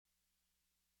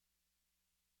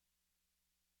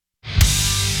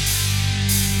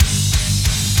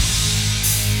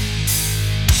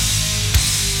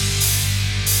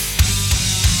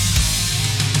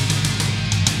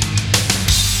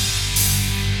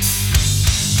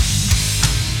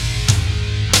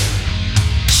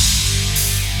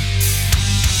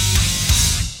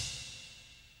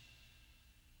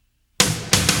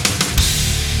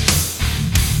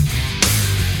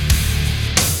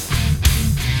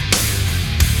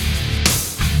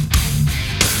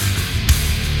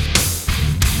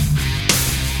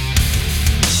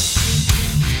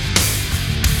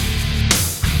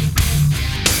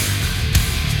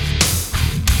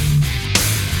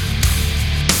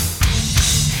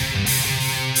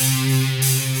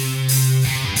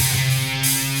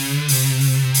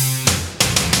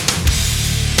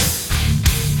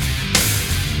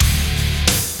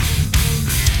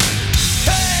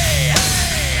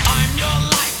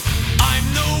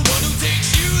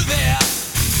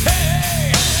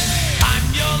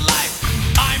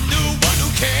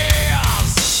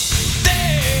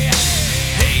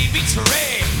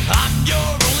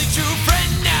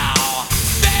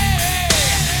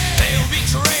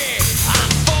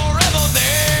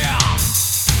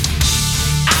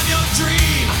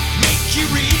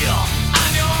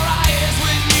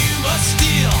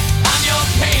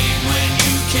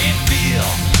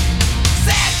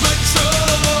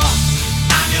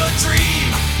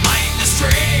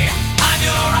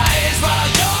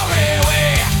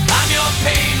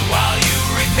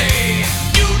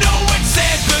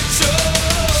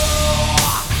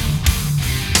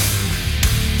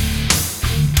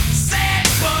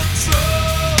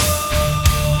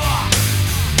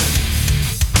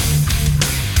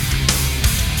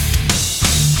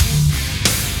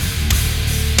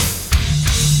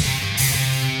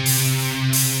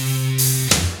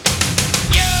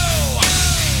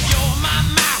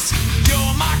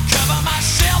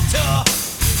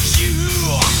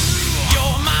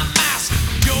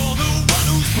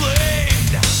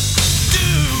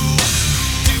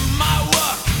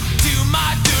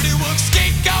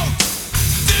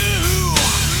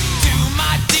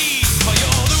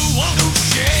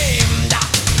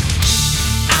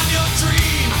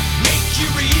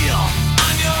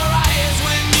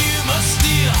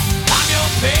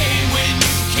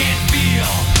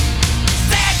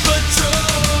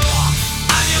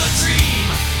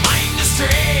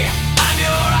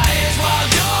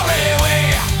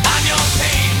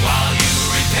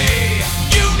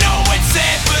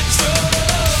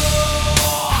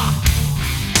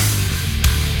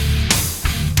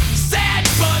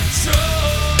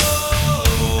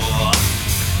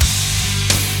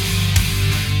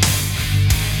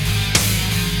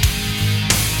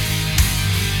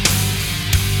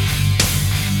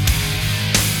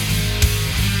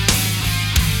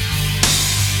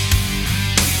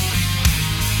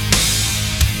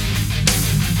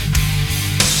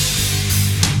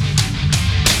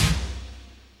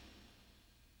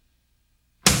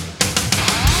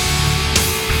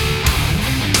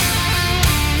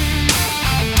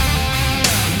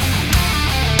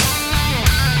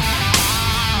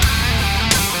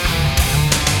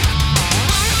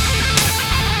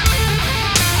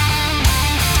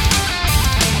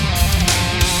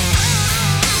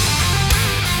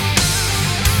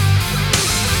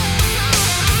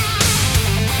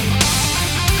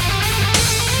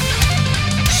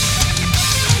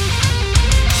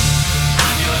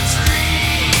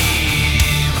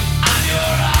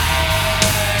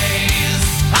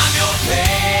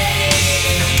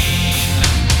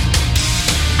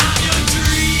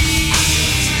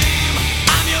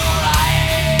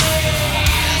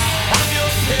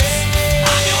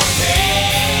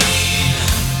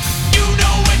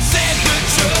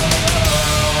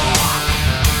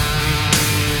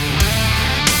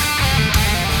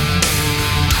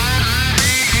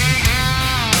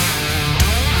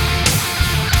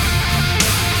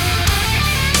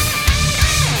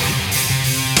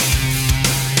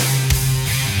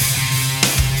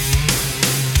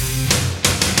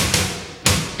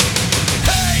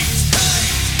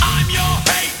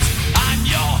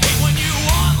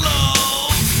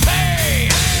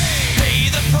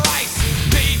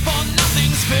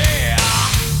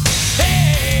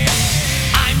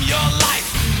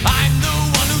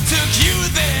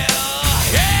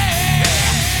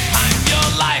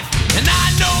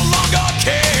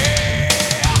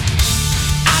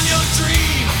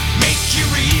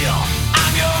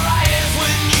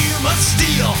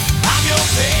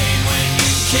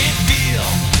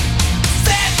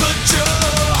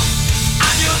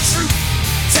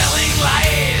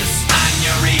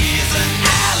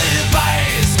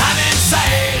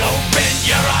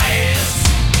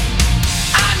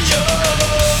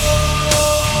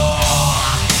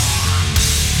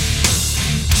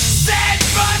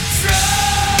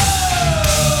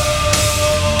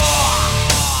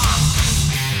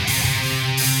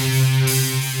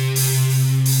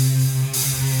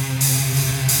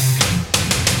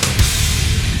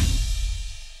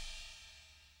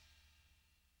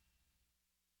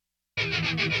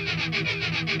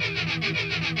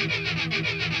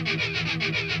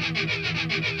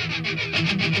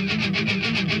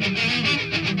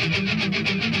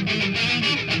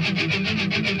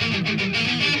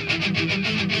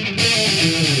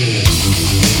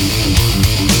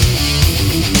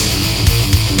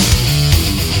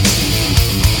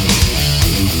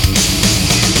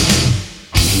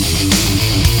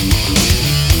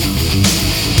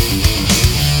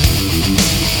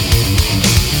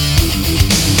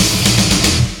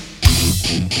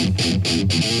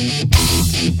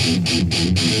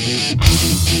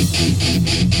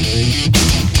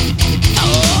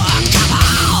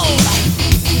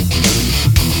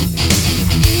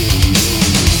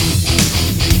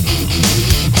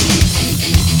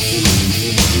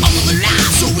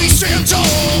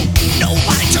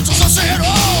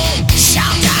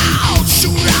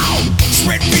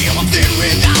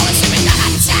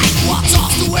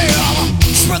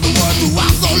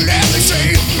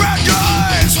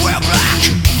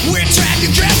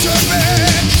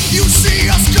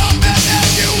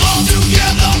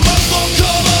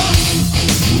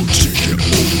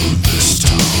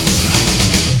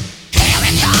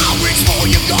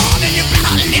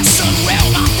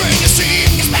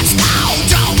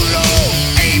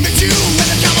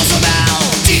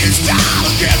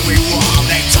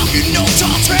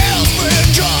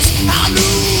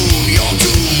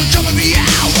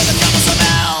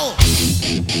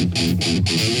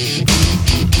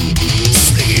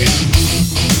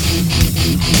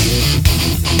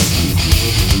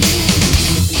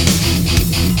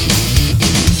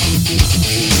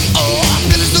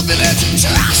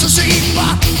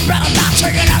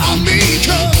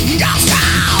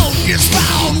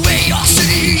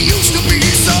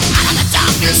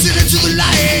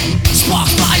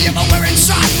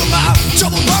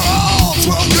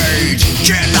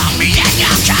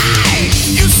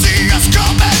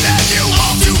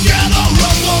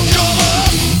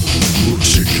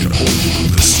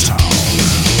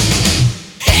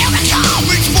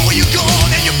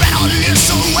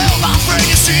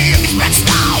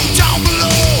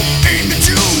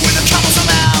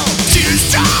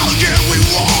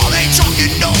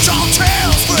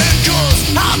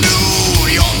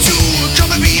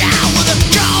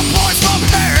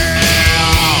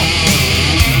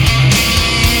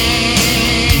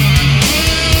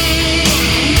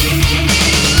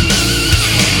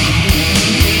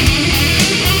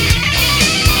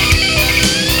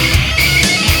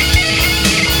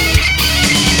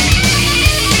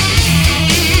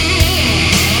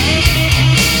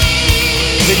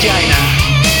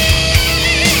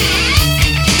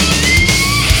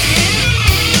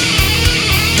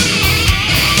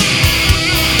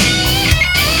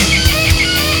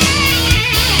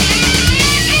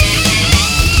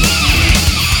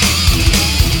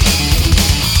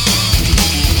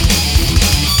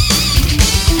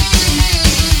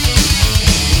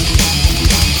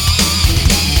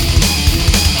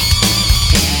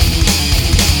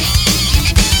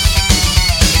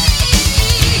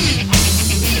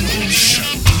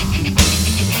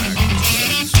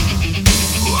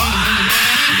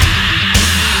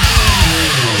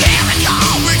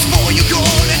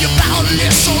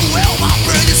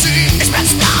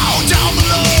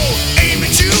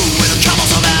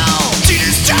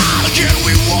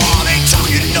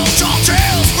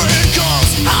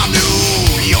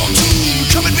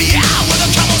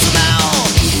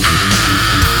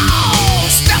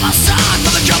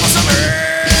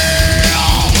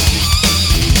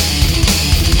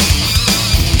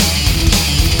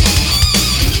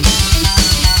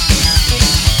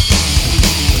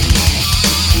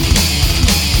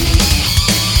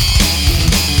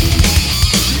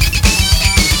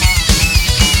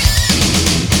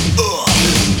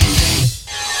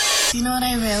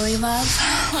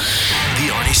The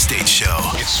Arnie State Show.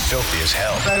 It's filthy as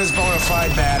hell. That is bona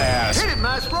fide badass. Hit it,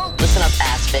 maestro. Listen up,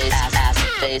 ass face, ass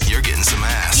face. You're getting some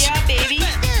ass. Yeah, baby.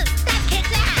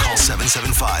 Call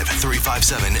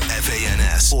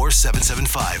 775-357-FANS or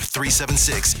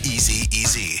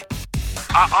 775-376-EASY.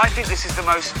 I think this is the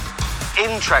most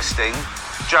interesting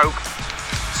joke.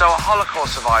 So a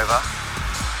Holocaust survivor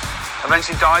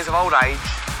eventually dies of old age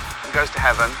and goes to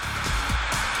heaven.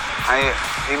 And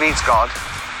he meets God.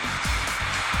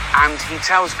 And he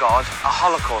tells God a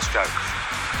Holocaust joke.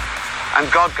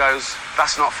 And God goes,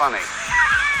 that's not funny.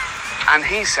 And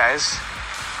he says,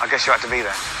 I guess you had to be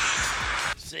there.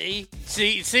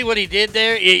 See what he did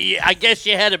there? I guess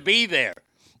you had to be there.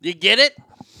 You get it?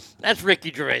 That's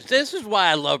Ricky Gervais. This is why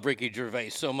I love Ricky Gervais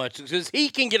so much, because he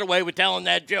can get away with telling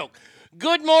that joke.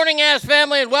 Good morning, ass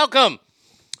family, and welcome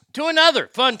to another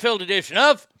fun-filled edition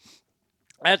of,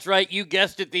 that's right, you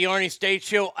guessed it, the Arnie State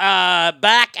Show.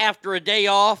 Back after a day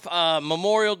off,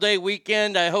 Memorial Day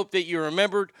weekend. I hope that you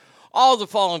remembered all the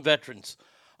fallen veterans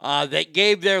that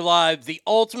gave their lives the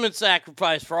ultimate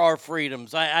sacrifice for our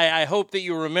freedoms. I hope that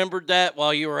you remembered that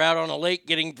while you were out on a lake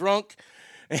getting drunk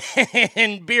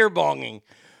and beer bonging.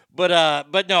 But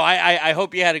no, I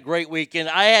hope you had a great weekend.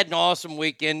 I had an awesome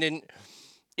weekend, and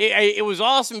it was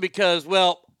awesome because,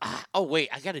 well, oh, wait,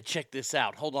 I got to check this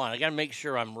out. Hold on. I got to make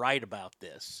sure I'm right about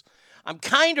this. I'm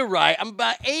kind of right. I'm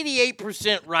about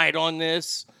 88% right on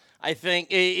this, I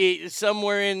think,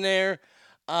 somewhere in there.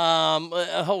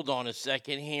 Hold on a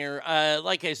second here.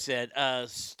 Like I said,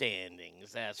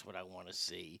 standings. That's what I want to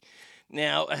see.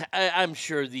 Now, I'm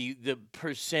sure the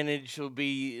percentage will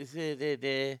be.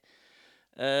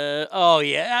 Oh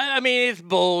yeah. I mean, it's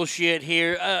bullshit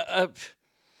here.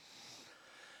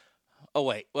 Oh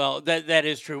wait, well that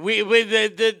is true.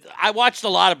 I watched a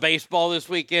lot of baseball this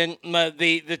weekend.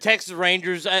 The Texas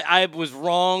Rangers, I was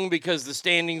wrong because the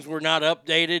standings were not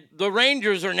updated. The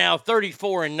Rangers are now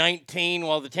 34-19,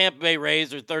 while the Tampa Bay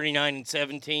Rays are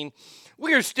 39-17.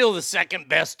 We are still the second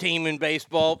best team in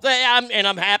baseball, and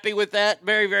I'm happy with that.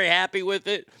 Very, very happy with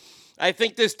it. I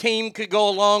think this team could go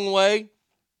a long way.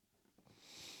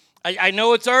 I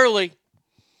know it's early,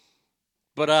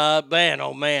 but man,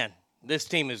 oh man. This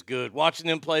team is good. Watching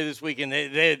them play this weekend,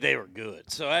 they were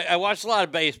good. So I watched a lot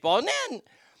of baseball, and then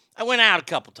I went out a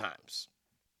couple times.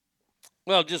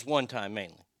 Well, just one time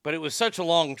mainly, but it was such a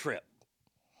long trip.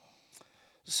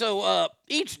 So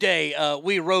each day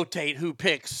we rotate who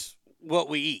picks what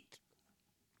we eat,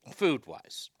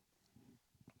 food-wise.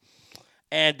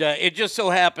 And it just so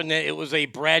happened that it was a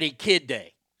bratty kid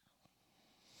day.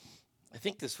 I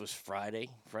think this was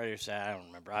Friday or Saturday. I don't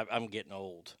remember. I'm getting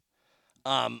old.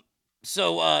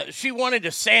 So she wanted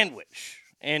a sandwich,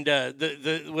 and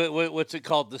what's it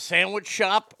called? The sandwich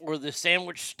shop or the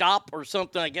sandwich stop or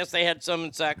something. I guess they had some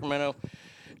in Sacramento,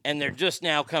 and they're just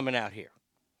now coming out here.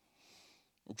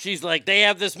 And she's like, they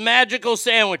have this magical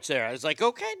sandwich there. I was like,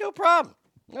 okay, no problem.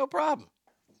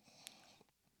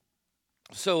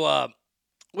 So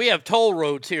we have toll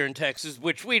roads here in Texas,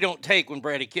 which we don't take when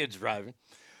Brady Kid's driving.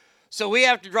 So we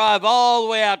have to drive all the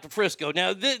way out to Frisco.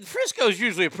 Now, Frisco is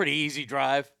usually a pretty easy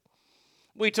drive.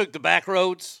 We took the back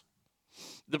roads,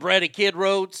 the Brady Kid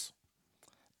roads.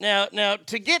 Now,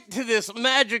 to get to this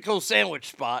magical sandwich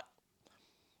spot,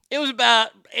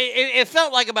 it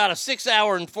felt like about a 6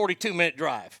 hour and 42-minute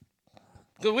drive.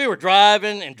 Because we were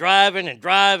driving, and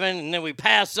then we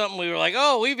passed something. We were like,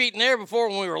 oh, we've eaten there before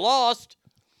when we were lost.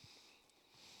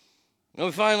 And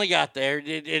we finally got there.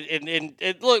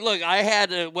 Look, I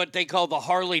had what they call the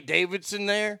Harley Davidson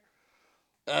there.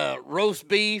 Roast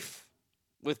beef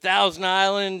with Thousand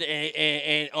Island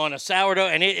and on a sourdough.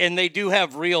 And they do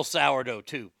have real sourdough,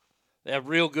 too. They have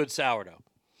real good sourdough.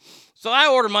 So I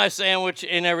ordered my sandwich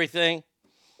and everything.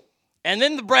 And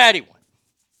then the bratty one.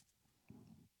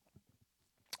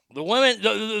 The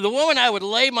woman I would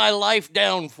lay my life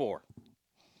down for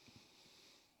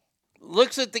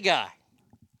looks at the guy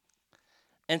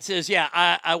and says, yeah,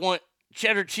 I want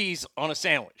cheddar cheese on a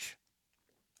sandwich.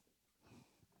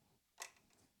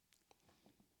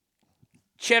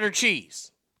 Cheddar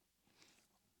cheese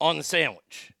on the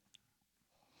sandwich.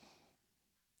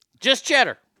 Just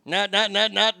cheddar.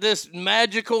 Not this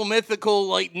magical, mythical,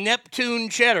 like Neptune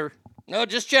cheddar. No,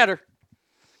 just cheddar.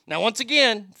 Now, once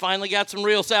again, finally got some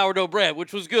real sourdough bread,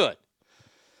 which was good.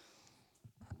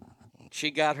 She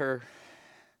got her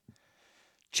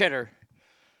cheddar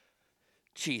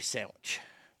cheese sandwich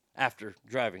after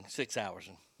driving 6 hours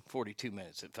and 42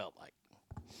 minutes, it felt like.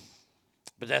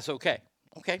 But that's okay.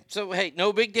 Okay, so, hey,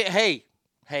 no big deal. Hey,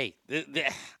 I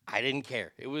didn't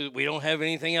care. We don't have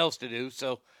anything else to do,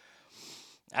 so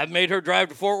I've made her drive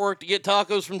to Fort Worth to get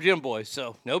tacos from Jim Boy,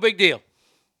 so no big deal.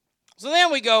 So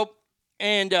then we go,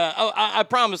 and I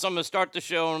promise I'm going to start the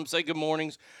show and I'm going to say good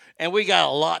mornings, and we got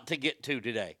a lot to get to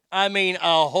today. I mean,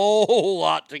 a whole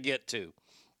lot to get to.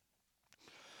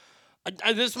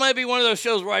 This might be one of those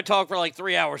shows where I talk for like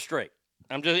 3 hours straight.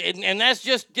 And that's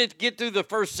just to get through the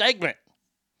first segment.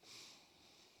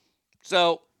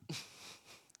 So,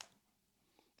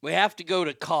 we have to go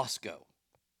to Costco.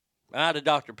 Out of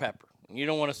Dr. Pepper. You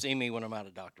don't want to see me when I'm out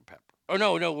of Dr. Pepper. Oh,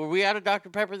 no, were we out of Dr.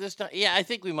 Pepper this time? Yeah, I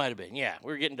think we might have been. Yeah,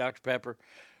 we're getting Dr. Pepper.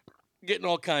 Getting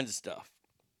all kinds of stuff.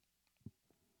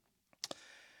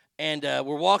 And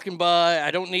we're walking by.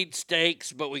 I don't need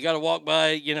steaks, but we got to walk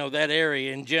by, that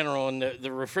area in general, in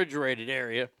the refrigerated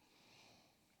area.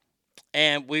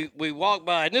 And we walk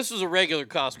by, and this is a regular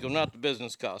Costco, not the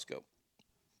business Costco.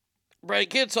 Brady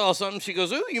Kid saw something. She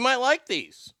goes, ooh, you might like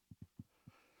these.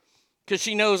 Because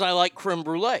she knows I like creme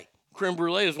brulee. Creme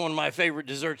brulee is one of my favorite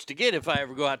desserts to get if I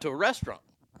ever go out to a restaurant.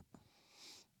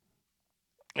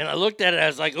 And I looked at it, I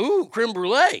was like, ooh, creme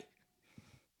brulee.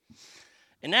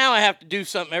 And now I have to do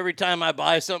something every time I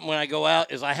buy something when I go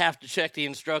out, is I have to check the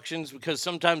instructions, because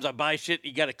sometimes I buy shit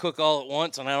you got to cook all at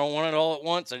once, and I don't want it all at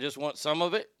once. I just want some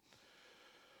of it.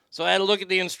 So I had to look at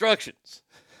the instructions.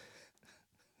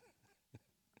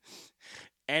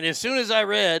 And as soon as I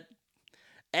read,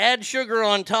 add sugar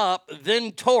on top,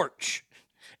 then torch,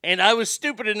 And I was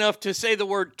stupid enough to say the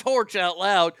word torch out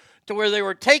loud to where they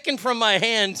were taken from my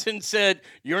hands and said,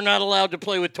 "You're not allowed to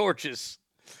play with torches."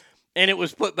 And it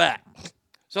was put back.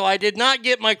 So I did not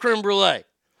get my creme brulee.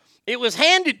 It was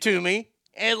handed to me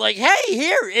and like, hey,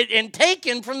 here, and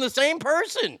taken from the same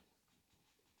person.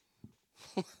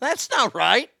 That's not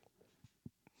right.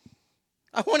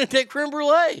 I want to take creme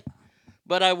brulee.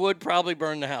 But I would probably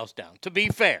burn the house down. To be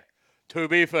fair.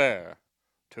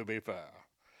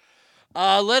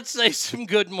 Let's say some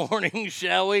good morning,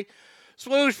 shall we?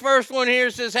 Swoosh, first one here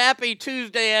says, happy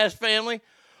Tuesday, ass family.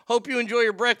 Hope you enjoy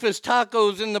your breakfast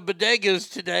tacos in the bodegas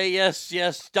today.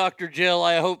 Yes, Dr. Jill,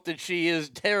 I hope that she is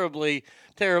terribly,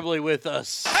 terribly with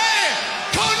us. Hey!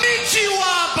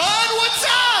 Konnichiwa, bud! What's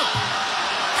up?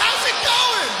 How's it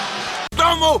going?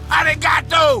 Domo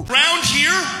arigato! Round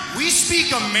here, we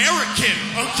speak American,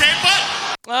 okay,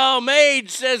 bud? Oh, Mage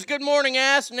says, good morning,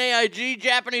 ass and AIG.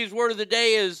 Japanese word of the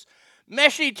day is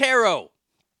meshitero.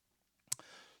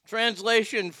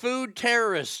 Translation, food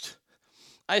terrorist.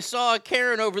 I saw a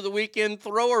Karen over the weekend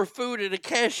throw her food at a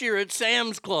cashier at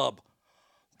Sam's Club.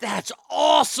 That's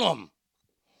awesome.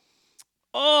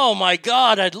 Oh, my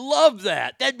God, I'd love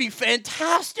that. That'd be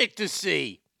fantastic to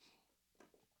see.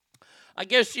 I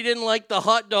guess she didn't like the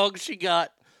hot dog she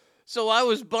got. So I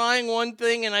was buying one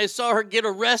thing and I saw her get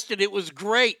arrested. It was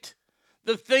great.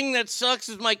 The thing that sucks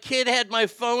is my kid had my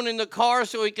phone in the car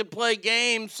so he could play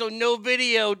games, so no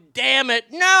video. Damn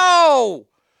it. No!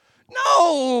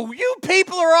 No, you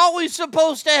people are always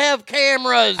supposed to have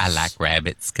cameras. I like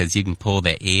rabbits because you can pull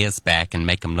their ears back and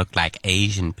make them look like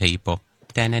Asian people.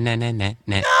 No!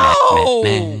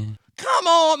 Come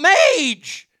on,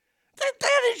 Mage!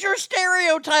 That is your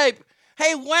stereotype.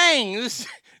 Hey, Wang,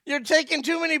 you're taking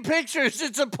too many pictures.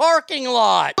 It's a parking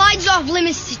lot. Slides off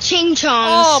limits to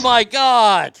ching-chongs. Oh, my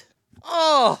God.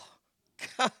 Oh,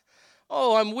 God.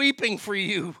 Oh, I'm weeping for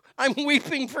you. I'm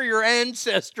weeping for your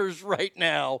ancestors right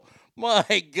now.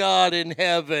 My God in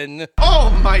heaven. Oh,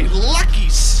 my lucky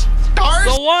stars!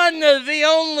 The one, the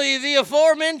only, the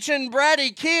aforementioned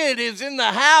bratty kid is in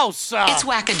the house. It's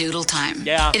whack-a-doodle time.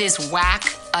 Yeah. It is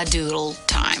whack-a-doodle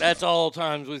time. That's all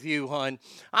times with you, hon.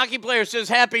 Hockey player says,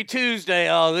 happy Tuesday.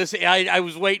 Oh, I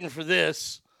was waiting for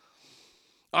this.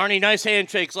 Arnie, nice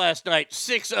handshakes last night.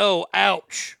 6-0,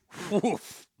 ouch.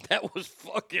 Woof. That was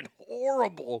fucking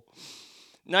horrible.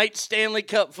 Night Stanley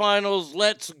Cup Finals,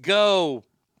 let's go.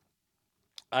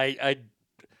 I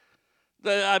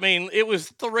mean, it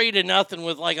was 3-0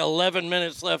 with like 11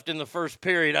 minutes left in the first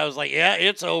period. I was like, yeah,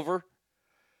 it's over.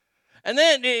 And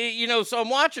then, so I'm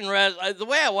watching the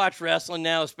way I watch wrestling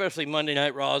now, especially Monday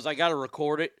Night Raw, is I got to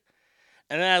record it.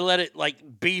 And then I let it like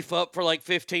beef up for like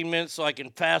 15 minutes so I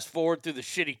can fast forward through the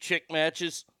shitty chick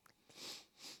matches.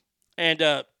 And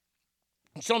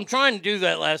so I'm trying to do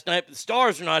that last night, but the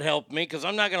stars are not helping me because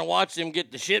I'm not going to watch them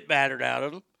get the shit battered out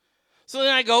of them. So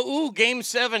then I go, ooh, Game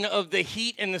 7 of the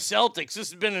Heat and the Celtics.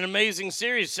 This has been an amazing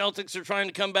series. Celtics are trying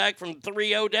to come back from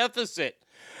 3-0 deficit.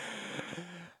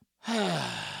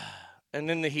 And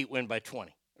then the Heat win by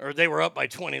 20. Or they were up by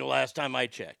 20 the last time I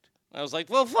checked. I was like,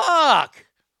 well, fuck.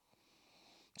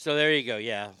 So there you go.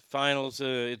 Yeah, finals,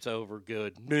 it's over.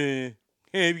 Good.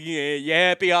 Yeah,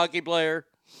 happy hockey player.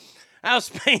 Al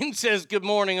Spain says, good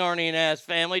morning, Arnie and Ass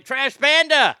family. Trash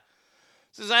Panda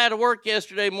says, I had to work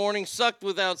yesterday morning, sucked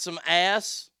without some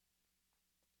ass.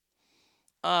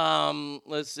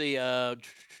 Let's see,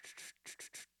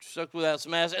 sucked without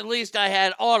some ass. At least I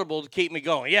had Audible to keep me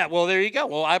going. Yeah, well, there you go.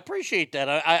 Well, I appreciate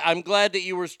that. I'm glad that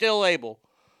you were still able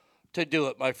to do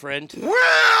it, my friend. Well,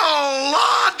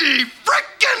 Lottie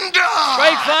frickin' dog!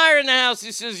 Straight fire in the house.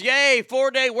 He says, yay,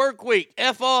 4-day work week.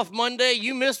 F off Monday.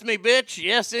 You missed me, bitch.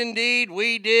 Yes, indeed,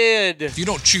 we did. If you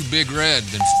don't chew Big Red,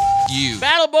 then you.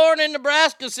 Battleborn in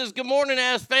Nebraska says, good morning,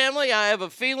 ass family. I have a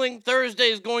feeling Thursday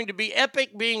is going to be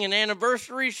epic, being an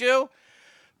anniversary show.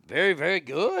 Very, very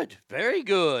good. Very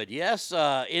good. Yes,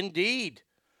 indeed.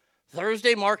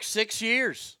 Thursday marks 6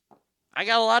 years. I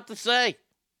got a lot to say.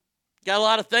 Got a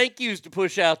lot of thank yous to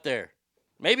push out there.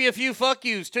 Maybe a few fuck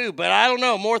yous too, but I don't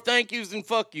know. More thank yous than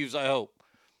fuck yous, I hope.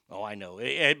 Oh, I know.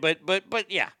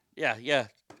 But yeah.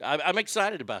 I'm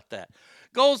excited about that.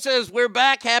 Gold says, we're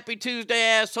back. Happy Tuesday,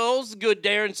 assholes. Good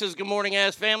Darren says, good morning,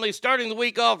 ass family. Starting the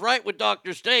week off right with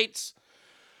Dr. States.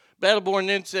 Battleborn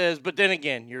then says, but then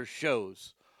again, your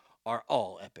shows are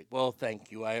all epic. Well,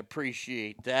 thank you. I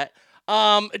appreciate that.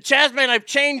 Chazman, I've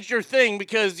changed your thing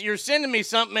because you're sending me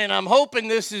something, and I'm hoping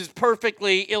this is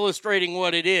perfectly illustrating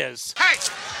what it is. Hey,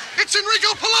 it's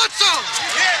Enrico Palazzo!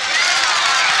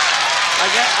 I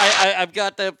I've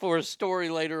got that for a story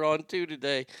later on, too,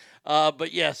 today.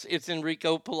 But yes, it's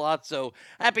Enrico Palazzo.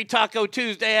 Happy Taco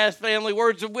Tuesday, Ask Family.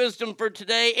 Words of wisdom for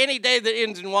today. Any day that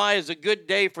ends in Y is a good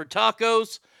day for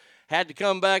tacos. Had to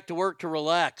come back to work to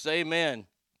relax. Amen.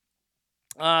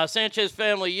 Sanchez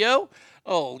family, yo.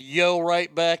 Oh, yo,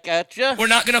 right back at ya. We're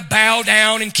not going to bow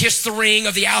down and kiss the ring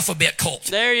of the alphabet cult.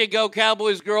 There you go,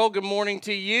 Cowboys girl. Good morning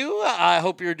to you. I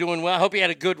hope you're doing well. I hope you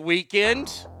had a good weekend.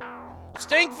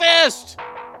 Stinkfest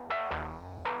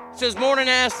says, morning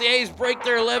ass, the A's break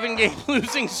their 11-game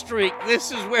losing streak.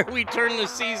 This is where we turn the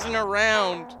season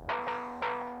around.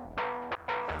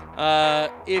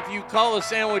 If you call a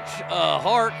sandwich a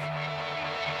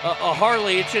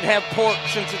Harley, it should have pork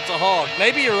since it's a hog.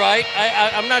 Maybe you're right.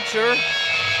 I'm not sure.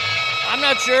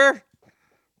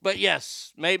 But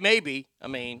yes, maybe. I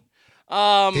mean.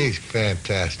 He's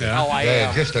fantastic. Oh, I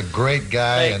am. Just a great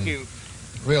guy. Thank you.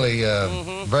 Really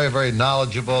very, very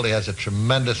knowledgeable. He has a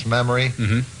tremendous memory.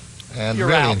 Mm-hmm. And You're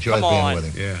really out. enjoys Come being on.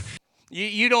 with him. Yeah.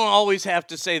 You don't always have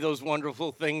to say those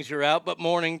wonderful things. You're out, but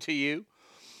morning to you.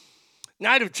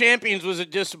 Night of Champions was a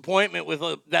disappointment with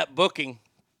that booking.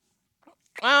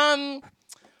 That's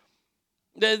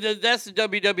the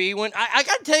WWE one. I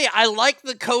got to tell you, I like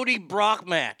the Cody Brock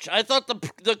match. I thought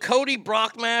the Cody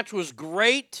Brock match was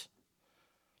great.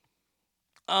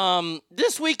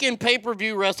 This week in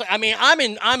pay-per-view wrestling, I mean,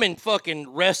 I'm in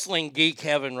fucking wrestling geek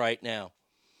heaven right now.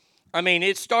 I mean,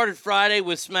 it started Friday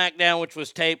with SmackDown, which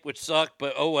was taped, which sucked,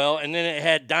 but oh well. And then it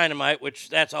had Dynamite, which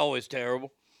that's always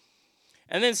terrible.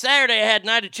 And then Saturday I had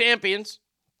Night of Champions,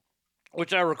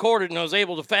 which I recorded, and I was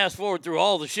able to fast forward through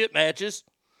all the shit matches.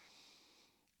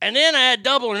 And then I had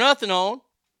Double or Nothing on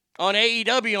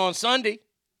AEW on Sunday.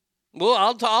 Well,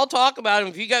 I'll talk about them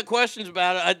if you got questions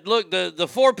about it. Look, the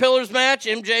Four Pillars match,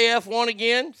 MJF won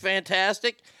again.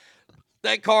 Fantastic.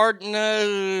 That card,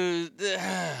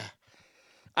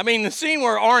 I mean, the scene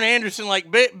where Arn Anderson,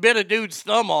 bit a dude's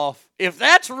thumb off. If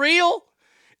that's real,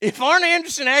 if Arn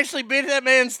Anderson actually bit that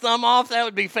man's thumb off, that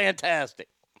would be fantastic.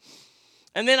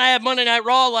 And then I had Monday Night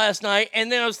Raw last night,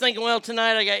 and then I was thinking, well,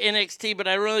 tonight I got NXT, but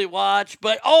I really watch.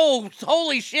 But, oh,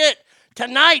 holy shit,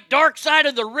 tonight, Dark Side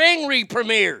of the Ring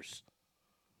re-premieres.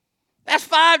 That's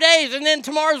 5 days, and then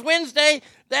tomorrow's Wednesday.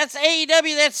 That's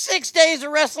AEW. That's 6 days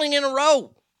of wrestling in a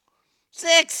row.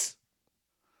 6.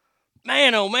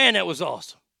 Man, oh, man, that was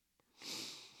awesome.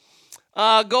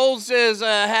 Gold says,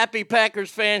 happy Packers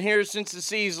fan here since the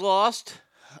C's lost.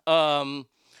 Arn,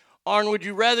 would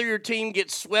you rather your team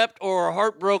get swept or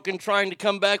heartbroken trying to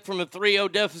come back from a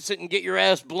 3-0 deficit and get your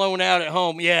ass blown out at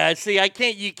home? Yeah, see,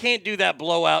 you can't do that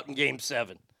blowout in Game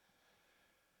 7.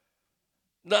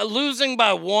 Losing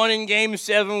by 1 in Game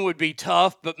 7 would be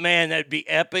tough, but man, that'd be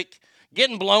epic.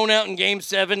 Getting blown out in Game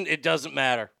 7, it doesn't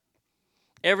matter.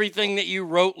 Everything that you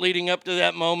wrote leading up to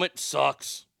that moment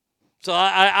sucks. So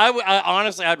I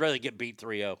honestly, I'd rather get beat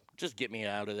 3-0. Just get me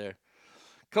out of there.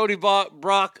 Cody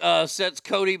Brock sets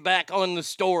Cody back on the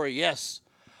story. Yes.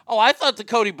 Oh, I thought the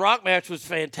Cody Brock match was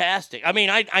fantastic. I mean,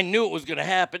 I knew it was going to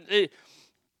happen.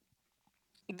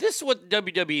 This is what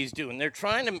WWE is doing. They're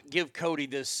trying to give Cody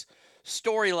this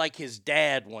story like his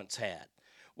dad once had,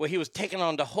 where he was taken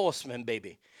on the Horseman,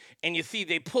 baby. And you see,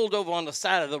 they pulled over on the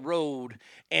side of the road,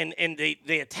 and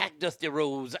they attacked Dusty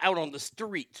Rhodes out on the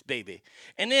streets, baby.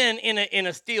 And then in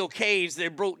a steel cage, they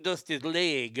broke Dusty's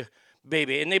leg,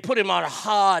 baby. And they put him on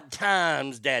hard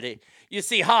times, daddy. You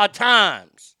see, hard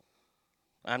times.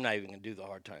 I'm not even going to do the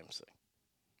hard times thing.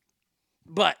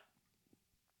 But,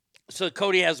 so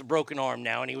Cody has a broken arm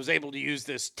now, and he was able to use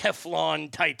this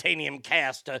Teflon titanium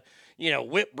cast to,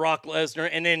 whip Brock Lesnar.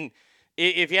 And then,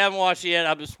 if you haven't watched it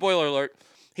yet, spoiler alert,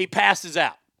 he passes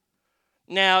out.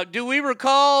 Now, do we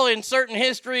recall in certain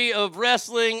history of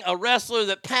wrestling a wrestler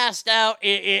that passed out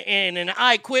in an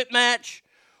I Quit match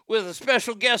with a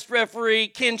special guest referee,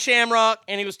 Ken Shamrock,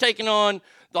 and he was taking on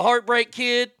the Heartbreak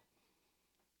Kid?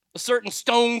 A certain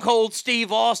Stone Cold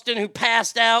Steve Austin who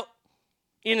passed out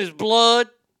in his blood.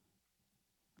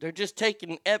 They're just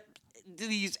taking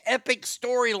these epic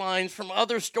storylines from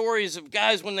other stories of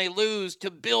guys when they lose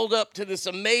to build up to this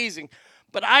amazing.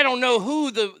 But I don't know who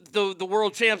the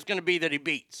world champ's going to be that he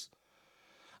beats.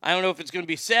 I don't know if it's going to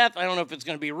be Seth. I don't know if it's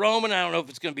going to be Roman. I don't know if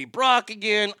it's going to be Brock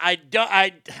again. That's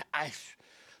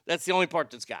the only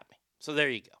part that's got me. So there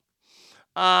you go.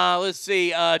 Let's see.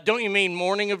 Don't you mean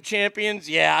Morning of Champions?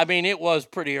 Yeah, I mean, it was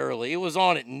pretty early. It was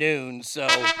on at noon, so.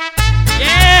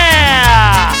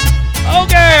 Yeah!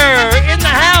 Ogre in the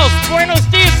house. Buenos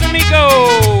dias,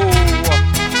 amigo.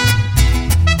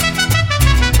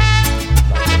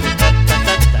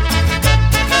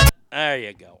 There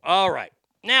you go. All right.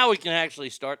 Now we can actually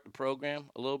start the program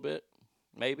a little bit,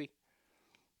 maybe.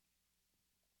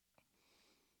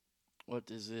 What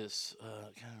is this?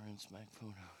 Counter and smack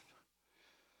phone.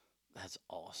 That's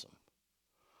awesome.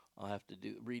 I'll have to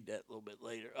read that a little bit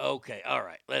later. Okay, all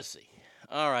right, let's see.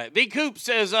 All right, B. Coop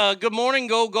says, good morning,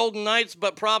 go Golden Knights,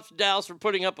 but props to Dallas for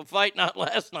putting up a fight, not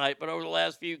last night, but over the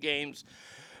last few games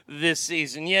this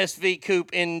season. Yes, V.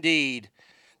 Coop, indeed.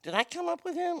 Did I come up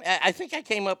with him? I think I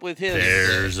came up with his.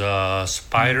 There's a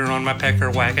spider on my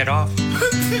pecker, whack it off.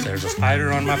 There's a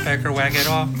spider on my pecker, whack it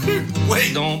off.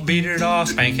 Wait. Don't beat it off,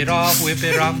 spank it off, whip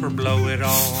it off, or blow it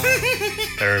off.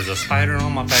 There's a spider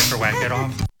on my pecker, whack it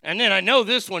off. And then I know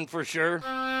this one for sure.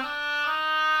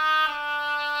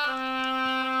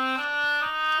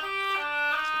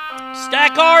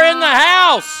 Stackar in the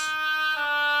house.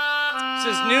 It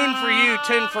says noon for you,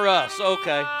 10 for us.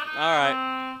 Okay. All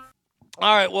right.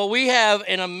 All right, well, we have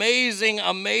an amazing,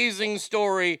 amazing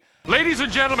story. Ladies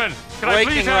and gentlemen, can I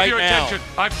please have your attention?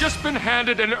 I've just been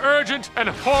handed an urgent and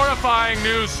horrifying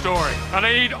news story, and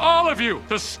I need all of you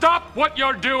to stop what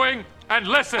you're doing and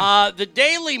listen. The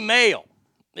Daily Mail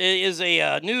is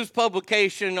a news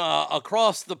publication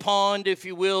across the pond, if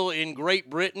you will, in Great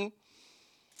Britain,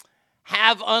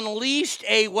 have unleashed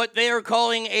what they are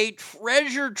calling a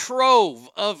treasure trove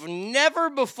of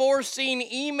never-before-seen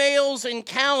emails and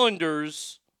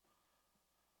calendars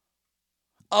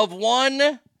of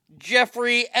one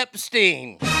Jeffrey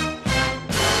Epstein.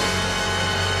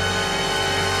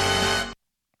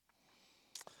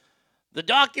 The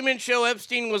documents show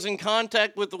Epstein was in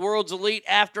contact with the world's elite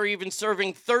after even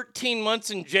serving 13 months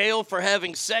in jail for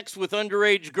having sex with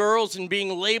underage girls and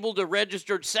being labeled a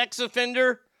registered sex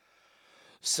offender.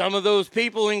 Some of those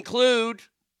people include,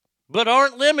 but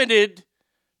aren't limited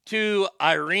to,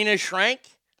 Irina Shrank,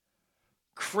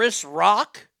 Chris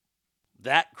Rock,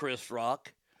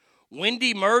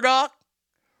 Wendy Murdoch,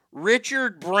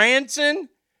 Richard Branson,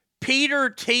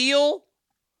 Peter Thiel,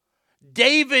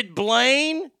 David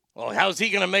Blaine. Well, how's he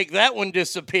going to make that one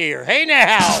disappear? Hey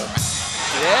now.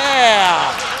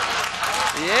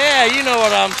 Yeah, you know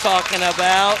what I'm talking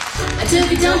about. I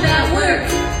took a dump at work.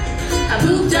 I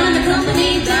pooped on the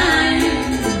company dime.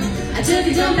 I took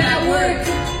a dump at work.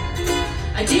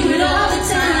 I do it all the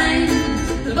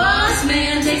time. The boss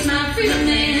man takes my freedom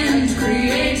and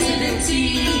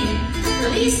creativity. The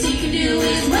least he can do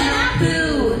is when I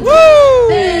poo. Woo!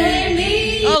 Hey,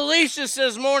 me. Alicia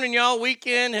says, morning, y'all.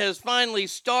 Weekend has finally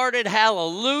started.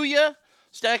 Hallelujah.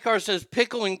 Stackar says,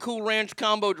 pickle and Cool Ranch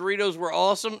combo Doritos were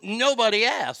awesome. Nobody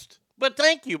asked. But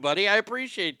thank you, buddy. I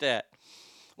appreciate that.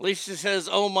 Alicia says,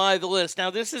 oh my, the list. Now,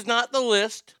 this is not the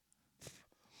list.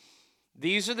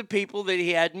 These are the people that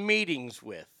he had meetings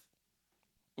with.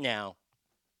 Now,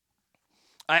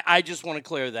 I just want to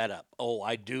clear that up. Oh,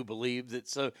 I do believe that.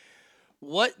 So,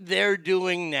 what they're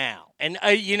doing now, and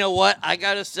you know what? I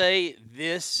got to say,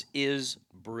 this is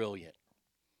brilliant.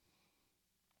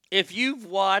 If you've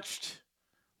watched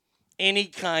any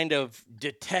kind of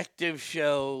detective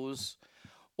shows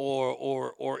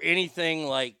or anything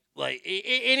like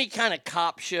any kind of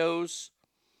cop shows,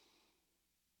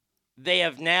 they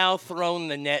have now thrown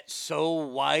the net so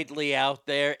widely out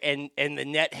there, and the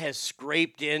net has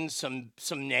scraped in some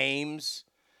names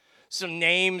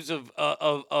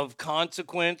of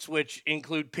consequence, which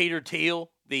include Peter Thiel,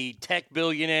 the tech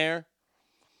billionaire,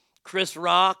 Chris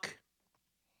Rock,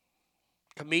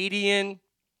 comedian.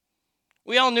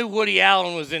 We all knew Woody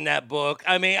Allen was in that book.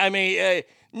 I mean,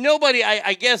 nobody.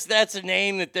 I guess that's a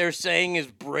name that they're saying is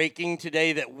breaking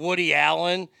today. That Woody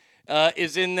Allen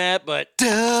is in that, but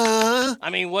duh. I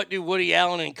mean, what do Woody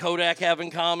Allen and Kodak have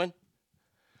in common?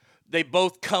 They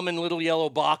both come in little yellow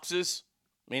boxes.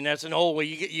 I mean, that's an old way.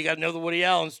 You got to know the Woody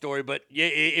Allen story, but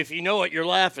if you know it, you're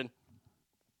laughing.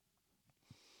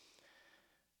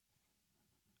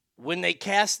 When they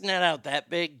cast that out that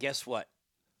big, guess what?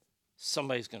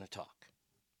 Somebody's going to talk.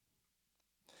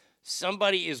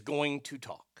 Somebody is going to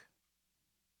talk.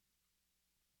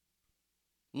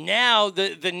 Now,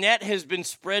 the net has been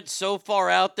spread so far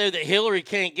out there that Hillary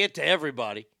can't get to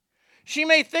everybody. She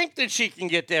may think that she can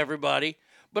get to everybody,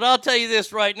 but I'll tell you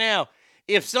this right now.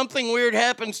 If something weird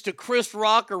happens to Chris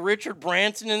Rock or Richard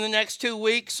Branson in the next 2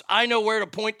 weeks, I know where to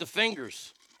point the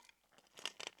fingers.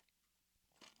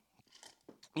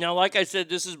 Now, like I said,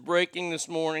 this is breaking this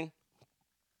morning.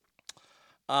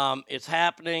 It's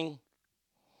happening.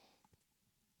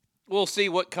 We'll see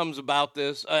what comes about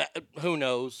this. Who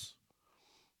knows?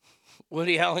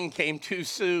 Woody Allen came too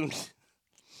soon.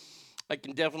 I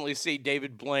can definitely see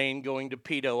David Blaine going to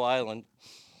Pedo Island.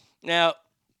 Now,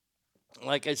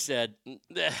 like I said,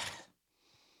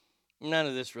 none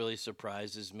of this really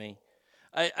surprises me.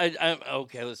 I'm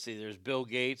okay, let's see. There's Bill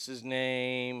Gates'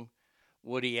 name.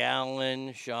 Woody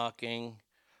Allen, shocking.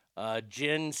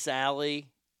 Jen Sally,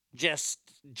 Jess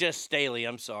Staley,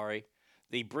 I'm sorry.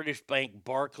 The British bank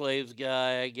Barclays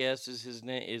guy, I guess, is his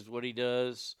name, is what he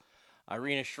does.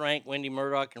 Irina Shrank, Wendy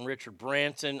Murdoch, and Richard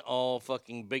Branson, all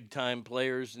fucking big-time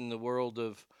players in the world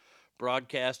of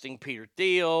broadcasting. Peter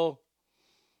Thiel.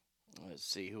 Let's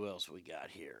see who else we got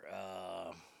here.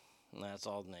 That's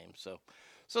all the names.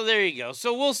 So there you go.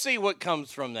 So we'll see what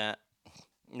comes from that.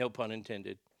 No pun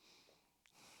intended.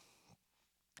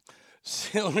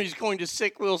 Hillary's going to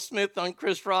sick Will Smith on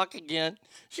Chris Rock again.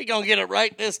 She gonna get it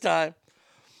right this time.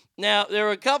 Now, there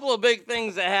were a couple of big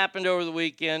things that happened over the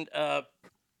weekend.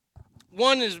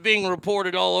 One is being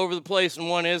reported all over the place and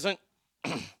one isn't.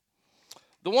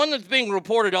 The one that's being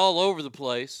reported all over the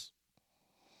place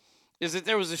is that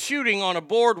there was a shooting on a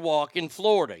boardwalk in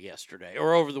Florida yesterday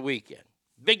or over the weekend.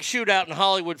 Big shootout in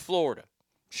Hollywood, Florida.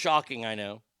 Shocking, I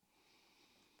know.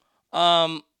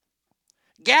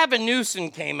 Gavin Newsom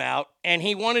came out and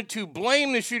he wanted to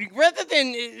blame the shooting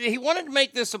he wanted to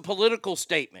make this a political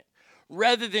statement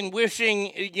rather than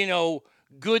wishing,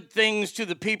 good things to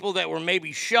the people that were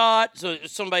maybe shot. So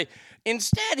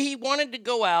instead, he wanted to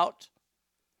go out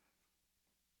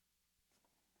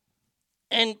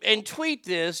and tweet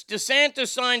this. DeSantis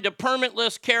signed a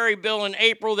permitless carry bill in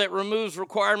April that removes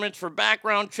requirements for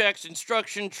background checks,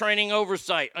 instruction, training,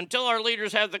 oversight. Until our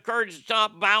leaders have the courage to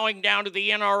stop bowing down to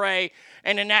the NRA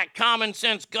and enact common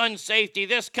sense gun safety,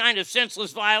 this kind of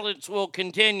senseless violence will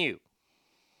continue.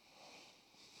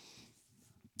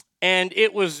 And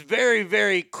it was very,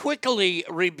 very quickly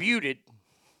rebutted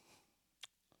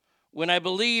when I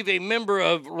believe a member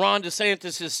of Ron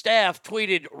DeSantis' staff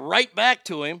tweeted right back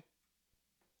to him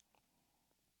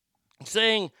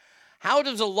saying, how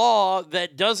does a law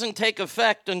that doesn't take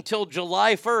effect until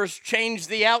July 1st change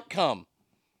the outcome?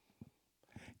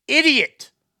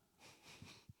 Idiot.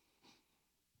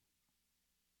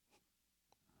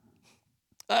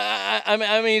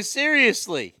 I mean,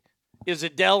 seriously. Is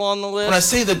Adele on the list? When I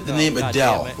say the name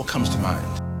Adele, what comes to mind?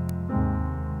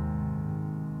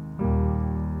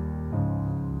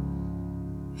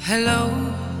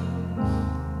 Hello,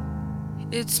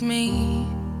 it's me.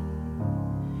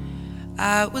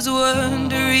 I was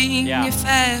wondering if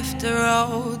after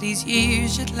all these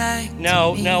years you'd like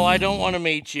No, I don't want to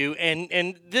meet you.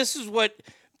 And this is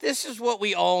what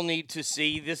we all need to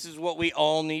see. This is what we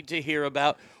all need to hear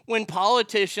about. When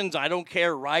politicians, I don't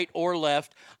care right or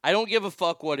left, I don't give a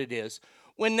fuck what it is.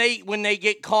 When they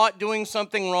get caught doing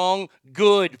something wrong,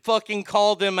 good, fucking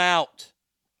call them out.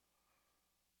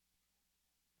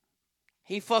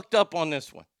 He fucked up on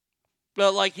this one.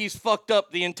 But like he's fucked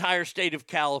up the entire state of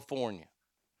California.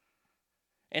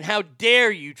 And how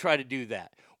dare you try to do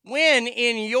that? When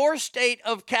in your state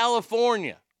of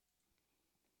California,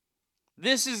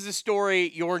 this is the story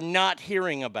you're not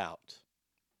hearing about.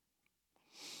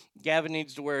 Gavin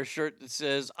needs to wear a shirt that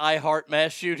says, I heart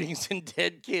mass shootings and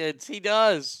dead kids. He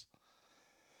does.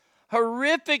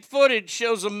 Horrific footage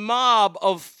shows a mob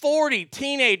of 40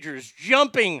 teenagers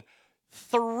jumping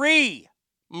 3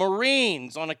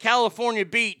 Marines on a California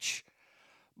beach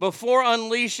before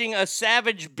unleashing a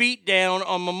savage beatdown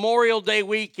on Memorial Day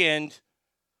weekend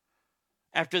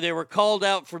after they were called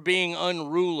out for being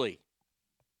unruly.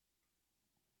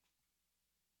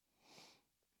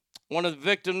 One of the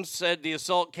victims said the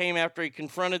assault came after he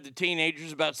confronted the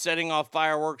teenagers about setting off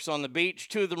fireworks on the beach.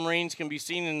 2 of the Marines can be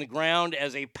seen in the ground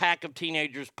as a pack of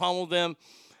teenagers pummeled them.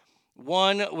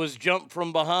 One was jumped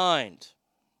from behind.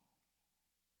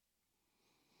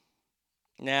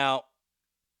 Now,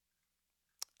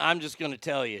 I'm just going to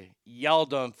tell you, y'all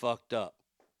done fucked up.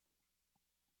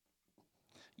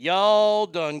 Y'all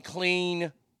done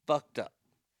clean fucked up.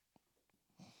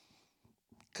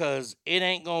 Because it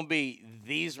ain't going to be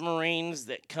these Marines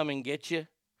that come and get you.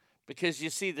 Because you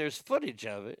see, there's footage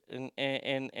of it.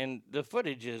 And the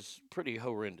footage is pretty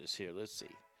horrendous here. Let's see.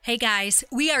 Hey guys,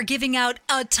 we are giving out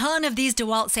a ton of these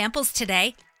DeWalt samples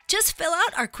today. Just fill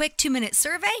out our quick 2-minute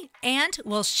survey and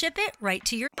we'll ship it right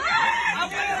to your...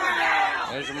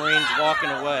 There's the Marines walking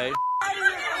away.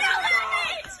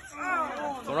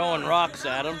 Throwing rocks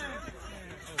at them.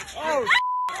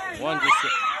 One just...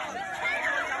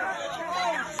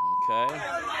 Okay.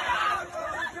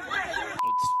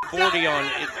 It's 40 on...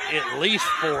 at least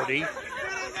 40.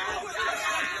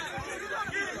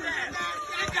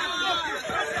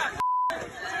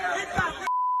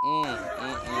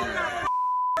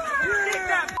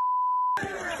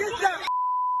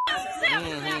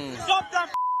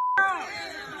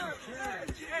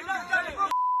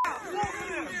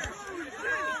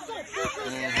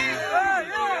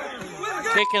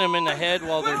 Kicking them in the head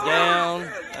while they're down.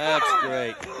 That's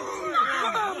great.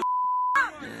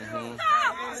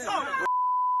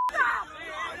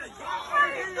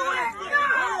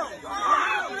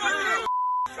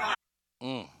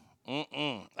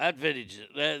 that vintage,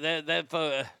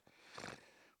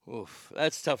 oof,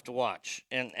 that's tough to watch.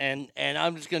 And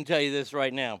I'm just going to tell you this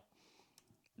right now.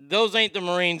 Those ain't the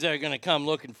Marines that are going to come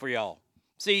looking for y'all.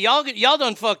 See, y'all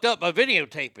done fucked up by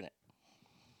videotaping it.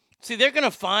 See, they're going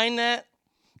to find that.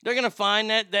 They're going to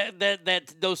find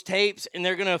that those tapes, and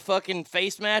they're going to fucking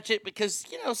face match it because,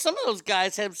 you know, some of those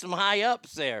guys have some high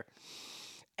ups there.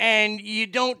 And you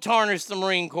don't tarnish the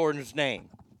Marine Corps' name.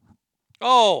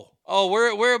 Oh,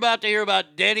 we're about to hear about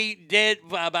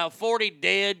about 40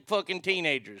 dead fucking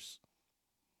teenagers.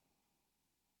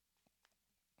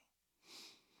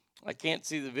 I can't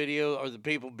see the video or the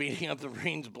people beating up the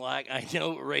Marines black. I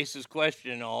know, racist question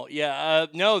and all. Yeah,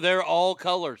 no, they're all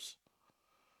colors.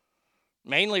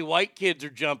 Mainly white kids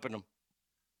are jumping them.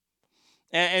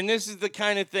 And this is the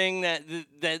kind of thing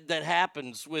that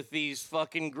happens with these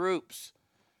fucking groups.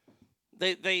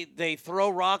 They throw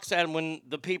rocks at them when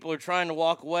the people are trying to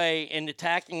walk away and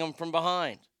attacking them from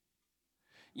behind.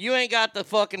 You ain't got the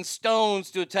fucking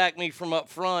stones to attack me from up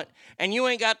front, and you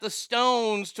ain't got the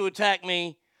stones to attack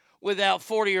me without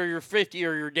 40 or your 50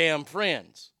 or your damn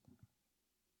friends.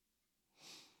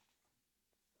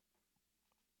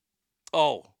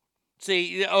 Oh,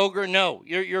 see, Ogre, no.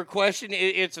 Your question,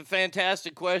 it's a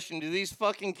fantastic question. Do these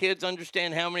fucking kids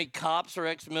understand how many cops are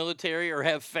ex-military or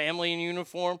have family in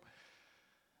uniform?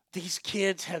 These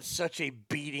kids have such a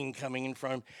beating coming in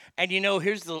front of them. And you know,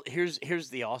 here's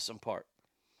the awesome part.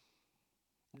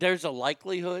 There's a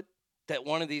likelihood that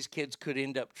one of these kids could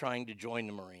end up trying to join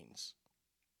the Marines.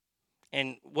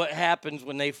 And what happens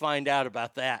when they find out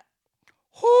about that?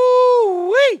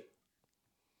 Hoo-wee!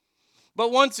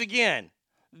 But once again,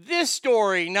 this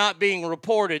story not being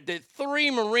reported that 3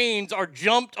 Marines are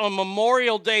jumped on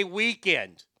Memorial Day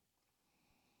weekend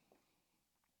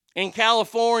in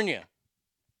California.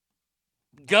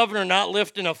 Governor not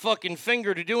lifting a fucking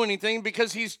finger to do anything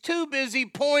because he's too busy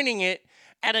pointing it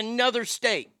at another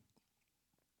state.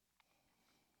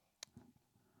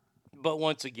 But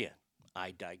once again,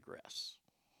 I digress.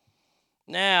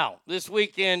 Now, this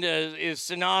weekend is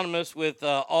synonymous with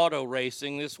auto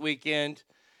racing. This weekend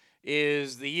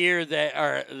is the year that,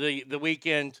 or the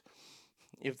weekend,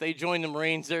 if they join the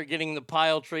Marines, they're getting the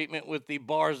pile treatment with the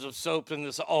bars of soap and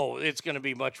this. Oh, it's going to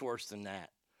be much worse than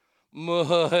that.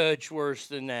 Much worse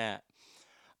than that.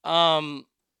 I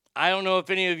don't know if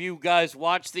any of you guys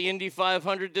watched the Indy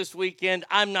 500 this weekend.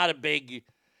 I'm not a big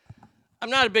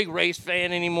race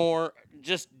fan anymore,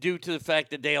 just due to the fact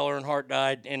that Dale Earnhardt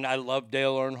died, and I love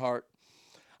Dale Earnhardt.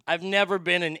 I've never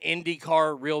been an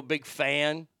IndyCar real big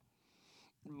fan,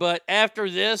 but after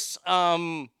this,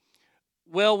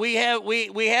 well, we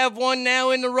have one now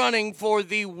in the running for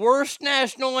the worst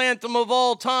national anthem of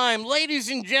all time. Ladies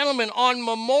and gentlemen, on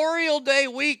Memorial Day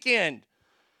weekend,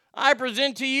 I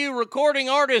present to you recording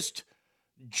artist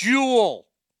Jewel.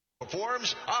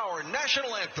 Performs our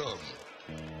national anthem.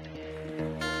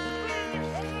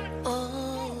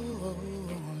 Oh,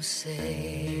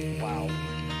 say, wow.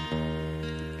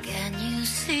 Can you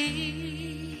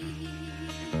see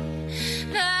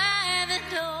by the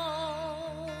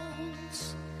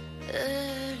dawn's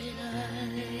early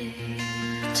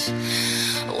light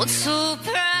what so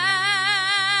proudly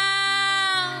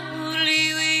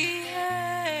we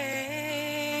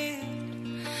hailed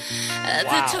at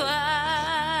the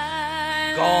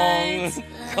twilight's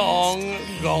gong,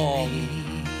 gong.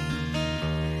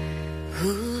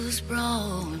 Whose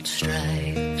broad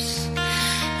stripes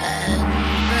and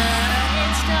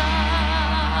bright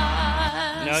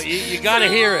stars. No, you got to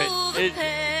hear it.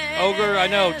 Ogre, I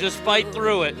know, just fight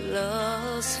through it.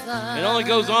 It only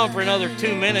goes on for another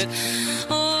 2 minutes.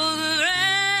 Oh, the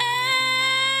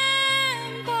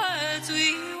ramparts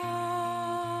we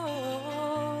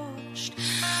watched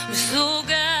were so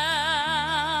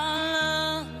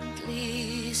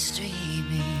gallantly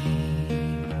streaming.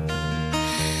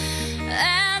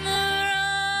 And the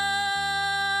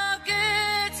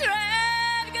rocket's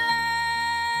red glare,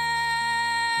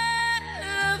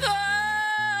 the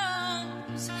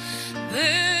bombs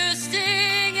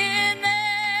bursting in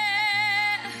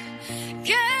there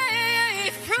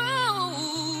gave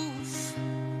proof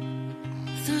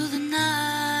through the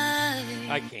night.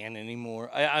 I can't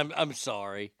anymore. I'm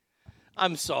sorry.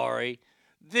 I'm sorry.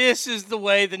 This is the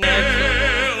way the national...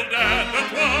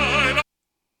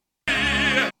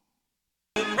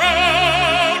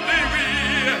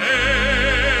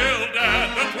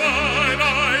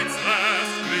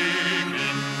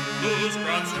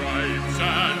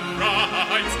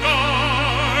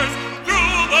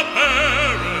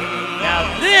 Now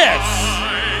this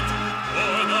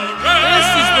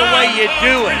is the way you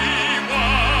do it.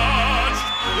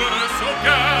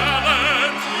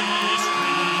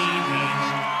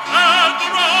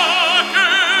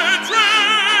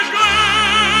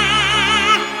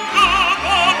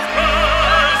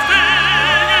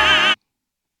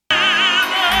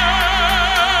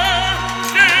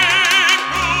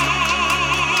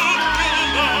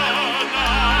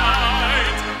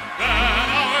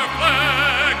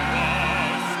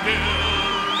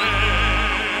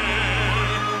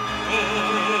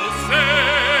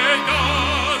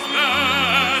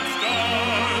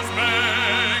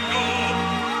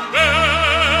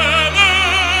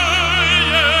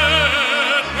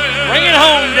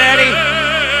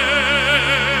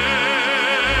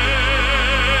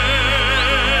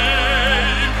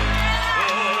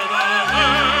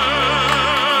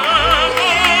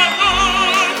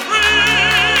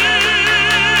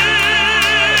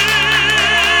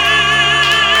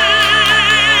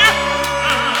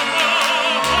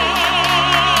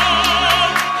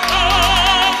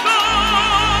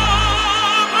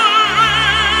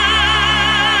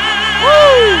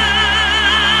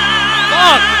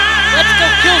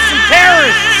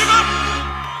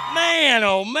 man,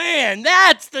 oh man,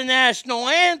 that's the national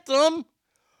anthem.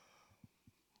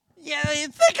 Yeah,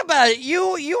 think about it.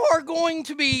 You are going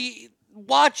to be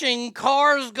watching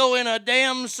cars go in a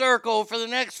damn circle for the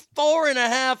next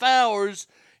 4.5 hours.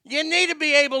 You need to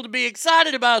be able to be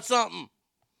excited about something.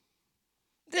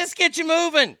 This gets you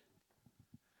moving.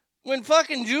 When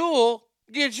fucking Jewel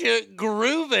gets you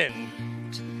grooving.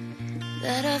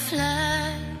 That a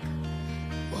flag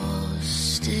was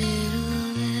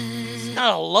still there. It's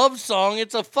not a love song.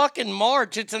 It's a fucking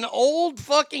march. It's an old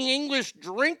fucking English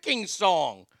drinking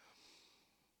song.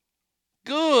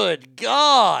 Good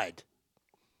God.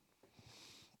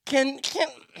 Can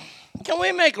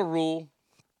we make a rule?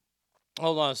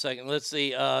 Hold on a second. Let's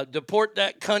see. Deport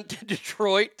that cunt to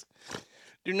Detroit.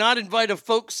 Do not invite a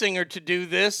folk singer to do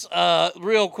this.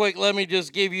 Real quick, let me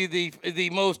just give you the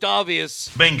most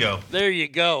obvious. Bingo. There you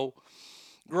go.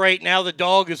 Great. Now the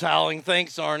dog is howling.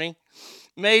 Thanks, Arnie.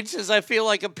 Maid says, I feel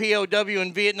like a POW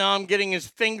in Vietnam getting his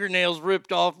fingernails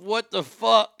ripped off. What the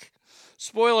fuck?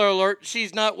 Spoiler alert,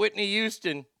 she's not Whitney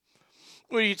Houston.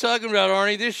 What are you talking about,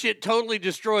 Arnie? This shit totally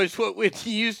destroys what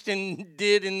Whitney Houston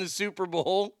did in the Super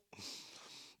Bowl.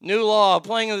 New law,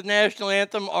 playing the national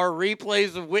anthem are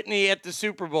replays of Whitney at the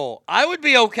Super Bowl. I would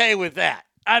be okay with that.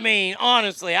 I mean,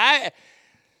 honestly,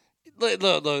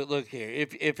 look here.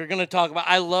 If you're going to talk about,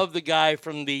 I love the guy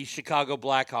from the Chicago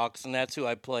Blackhawks, and that's who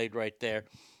I played right there.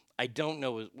 I don't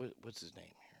know, what's his name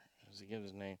here? Does he give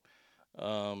his name? I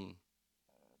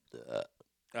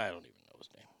don't even know his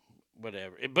name.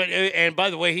 Whatever. But and by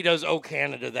the way, he does "O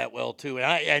Canada" that well too.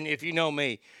 And if you know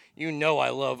me, you know I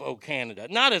love "O Canada."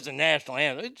 Not as a national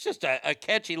anthem. It's just a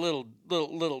catchy little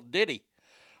ditty.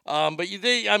 But you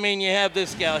have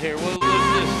this gal here. What's this?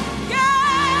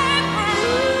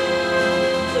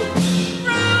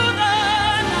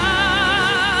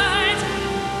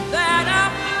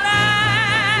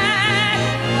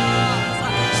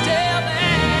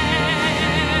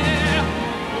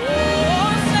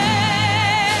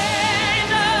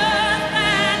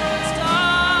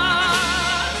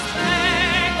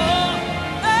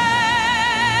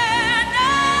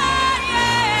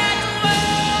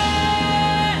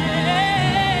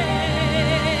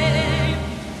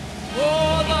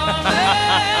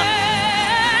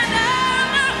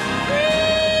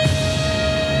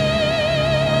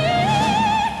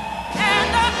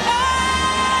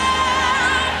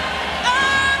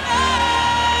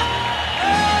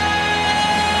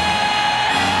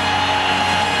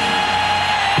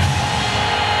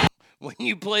 When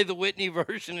you play the Whitney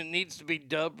version, it needs to be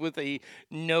dubbed with a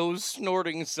nose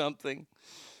snorting something.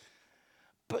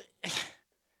 But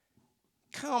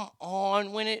come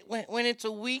on, when it's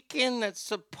a weekend that's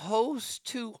supposed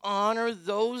to honor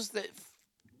those that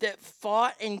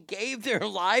fought and gave their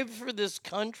lives for this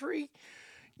country,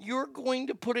 you're going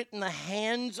to put it in the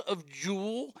hands of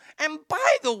Jewel. And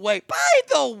by the way,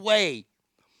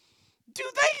 do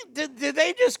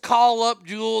they just call up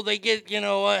Jewel? They get,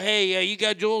 hey, you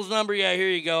got Jewel's number? Yeah, here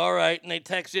you go. All right. And they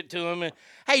text it to him. And,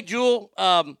 hey, Jewel,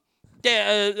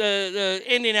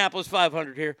 Indianapolis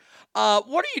 500 here.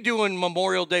 What are you doing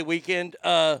Memorial Day weekend?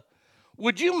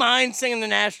 Would you mind singing the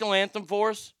national anthem for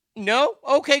us? No?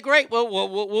 Okay, great. Well,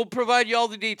 we'll provide you all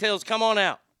the details. Come on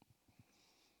out.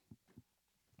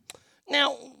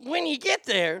 Now, when you get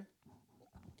there,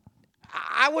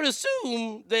 I would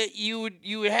assume that you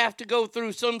would have to go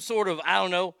through some sort of, I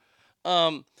don't know,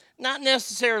 not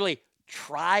necessarily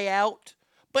tryout,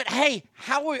 but hey,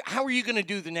 how are you going to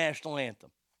do the national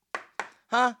anthem?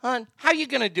 Huh, hon? How are you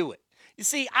going to do it? You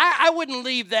see, I wouldn't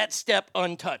leave that step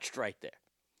untouched right there.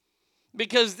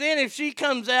 Because then if she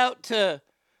comes out to,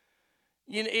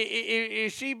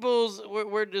 if she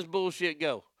where'd this bullshit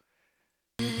go?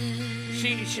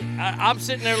 I'm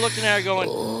sitting there looking at her going,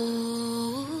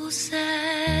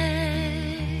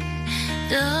 say,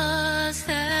 does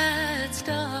that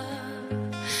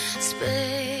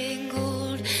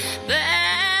star-spangled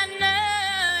banner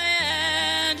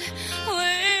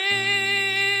wave?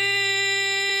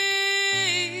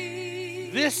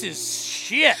 This is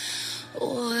shit.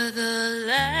 O'er the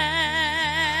land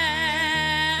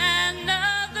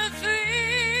of the free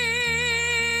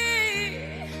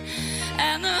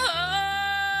and the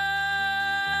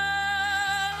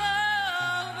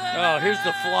Oh, here's the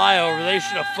flyover. They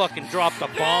should have fucking dropped a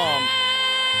bomb.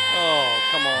 Oh,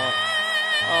 come on.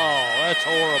 Oh, that's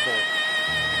horrible.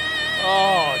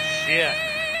 Oh, shit.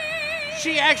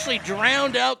 She actually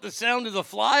drowned out the sound of the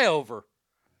flyover.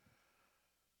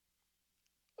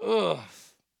 Ugh.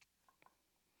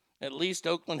 At least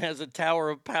Oakland has a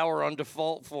tower of power on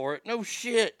default for it. No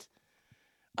shit.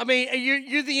 I mean,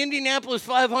 you're the Indianapolis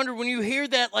 500 when you hear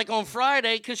that, like, on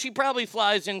Friday, because she probably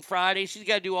flies in Friday. She's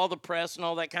got to do all the press and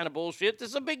all that kind of bullshit. This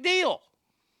is a big deal.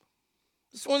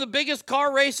 It's one of the biggest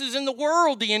car races in the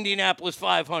world, the Indianapolis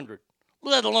 500,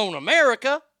 let alone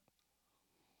America.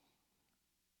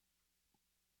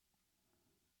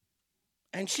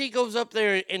 And she goes up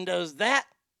there and does that.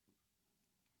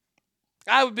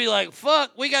 I would be like,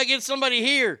 fuck, we got to get somebody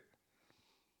here.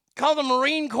 Call the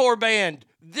Marine Corps band.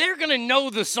 They're going to know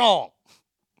the song.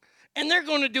 And they're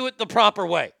going to do it the proper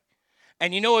way.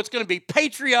 And you know it's going to be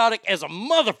patriotic as a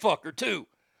motherfucker, too.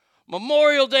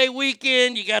 Memorial Day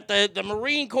weekend, you got the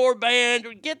Marine Corps band.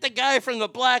 Get the guy from the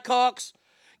Blackhawks.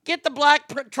 Get the black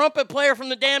trumpet player from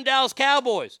the damn Dallas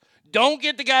Cowboys. Don't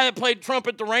get the guy that played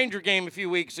trumpet the Ranger game a few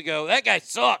weeks ago. That guy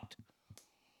sucked.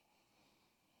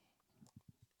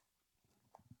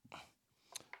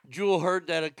 Jewel heard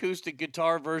that acoustic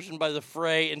guitar version by The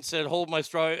Fray and said, hold my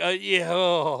straw.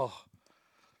 You're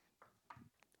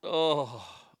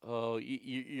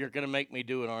going to make me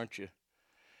do it, aren't you?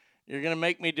 You're going to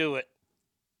make me do it.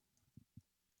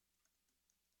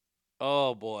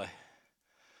 Oh, boy.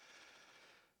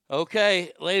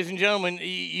 Okay, ladies and gentlemen,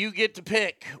 you get to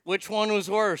pick. Which one was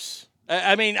worse?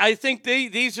 I mean, I think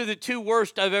these are the two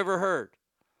worst I've ever heard.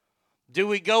 Do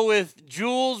we go with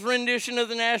Jewel's rendition of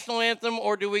the national anthem,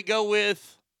 or do we go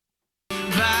with The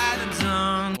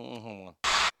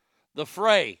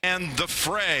Fray? And The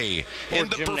Fray in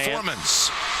the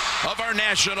performance of our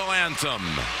national anthem.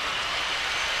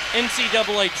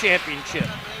 NCAA championship.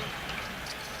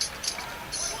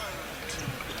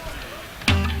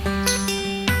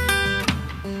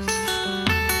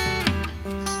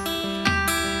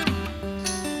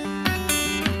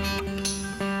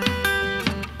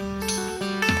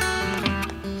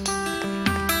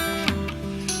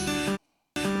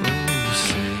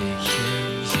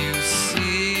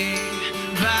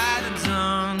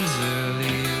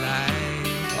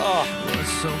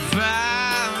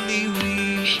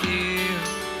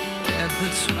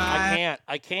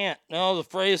 I can't. No, The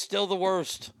Fray is still the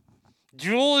worst.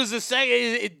 Jewel is the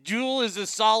second. Jewel is a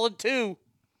solid 2.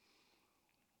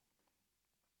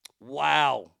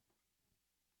 Wow.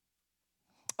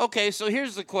 Okay, so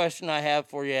here's the question I have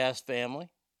for you, ass family.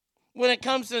 When it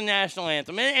comes to the national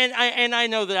anthem, and I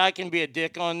know that I can be a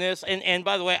dick on this, and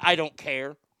by the way, I don't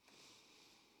care.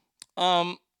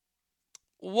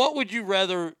 What would you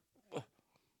rather?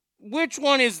 Which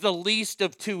one is the least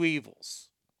of two evils?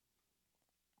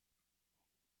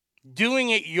 Doing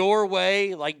it your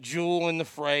way, like Jewel and The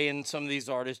Fray and some of these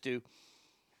artists do,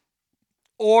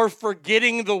 or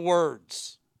forgetting the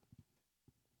words,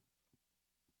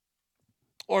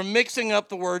 or mixing up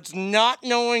the words, not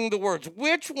knowing the words.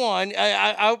 Which one?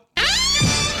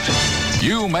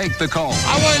 You make the call.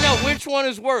 I want to know which one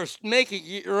is worse, making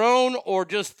it your own or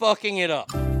just fucking it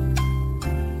up.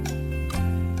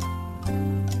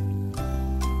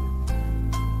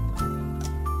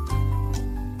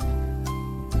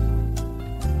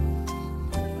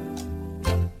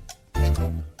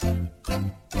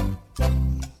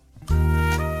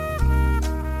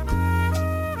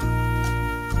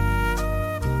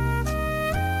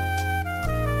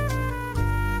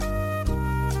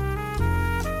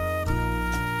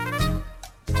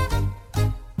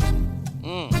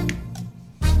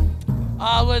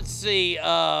 Let's see.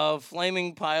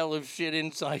 Flaming pile of shit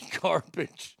inside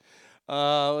garbage.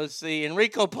 Let's see.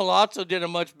 Enrico Palazzo did a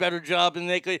much better job than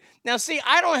they could. Now, see,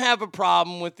 I don't have a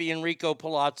problem with the Enrico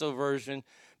Palazzo version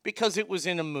because it was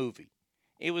in a movie.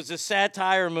 It was a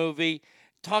satire movie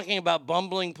talking about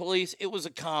bumbling police. It was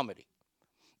a comedy.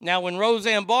 Now, when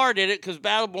Roseanne Barr did it, because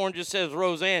Battleborn just says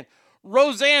Roseanne,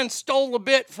 Roseanne stole a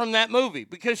bit from that movie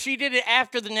because she did it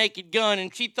after The Naked Gun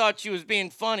and she thought she was being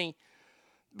funny.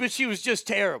 But she was just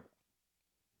terrible.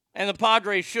 And the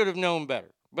Padres should have known better.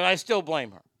 But I still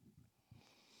blame her.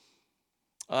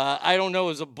 I don't know,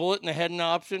 is a bullet in the head an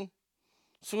option?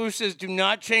 Swoosh says, do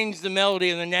not change the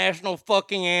melody of the national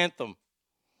fucking anthem.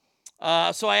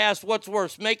 So I asked, what's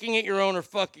worse, making it your own or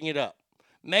fucking it up?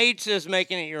 Mage says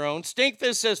making it your own.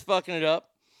 Stinkfist says fucking it up.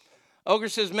 Ogre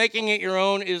says making it your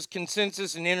own is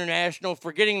consensus and international.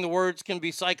 Forgetting the words can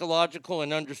be psychological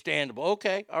and understandable.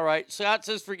 Okay, all right. Scott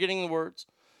says forgetting the words.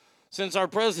 Since our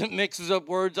president mixes up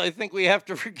words, I think we have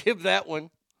to forgive that one.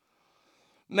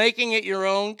 Making it your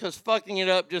own, because fucking it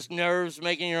up just nerves.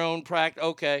 Making your own practice,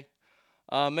 okay.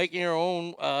 Making your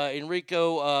own,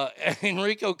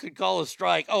 Enrico could call a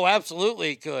strike. Oh, absolutely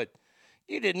he could.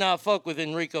 You did not fuck with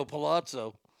Enrico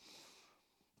Palazzo.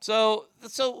 So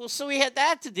we had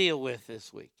that to deal with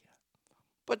this week.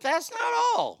 But that's not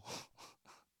all.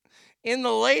 In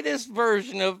the latest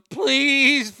version of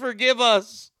Please Forgive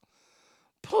Us,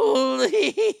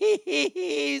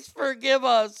 Please forgive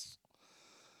us.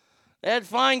 That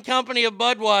fine company of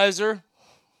Budweiser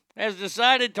has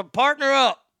decided to partner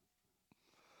up.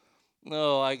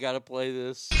 No, I gotta play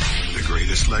this. The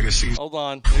greatest legacies. Hold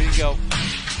on, here you go.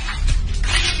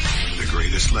 The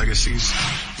greatest legacies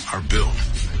are built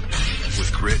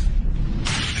with grit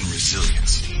and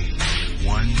resilience.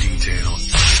 One detail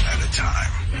at a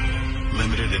time.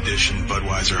 Limited edition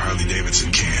Budweiser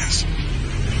Harley-Davidson cans.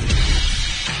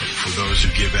 For those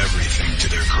who give everything to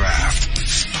their craft.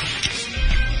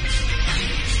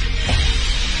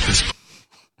 This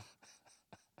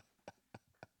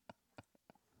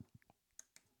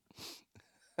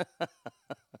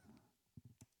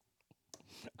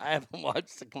I haven't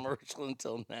watched the commercial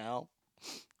until now.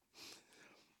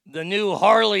 The new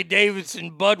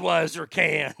Harley-Davidson Budweiser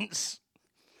cans.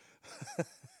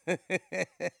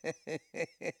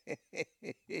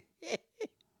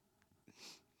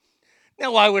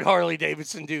 Now, why would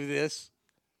Harley-Davidson do this?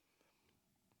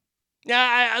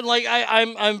 Now,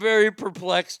 I'm very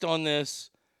perplexed on this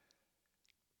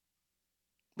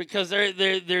because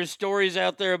there's stories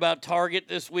out there about Target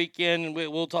this weekend, and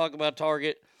we'll talk about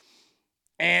Target,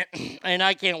 and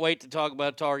I can't wait to talk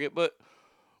about Target. But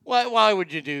why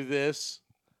would you do this?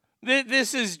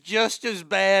 This is just as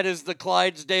bad as the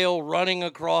Clydesdale running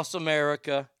across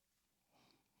America.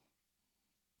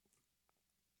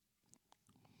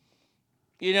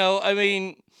 You know, I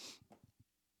mean,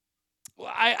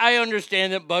 I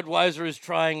understand that Budweiser is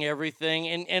trying everything,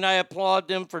 and I applaud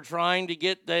them for trying to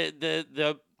get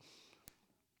the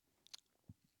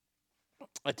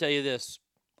I tell you this,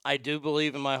 I do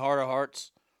believe in my heart of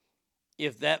hearts,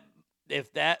 if that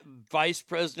vice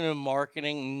president of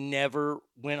marketing never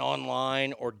went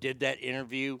online or did that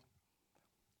interview,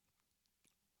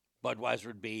 Budweiser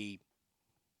would be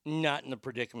not in the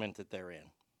predicament that they're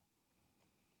in.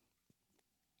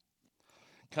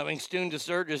 Coming soon to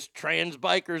Sturgis, trans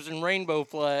bikers and rainbow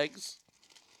flags.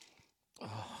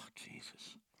 Oh,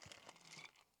 Jesus.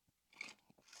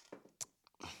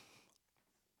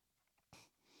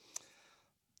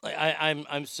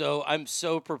 I'm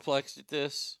so perplexed at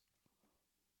this.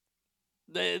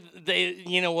 They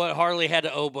you know what? Harley had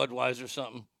to owe Budweiser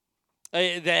something.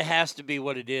 That has to be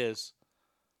what it is.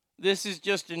 This is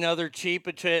just another cheap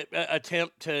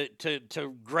attempt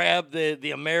to grab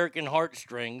the American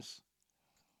heartstrings.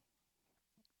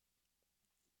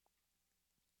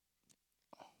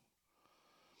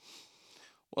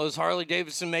 Well, is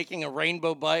Harley-Davidson making a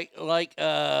rainbow bike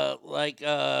does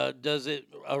it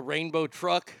a rainbow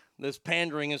truck? This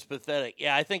pandering is pathetic.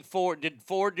 Yeah, I think did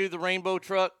Ford do the rainbow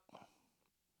truck?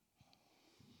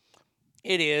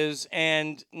 It is,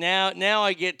 and now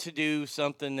I get to do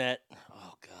something that,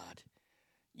 oh God,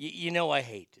 you know I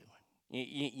hate doing.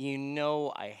 You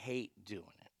know I hate doing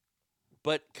it,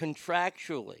 but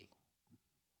contractually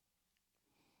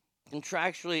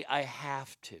I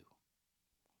have to.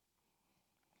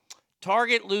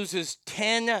 Target loses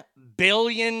 $10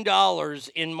 billion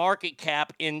in market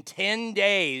cap in 10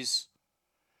 days,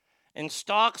 and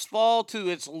stocks fall to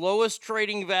its lowest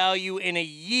trading value in a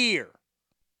year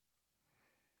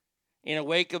in a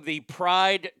wake of the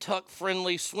Pride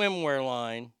tuck-friendly swimwear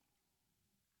line.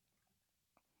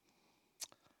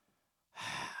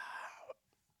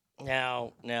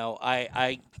 Now,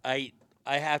 I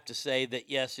have to say that,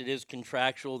 yes, it is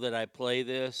contractual that I play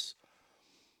this.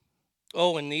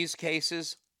 Oh, in these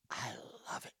cases, I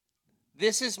love it.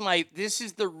 This is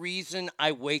the reason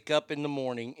I wake up in the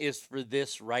morning is for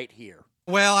this right here.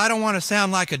 Well, I don't want to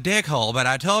sound like a dickhole, but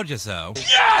I told you so.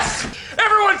 Yes!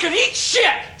 Everyone can eat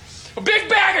shit! A big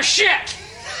bag of shit!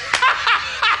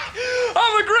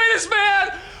 I'm the greatest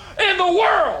man in the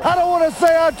world! I don't want to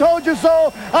say I told you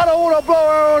so. I don't want to blow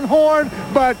our own horn,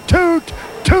 but toot,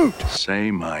 toot.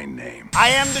 Say my name. I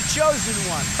am the chosen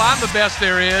one. I'm the best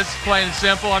there is, plain and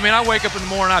simple. I mean, I wake up in the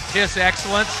morning, I piss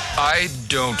excellence. I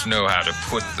don't know how to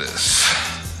put this,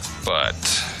 but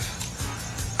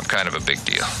I'm kind of a big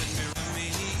deal.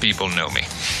 People know me.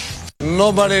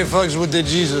 Nobody fucks with the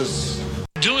Jesus.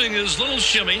 Doing his little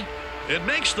shimmy, it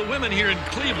makes the women here in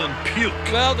Cleveland puke.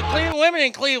 Well, the women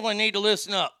in Cleveland need to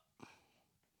listen up.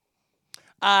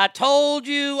 I told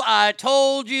you. I've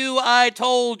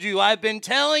been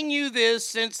telling you this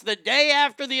since the day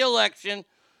after the election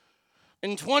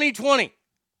in 2020.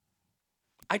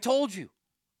 I told you.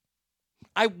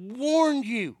 I warned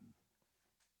you.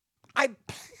 I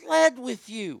pled with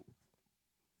you.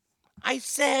 I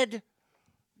said,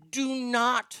 do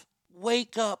not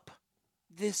wake up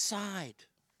this side.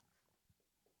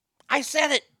 I said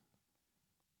it.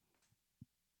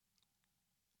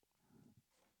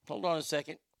 Hold on a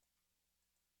second.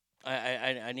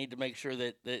 I need to make sure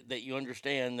that you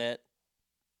understand that.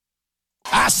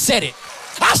 I said it.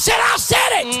 I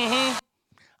said it. Mm-hmm.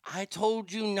 I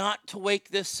told you not to wake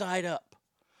this side up.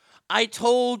 I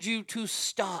told you to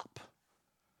stop.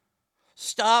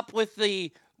 Stop with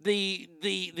the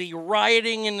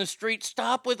rioting in the streets.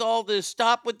 Stop with all this.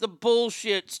 Stop with the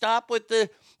bullshit. Stop with the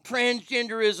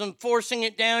transgenderism, forcing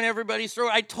it down everybody's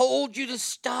throat. I told you to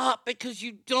stop because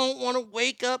you don't want to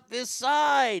wake up this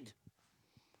side.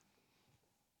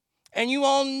 And you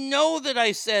all know that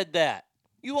I said that.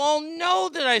 You all know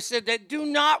that I said that. Do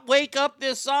not wake up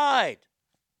this side.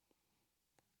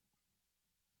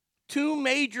 Two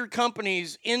major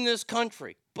companies in this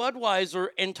country, Budweiser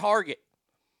and Target,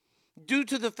 due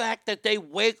to the fact that they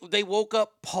woke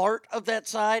up part of that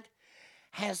side,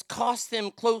 has cost them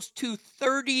close to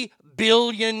 $30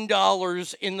 billion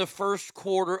in the first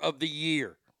quarter of the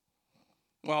year.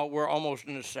 Well, we're almost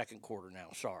in the second quarter now,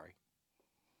 sorry.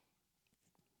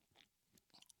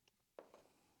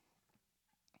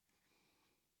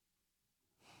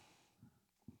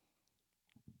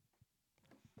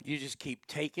 You just keep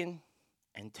taking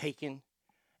and taking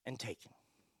and taking.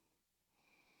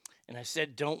 And I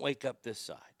said, don't wake up this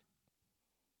side.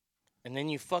 And then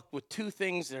you fuck with two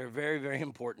things that are very, very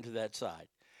important to that side.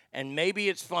 And maybe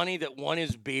it's funny that one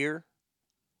is beer,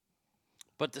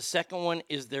 but the second one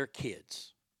is their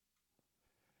kids.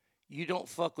 You don't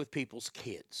fuck with people's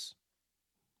kids.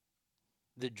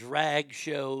 The drag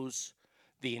shows,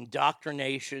 the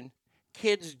indoctrination.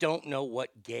 Kids don't know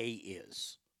what gay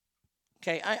is.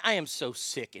 Okay, I am so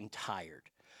sick and tired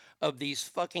of these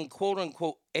fucking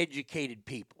quote-unquote educated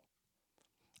people.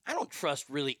 I don't trust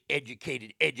really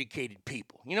educated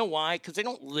people. You know why? Because they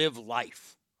don't live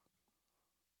life.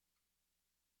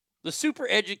 The super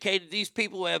educated, these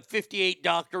people who have 58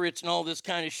 doctorates and all this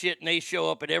kind of shit, and they show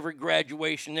up at every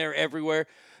graduation, they're everywhere.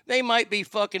 They might be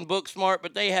fucking book smart,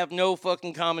 but they have no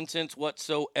fucking common sense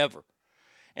whatsoever.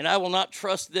 And I will not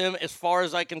trust them as far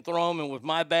as I can throw them, and with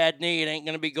my bad knee, it ain't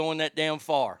going to be going that damn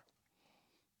far.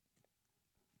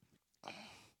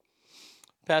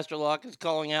 Pastor Locke is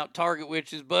calling out Target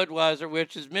witches, Budweiser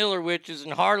witches, Miller witches,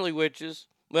 and Harley witches.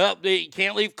 Well, you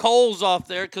can't leave Kohl's off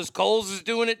there because Kohl's is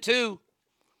doing it too.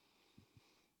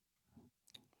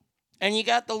 And you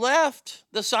got the left,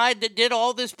 the side that did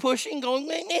all this pushing, going,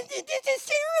 this is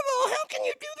terrible. How can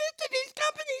you do this to these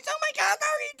companies? Oh, my God, how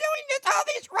are you doing this? All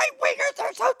these right-wingers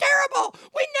are so terrible.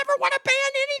 We never want to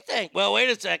ban anything. Well,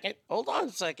 wait a second. Hold on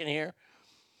a second here.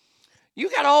 You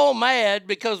got all mad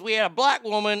because we had a black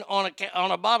woman on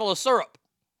a bottle of syrup.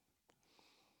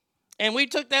 And we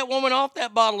took that woman off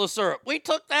that bottle of syrup. We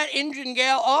took that Indian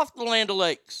gal off the Land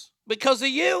O'Lakes because of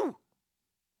you.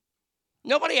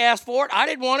 Nobody asked for it. I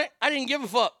didn't want it. I didn't give a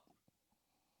fuck.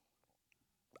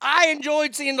 I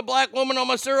enjoyed seeing the black woman on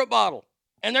my syrup bottle.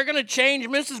 And they're going to change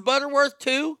Mrs. Butterworth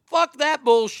too? Fuck that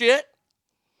bullshit.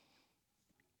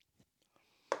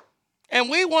 And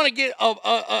we want to get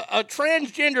a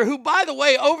transgender who, by the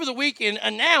way, over the weekend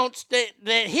announced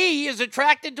that he is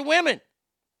attracted to women.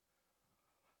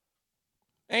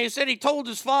 And he said he told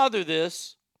his father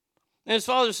this. And his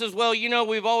father says, well, you know,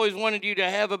 we've always wanted you to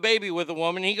have a baby with a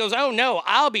woman. And he goes, oh, no,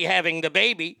 I'll be having the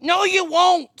baby. No, you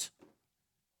won't.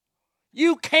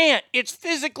 You can't. It's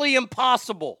physically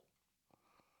impossible.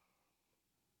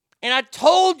 And I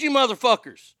told you,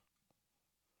 motherfuckers.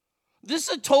 This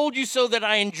is told you so that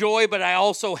I enjoy, but I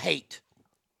also hate.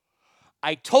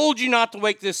 I told you not to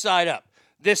wake this side up.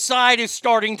 This side is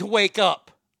starting to wake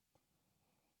up.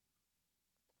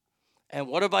 And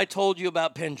what have I told you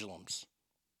about pendulums?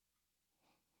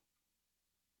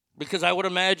 Because I would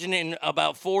imagine in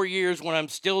about 4 years when I'm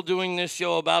still doing this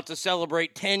show, about to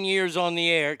celebrate 10 years on the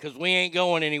air, because we ain't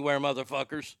going anywhere,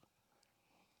 motherfuckers.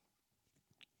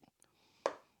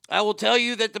 I will tell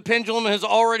you that the pendulum has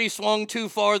already swung too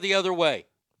far the other way.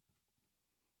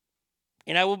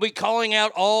 And I will be calling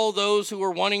out all those who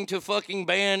are wanting to fucking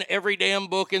ban every damn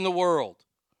book in the world.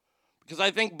 Because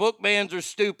I think book bans are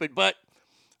stupid, but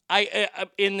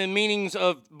in the meanings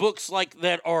of books like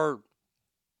that are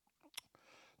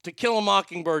To Kill a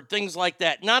Mockingbird, things like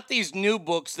that. Not these new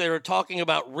books that are talking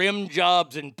about rim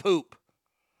jobs and poop.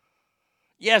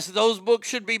 Yes, those books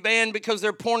should be banned because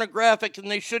they're pornographic and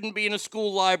they shouldn't be in a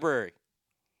school library.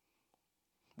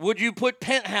 Would you put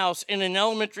Penthouse in an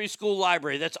elementary school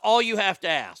library? That's all you have to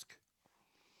ask.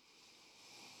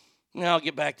 Now I'll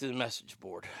get back to the message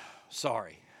board.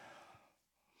 Sorry.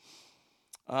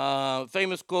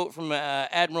 Famous quote from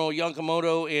Admiral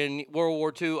Yamamoto in World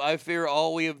War II, I fear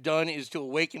all we have done is to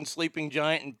awaken sleeping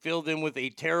giant and fill them with a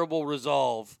terrible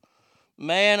resolve.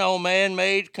 Man, oh man,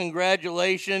 made,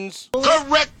 congratulations.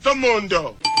 Correct the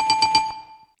mundo.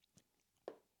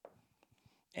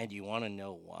 And you want to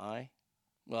know why?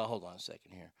 Well, hold on a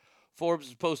second here. Forbes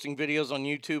is posting videos on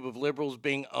YouTube of liberals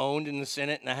being owned in the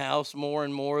Senate and the House. More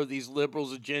and more of these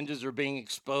liberals' agendas are being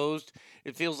exposed.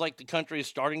 It feels like the country is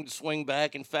starting to swing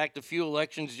back. In fact, a few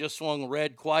elections just swung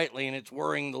red quietly, and it's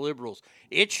worrying the liberals.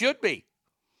 It should be.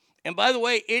 And by the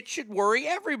way, it should worry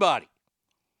everybody.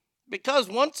 Because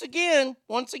once again,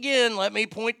 let me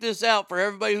point this out for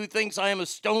everybody who thinks I am a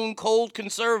stone-cold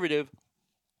conservative.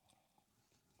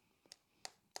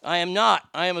 I am not.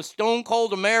 I am a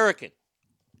stone-cold American.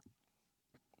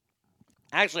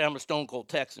 Actually, I'm a stone-cold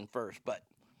Texan first, but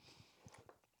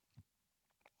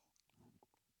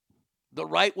the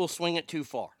right will swing it too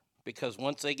far because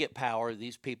once they get power,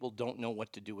 these people don't know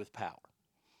what to do with power.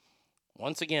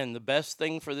 Once again, the best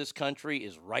thing for this country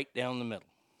is right down the middle.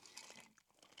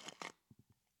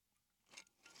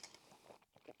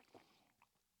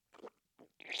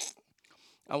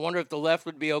 I wonder if the left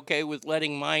would be okay with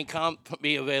letting Mein Kampf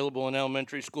be available in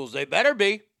elementary schools. They better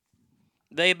be.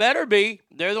 They better be.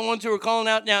 They're the ones who are calling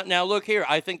out now. Now, look here.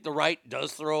 I think the right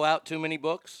does throw out too many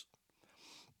books.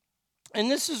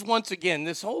 And this is, once again,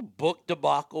 this whole book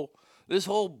debacle, this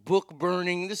whole book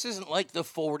burning, this isn't like the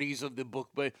 40s of the book,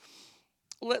 but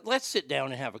let's sit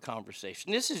down and have a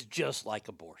conversation. This is just like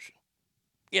abortion.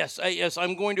 Yes,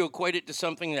 I'm going to equate it to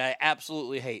something that I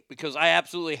absolutely hate, because I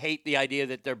absolutely hate the idea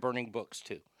that they're burning books,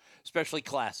 too, especially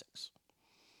classics.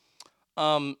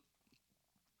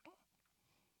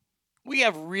 We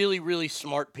have really, really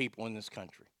smart people in this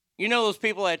country. You know those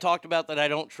people I talked about that I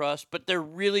don't trust, but they're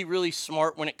really, really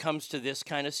smart when it comes to this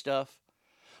kind of stuff?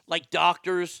 Like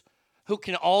doctors who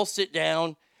can all sit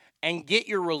down and get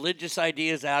your religious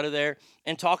ideas out of there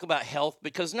and talk about health,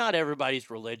 because not everybody's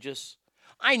religious.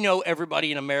 I know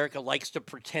everybody in America likes to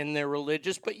pretend they're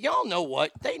religious, but y'all know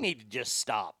what? They need to just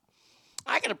stop.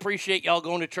 I can appreciate y'all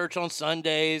going to church on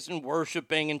Sundays and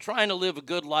worshiping and trying to live a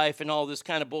good life and all this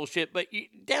kind of bullshit, but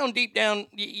deep down,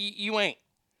 you ain't.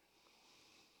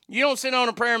 You don't sit on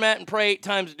a prayer mat and pray 8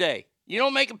 times a day. You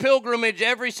don't make a pilgrimage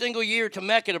every single year to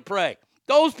Mecca to pray.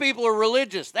 Those people are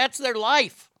religious. That's their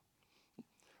life.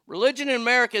 Religion in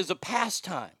America is a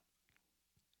pastime.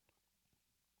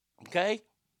 Okay?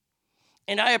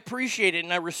 And I appreciate it,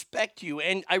 and I respect you,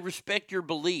 and I respect your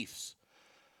beliefs.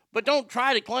 But don't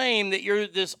try to claim that you're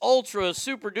this ultra,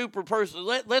 super duper person.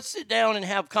 Let's sit down and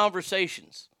have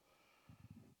conversations.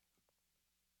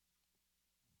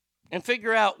 And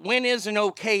figure out when is an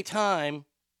okay time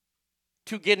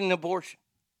to get an abortion.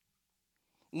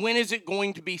 When is it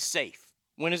going to be safe?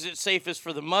 When is it safest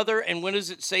for the mother? And when is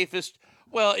it safest?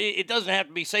 Well, it doesn't have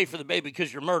to be safe for the baby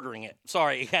because you're murdering it.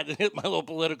 Sorry, I had to hit my little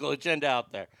political agenda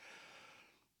out there.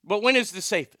 But when is the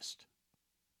safest?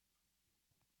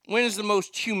 When is the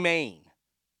most humane?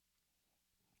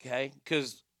 Okay?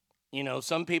 Because,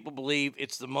 some people believe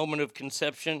it's the moment of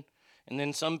conception, and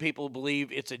then some people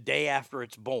believe it's a day after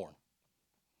it's born.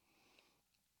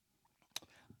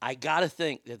 I got to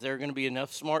think that there are going to be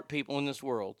enough smart people in this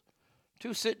world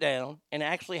to sit down and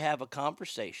actually have a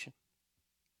conversation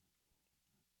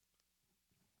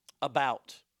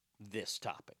about this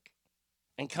topic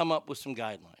and come up with some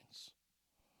guidelines.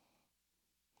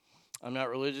 I'm not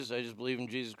religious. I just believe in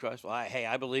Jesus Christ. Well,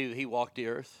 I believe he walked the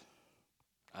earth.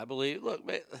 I believe. Look,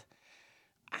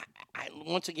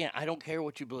 once again, I don't care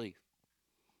what you believe.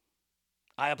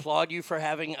 I applaud you for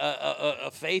having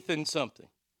a faith in something.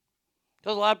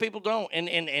 Because a lot of people don't.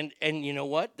 And you know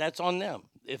what? That's on them.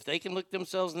 If they can look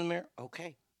themselves in the mirror,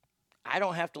 okay. I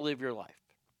don't have to live your life.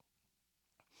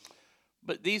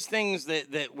 But these things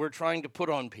that we're trying to put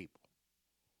on people,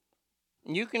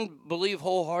 you can believe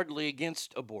wholeheartedly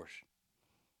against abortion.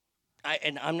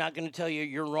 And I'm not going to tell you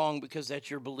you're wrong because that's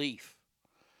your belief.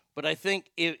 But I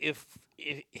think if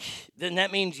then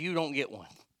that means you don't get one.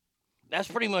 That's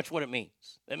pretty much what it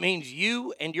means. That means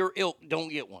you and your ilk don't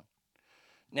get one.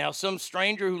 Now, some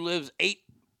stranger who lives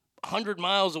 800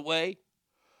 miles away,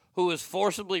 who was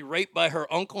forcibly raped by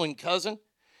her uncle and cousin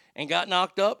and got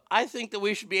knocked up, I think that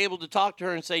we should be able to talk to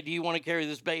her and say, do you want to carry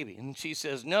this baby? And she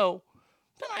says no.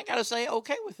 Then I got to say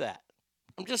okay with that.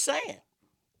 I'm just saying.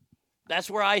 That's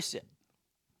where I sit.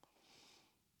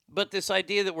 But this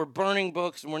idea that we're burning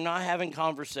books and we're not having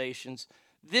conversations,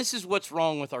 this is what's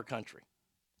wrong with our country.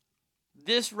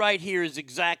 This right here is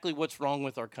exactly what's wrong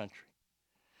with our country.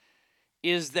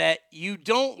 Is that you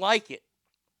don't like it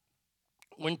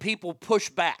when people push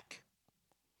back.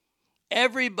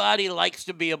 Everybody likes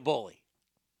to be a bully.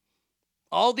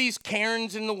 All these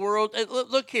Karens in the world.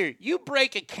 Look here, you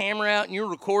break a camera out and you're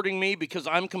recording me because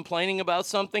I'm complaining about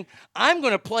something, I'm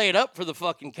going to play it up for the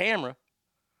fucking camera.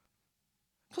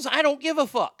 Because I don't give a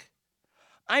fuck.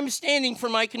 I'm standing for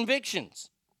my convictions.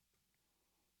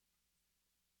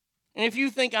 And if you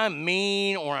think I'm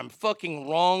mean or I'm fucking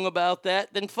wrong about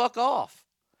that, then fuck off.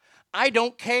 I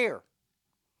don't care.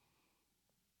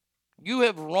 You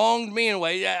have wronged me in a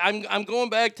way. I'm going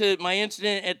back to my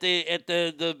incident at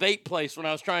the vape place when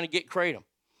I was trying to get kratom.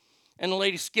 And the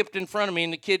lady skipped in front of me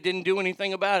and the kid didn't do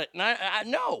anything about it. And I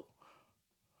no.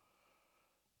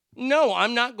 No,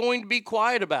 I'm not going to be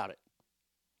quiet about it.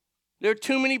 There are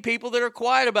too many people that are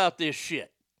quiet about this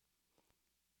shit.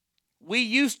 We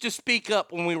used to speak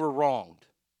up when we were wronged.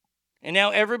 And now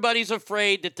everybody's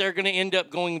afraid that they're going to end up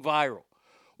going viral.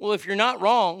 Well, if you're not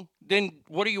wrong, then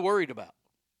what are you worried about?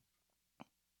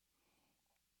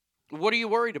 What are you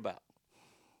worried about?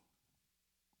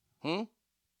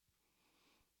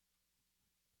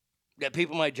 That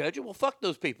people might judge you? Well, fuck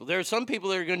those people. There are some people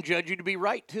that are going to judge you to be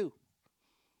right, too.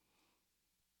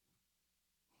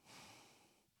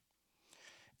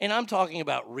 And I'm talking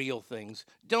about real things.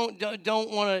 You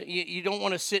don't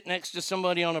want to sit next to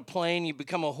somebody on a plane. You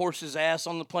become a horse's ass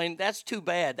on the plane. That's too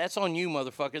bad. That's on you,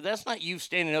 motherfucker. That's not you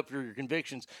standing up for your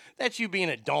convictions. That's you being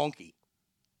a donkey.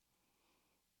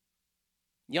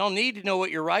 Y'all need to know what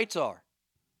your rights are.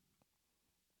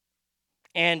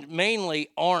 And mainly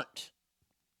aren't.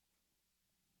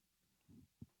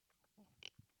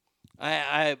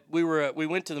 We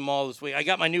went to the mall this week. I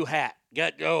got my new hat.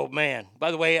 Oh man.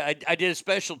 By the way, I did a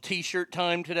special t-shirt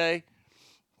time today.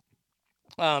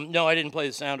 No, I didn't play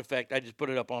the sound effect. I just put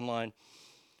it up online.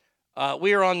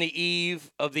 We are on the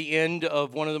eve of the end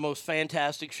of one of the most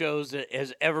fantastic shows that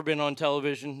has ever been on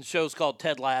television. The show's called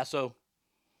Ted Lasso.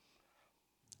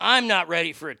 I'm not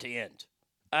ready for it to end.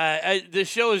 The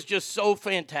show is just so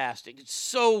fantastic. It's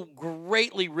so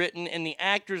greatly written, and the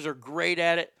actors are great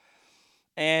at it.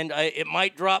 And it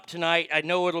might drop tonight. I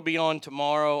know it'll be on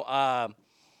tomorrow. I'm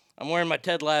wearing my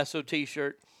Ted Lasso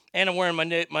T-shirt, and I'm wearing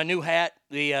my new hat,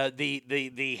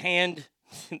 the hand,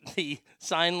 the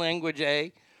sign language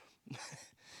A.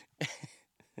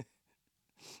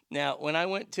 Now, when I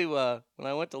went to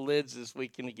Lids this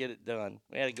weekend to get it done,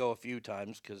 we had to go a few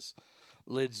times because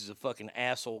Lids is a fucking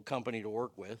asshole company to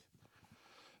work with.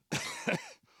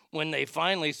 When they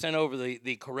finally sent over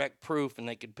the correct proof and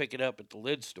they could pick it up at the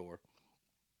Lids store.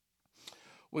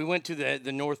 We went to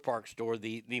the North Park store,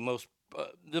 the most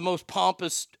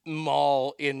pompous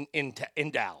mall in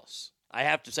Dallas. I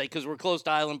have to say, because we're close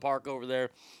to Island Park over there,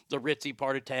 the ritzy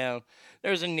part of town.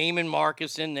 There's a Neiman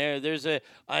Marcus in there. There's a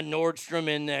Nordstrom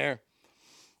in there,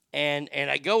 and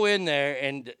I go in there,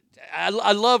 and I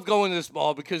love going to this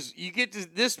mall because you get to,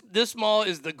 this mall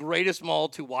is the greatest mall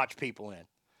to watch people in.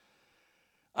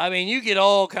 I mean, you get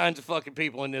all kinds of fucking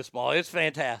people in this mall. It's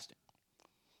fantastic.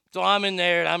 So I'm in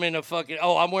there, and I'm in a fucking...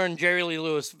 Oh, I'm wearing Jerry Lee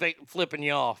Lewis flipping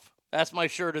you off. That's my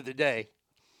shirt of the day.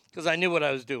 Because I knew what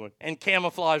I was doing. And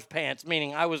camouflage pants,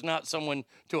 meaning I was not someone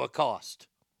to accost.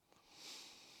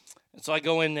 And so I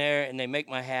go in there, and they make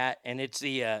my hat, and it's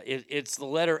the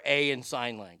letter A in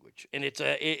sign language. And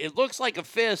it looks like a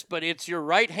fist, but it's your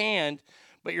right hand,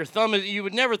 but your thumb is... You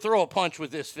would never throw a punch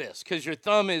with this fist, because your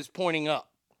thumb is pointing up.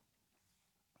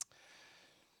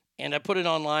 And I put it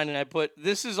online, and I put,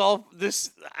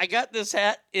 I got this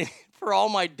hat for all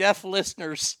my deaf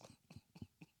listeners.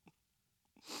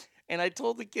 And I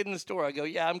told the kid in the store, I go,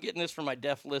 yeah, I'm getting this for my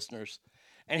deaf listeners.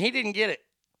 And he didn't get it.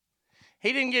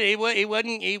 He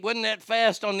wasn't that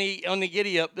fast on the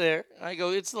giddy up there. I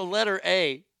go, it's the letter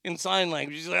A in sign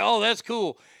language. He's like, oh, that's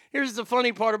cool. Here's the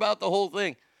funny part about the whole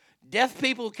thing. Deaf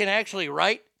people can actually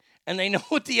write, and they know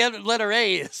what the letter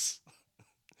A is.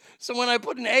 So when I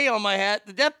put an A on my hat,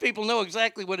 the deaf people know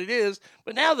exactly what it is,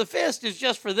 but now the fist is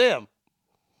just for them.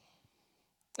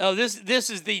 Oh, this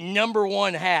is the number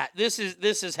one hat. This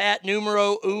is hat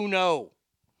numero uno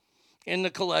in the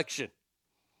collection.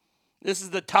 This is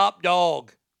the top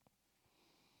dog.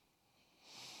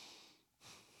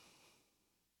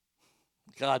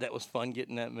 God, that was fun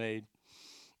getting that made.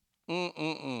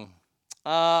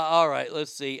 All right,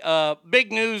 let's see.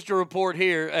 Big news to report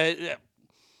here.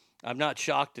 I'm not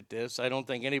shocked at this. I don't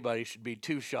think anybody should be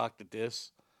too shocked at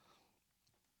this.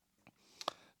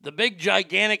 The big,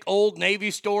 gigantic Old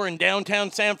Navy store in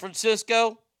downtown San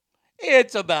Francisco,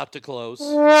 it's about to close.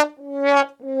 The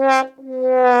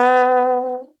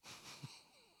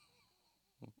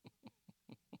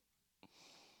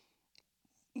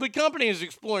company is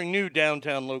exploring new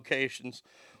downtown locations.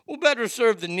 We'll better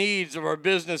serve the needs of our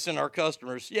business and our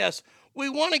customers. Yes, we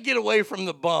want to get away from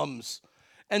the bums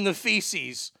and the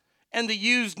feces and the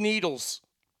used needles.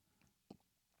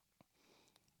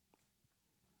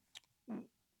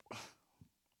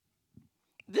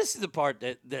 This is the part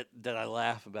that I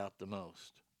laugh about the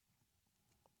most.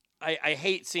 I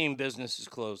hate seeing businesses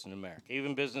close in America,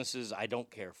 even businesses I don't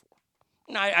care for.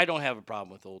 No, I don't have a problem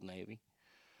with Old Navy,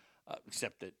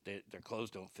 except that their clothes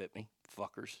don't fit me,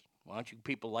 fuckers. Why don't you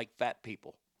people like fat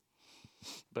people?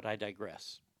 But I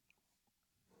digress.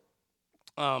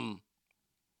 When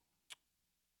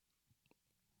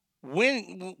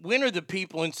are the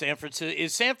people in San Francisco?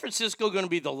 Is San Francisco going to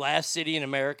be the last city in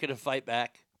America to fight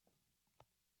back?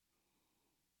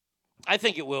 I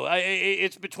think it will.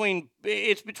 It's between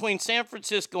San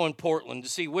Francisco and Portland to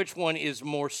see which one is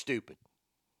more stupid.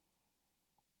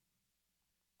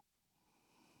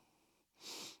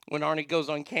 When Arnie goes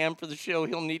on cam for the show,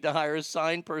 he'll need to hire a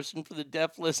sign person for the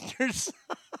deaf listeners.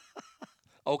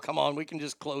 Oh, come on. We can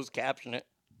just close caption it.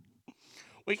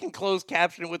 We can close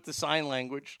caption it with the sign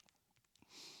language.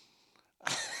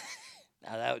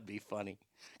 Now, that would be funny.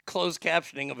 Closed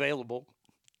captioning available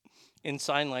in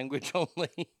sign language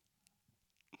only.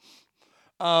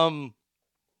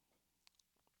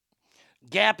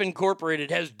 Gap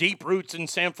Incorporated has deep roots in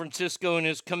San Francisco and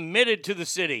is committed to the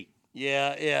city.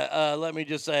 Yeah. Let me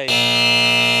just say,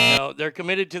 no, they're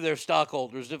committed to their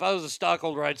stockholders. If I was a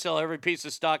stockholder, I'd sell every piece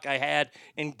of stock I had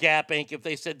in Gap Inc. if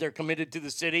they said they're committed to the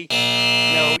city.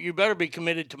 No, you better be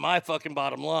committed to my fucking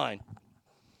bottom line.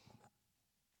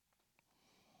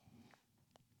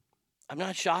 I'm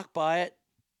not shocked by it.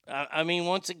 I mean,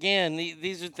 once again,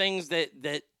 these are things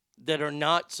that are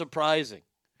not surprising.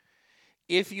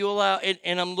 If you allow,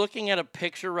 and I'm looking at a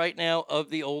picture right now of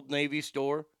the Old Navy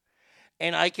store,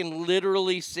 and I can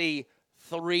literally see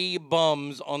 3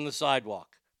 bums on the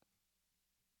sidewalk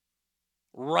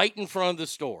right in front of the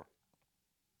store.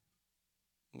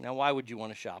 Now, why would you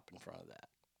want to shop in front of that?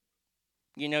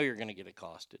 You know you're going to get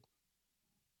accosted.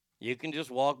 You can just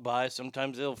walk by.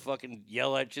 Sometimes they'll fucking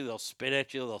yell at you. They'll spit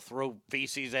at you. They'll throw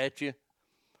feces at you.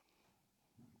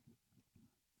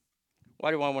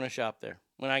 Why do I want to shop there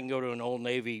when I can go to an Old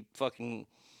Navy fucking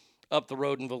up the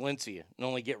road in Valencia and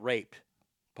only get raped,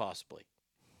 possibly?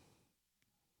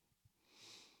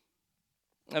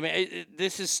 I mean,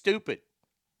 this is stupid.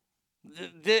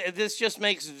 This just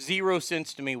makes zero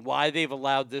sense to me why they've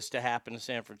allowed this to happen in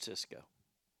San Francisco.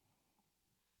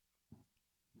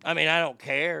 I mean, I don't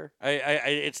care.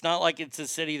 It's not like it's a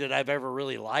city that I've ever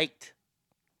really liked.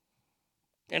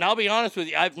 And I'll be honest with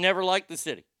you, I've never liked the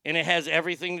city. And it has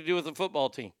everything to do with the football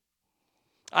team.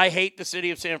 I hate the city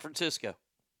of San Francisco.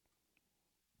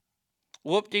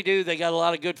 Whoop-de-doo, they got a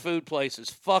lot of good food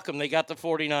places. Fuck them, they got the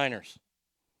 49ers.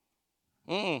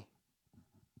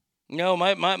 No,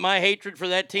 my hatred for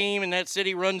that team and that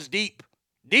city runs deep.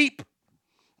 Deep.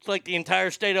 It's like the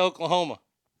entire state of Oklahoma.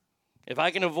 If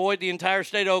I can avoid the entire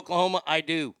state of Oklahoma, I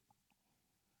do.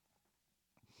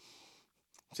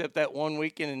 Except that one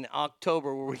weekend in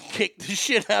October where we kicked the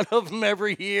shit out of them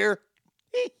every year.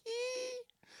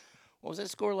 What was that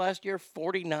score last year?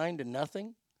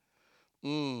 49-0?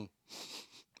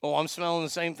 Oh, I'm smelling the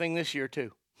same thing this year,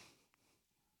 too.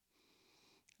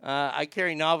 I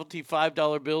carry novelty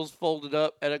 $5 bills folded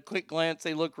up. At a quick glance,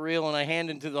 they look real, and I hand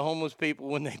them to the homeless people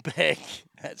when they beg.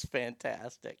 That's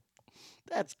fantastic.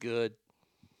 That's good.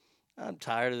 I'm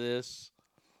tired of this.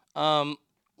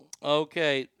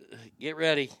 Okay, get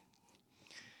ready.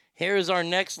 Here is our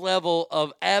next level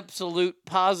of absolute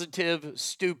positive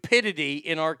stupidity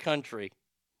in our country.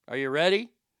 Are you ready?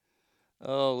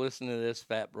 Oh, listen to this,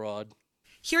 fat broad.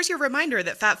 Here's your reminder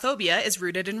that fat phobia is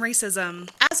rooted in racism.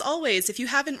 As always, if you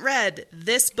haven't read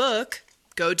this book,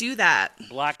 go do that.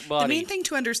 Black body. The main thing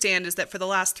to understand is that for the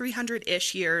last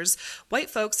 300-ish years, white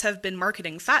folks have been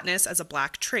marketing fatness as a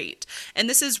black trait. And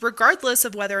this is regardless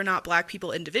of whether or not black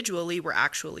people individually were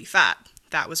actually fat.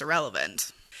 That was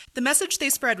irrelevant. The message they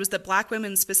spread was that black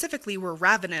women specifically were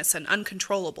ravenous and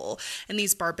uncontrollable, and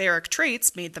these barbaric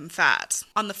traits made them fat.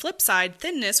 On the flip side,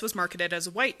 thinness was marketed as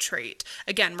a white trait.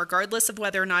 Again, regardless of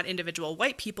whether or not individual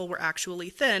white people were actually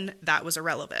thin, that was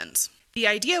irrelevant. The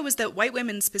idea was that white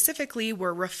women specifically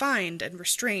were refined and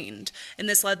restrained, and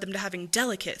this led them to having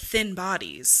delicate, thin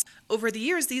bodies. Over the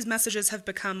years, these messages have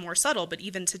become more subtle, but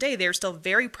even today, they are still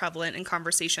very prevalent in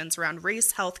conversations around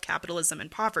race, health, capitalism,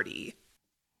 and poverty.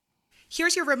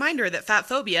 Here's your reminder that fat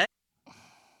phobia...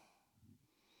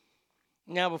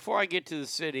 Now, before I get to the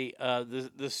city,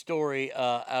 the story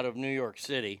out of New York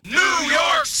City. New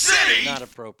York City! Not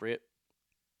appropriate.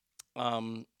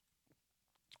 I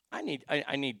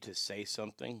need to say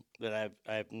something that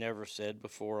I've never said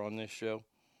before on this show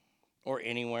or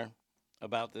anywhere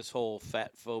about this whole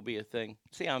fat phobia thing.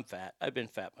 See, I'm fat. I've been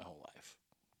fat my whole life.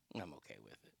 I'm okay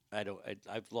with it.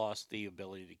 I've lost the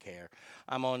ability to care.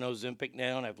 I'm on Ozempic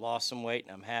now, and I've lost some weight,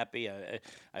 and I'm happy.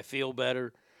 I feel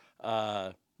better.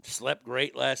 Slept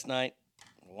great last night,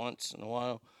 once in a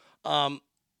while.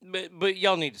 But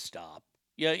y'all need to stop.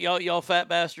 Yeah, y'all fat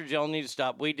bastards, y'all need to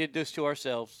stop. We did this to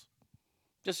ourselves.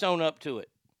 Just own up to it.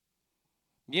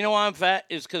 You know why I'm fat?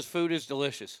 Is because food is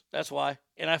delicious. That's why.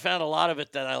 And I found a lot of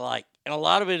it that I like. And a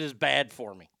lot of it is bad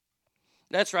for me.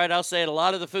 That's right, I'll say it. A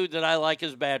lot of the food that I like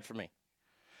is bad for me.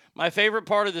 My favorite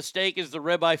part of the steak is the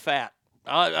ribeye fat.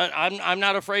 I'm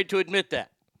not afraid to admit that.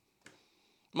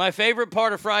 My favorite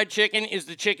part of fried chicken is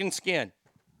the chicken skin.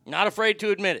 Not afraid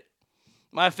to admit it.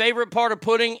 My favorite part of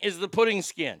pudding is the pudding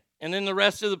skin. And then the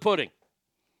rest of the pudding.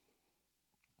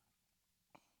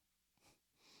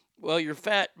 Well, you're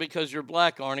fat because you're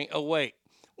black, Arnie. Oh, wait.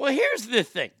 Well, here's the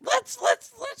thing. Let's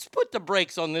put the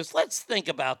brakes on this. Let's think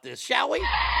about this, shall we?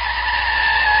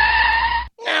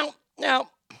 Now,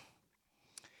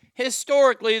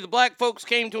 historically, the black folks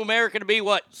came to America to be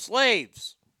what?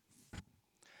 Slaves.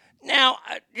 Now,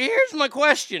 here's my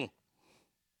question.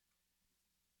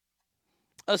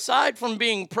 Aside from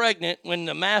being pregnant when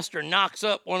the master knocks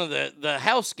up one of the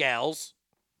house gals,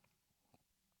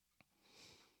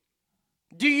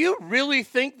 do you really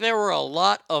think there were a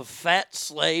lot of fat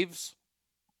slaves?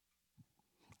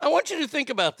 I want you to think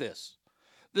about this.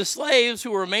 The slaves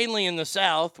who were mainly in the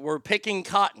South were picking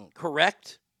cotton,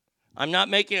 correct? I'm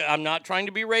not trying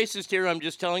to be racist here. I'm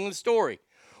just telling the story,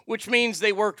 which means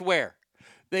they worked where?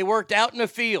 They worked out in a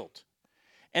field,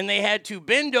 and they had to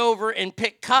bend over and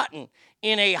pick cotton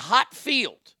in a hot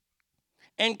field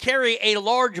and carry a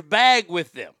large bag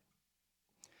with them.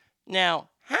 Now,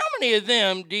 how many of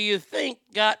them do you think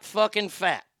got fucking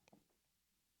fat?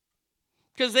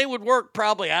 Because they would work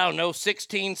probably,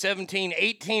 16, 17,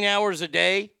 18 hours a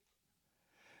day.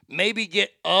 Maybe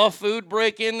get a food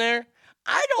break in there.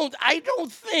 I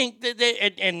don't think that they,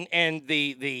 and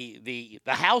the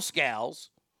house gals,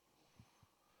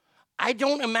 I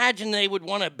don't imagine they would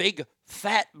want a big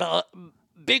fat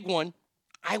big one.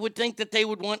 I would think that they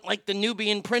would want like the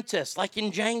Nubian princess, like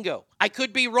in Django. I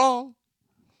could be wrong.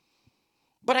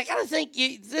 But I got to think,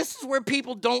 this is where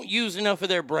people don't use enough of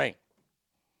their brain.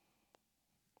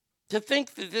 To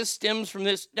think that this stems from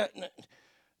this.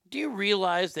 Do you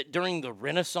realize that during the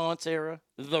Renaissance era,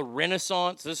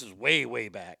 this is way, way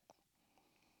back.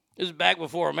 This is back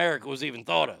before America was even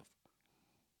thought of.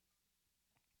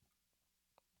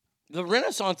 The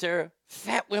Renaissance era,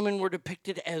 fat women were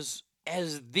depicted as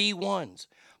the ones.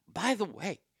 By the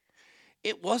way,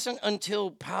 it wasn't until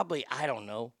probably,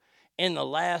 in the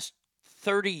last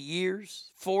 30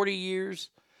 years, 40 years,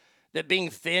 that being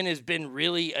thin has been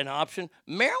really an option.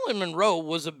 Marilyn Monroe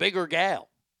was a bigger gal.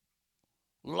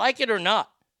 Like it or not.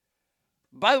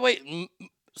 By the way,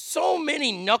 so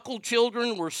many knuckle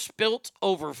children were spilt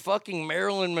over fucking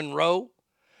Marilyn Monroe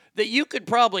that you could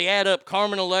probably add up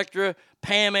Carmen Electra,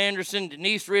 Pam Anderson,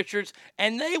 Denise Richards,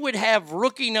 and they would have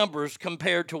rookie numbers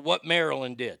compared to what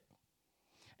Marilyn did.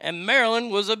 And Marilyn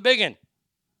was a biggin.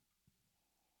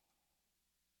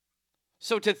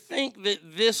 So to think that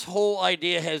this whole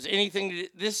idea has anything to do,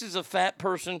 this is a fat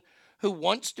person who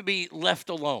wants to be left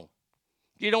alone.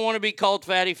 You don't want to be called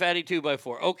fatty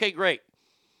 2x4. Okay, great.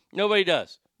 Nobody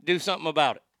does. Do something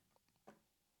about it.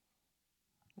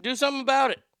 Do something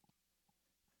about it.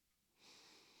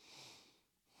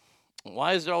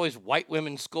 Why is there always white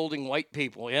women scolding white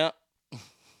people? Yeah.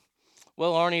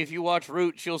 Well, Arnie, if you watch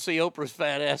Roots, you'll see Oprah's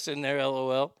fat ass in there,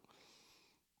 LOL.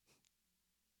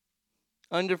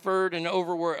 Underfed and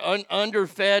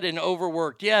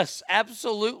overworked. Yes,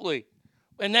 absolutely.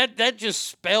 And that just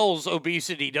spells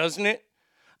obesity, doesn't it?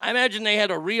 I imagine they had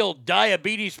a real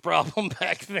diabetes problem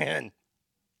back then.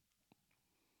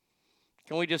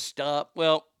 Can we just stop?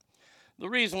 Well, the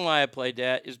reason why I played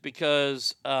that is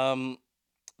because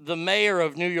the mayor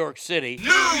of New York City,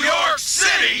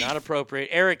 not appropriate,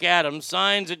 Eric Adams,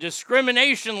 signs a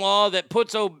discrimination law that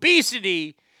puts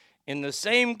obesity in the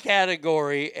same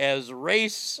category as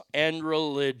race and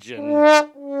religion.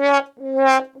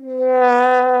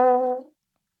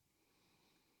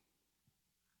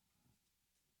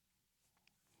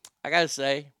 I gotta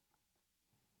say,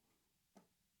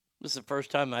 this is the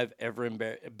first time I've ever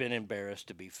been embarrassed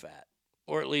to be fat,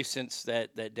 or at least since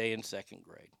that day in second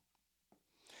grade.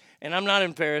 And I'm not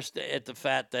embarrassed at the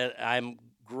fact that I'm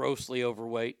grossly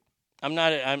overweight. I'm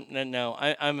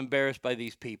embarrassed by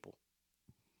these people.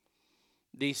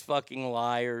 These fucking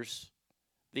liars.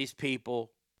 These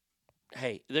people.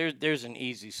 Hey, there's an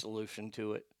easy solution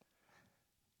to it.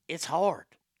 It's hard.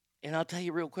 And I'll tell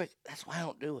you real quick, that's why I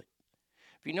don't do it.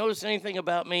 If you notice anything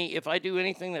about me, if I do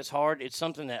anything that's hard, it's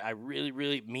something that I really,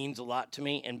 really means a lot to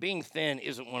me. And being thin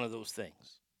isn't one of those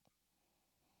things.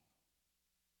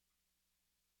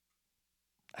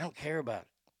 I don't care about it.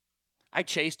 I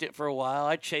chased it for a while.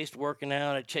 I chased working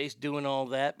out. I chased doing all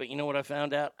that. But you know what I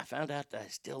found out? I found out that I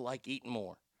still like eating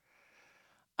more.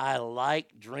 I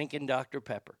like drinking Dr.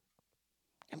 Pepper.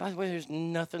 And by the way, there's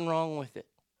nothing wrong with it.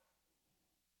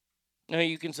 Now,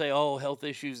 you can say, oh, health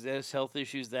issues this, health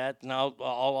issues that. And all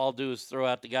I'll do is throw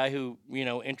out the guy who,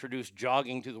 introduced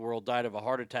jogging to the world, died of a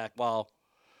heart attack while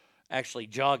actually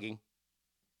jogging.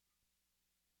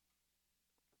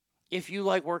 If you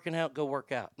like working out, go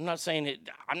work out. I'm not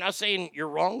saying you're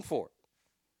wrong for it.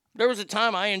 There was a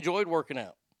time I enjoyed working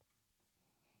out.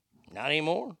 Not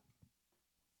anymore.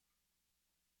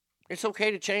 It's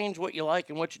okay to change what you like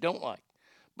and what you don't like.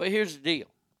 But here's the deal.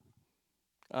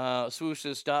 Swoosh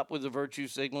says, stop with the virtue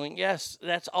signaling. Yes,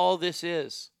 that's all this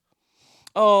is.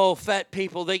 Oh, fat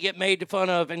people, they get made fun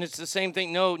of, and it's the same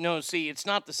thing. No, see, it's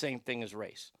not the same thing as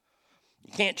race.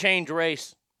 You can't change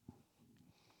race.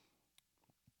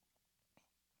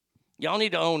 Y'all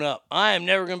need to own up. I am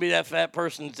never going to be that fat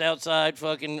person that's outside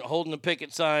fucking holding a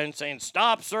picket sign saying,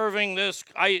 stop serving this.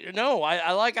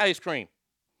 I like ice cream.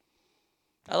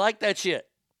 I like that shit.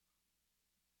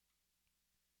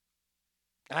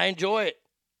 I enjoy it.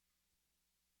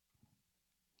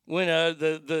 When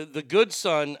the good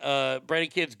son, Brady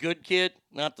Kid's good kid,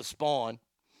 not the spawn,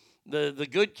 the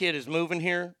good kid is moving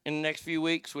here in the next few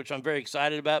weeks, which I'm very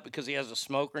excited about because he has a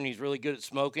smoker and he's really good at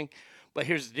smoking. But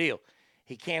here's the deal.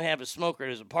 He can't have a smoker at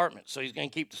his apartment, so he's going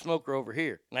to keep the smoker over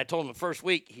here. And I told him the first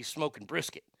week he's smoking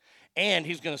brisket. And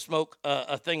he's going to smoke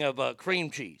a thing of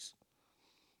cream cheese.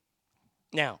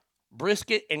 Now,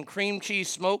 brisket and cream cheese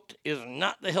smoked is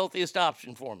not the healthiest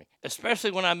option for me,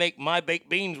 especially when I make my baked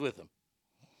beans with them.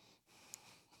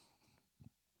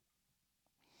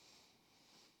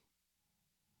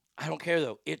 I don't care,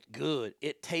 though. It's good.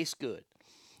 It tastes good.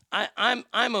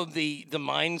 I'm of the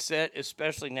mindset,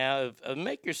 especially now, of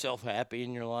make yourself happy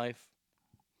in your life.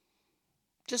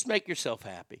 Just make yourself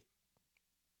happy.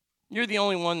 You're the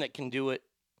only one that can do it.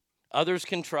 Others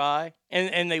can try,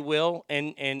 and they will.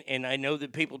 And I know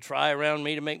that people try around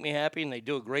me to make me happy, and they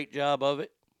do a great job of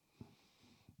it.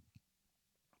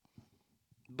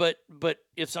 But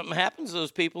if something happens to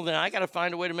those people, then I got to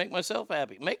find a way to make myself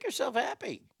happy. Make yourself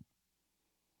happy.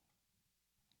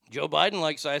 Joe Biden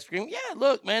likes ice cream. Yeah,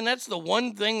 look, man, that's the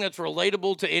one thing that's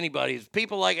relatable to anybody. Is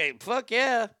people like, hey, fuck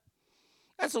yeah.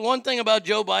 That's the one thing about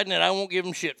Joe Biden that I won't give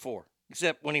him shit for.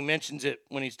 Except when he mentions it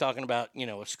when he's talking about,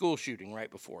 a school shooting right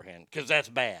beforehand. Because that's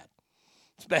bad.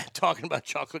 It's bad talking about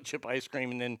chocolate chip ice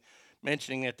cream and then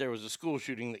mentioning that there was a school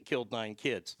shooting that killed 9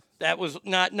 kids. That was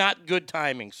not good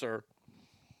timing, sir.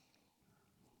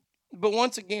 But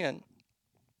once again,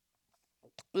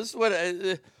 this is what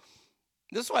I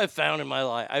found in my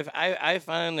life. I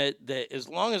find that as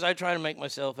long as I try to make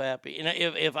myself happy, and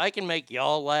if I can make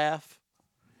y'all laugh,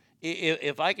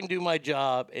 if I can do my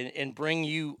job and bring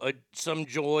you some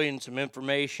joy and some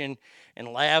information and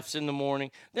laughs in the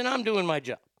morning, then I'm doing my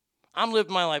job. I'm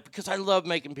living my life because I love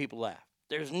making people laugh.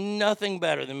 There's nothing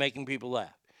better than making people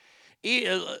laugh.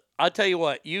 I'll tell you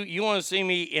what, you want to see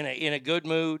me in a good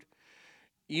mood,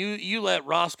 you let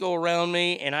Roscoe around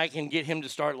me and I can get him to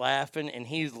start laughing and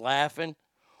he's laughing.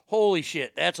 Holy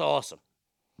shit, that's awesome.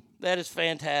 That is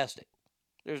fantastic.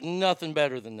 There's nothing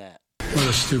better than that. What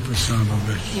a stupid son of a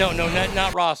bitch. No,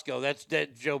 not Roscoe. That's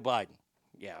Joe Biden.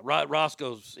 Yeah,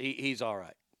 Roscoe's, he's all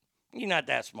right. He's not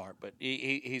that smart, but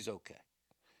he's okay.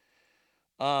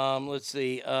 Let's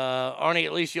see. Arnie,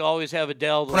 at least you always have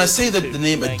Adele. When I say the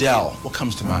name Adele, what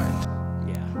comes to mind?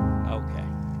 Yeah, okay.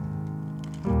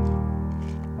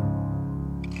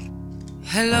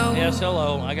 Hello. Yes,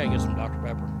 hello. I gotta get some Dr.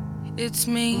 Pepper. It's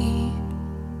me.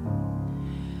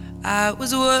 I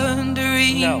was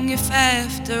wondering if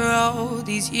after all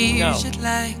these years you'd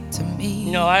like to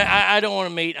meet. No, I don't want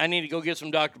to meet. I need to go get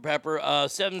some Dr. Pepper.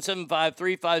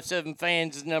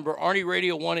 775-357-FANS is the number.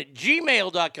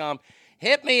 ArnieRadio1@gmail.com.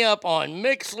 Hit me up on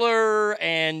Mixler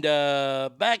and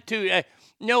back to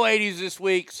no 80s this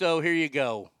week, so here you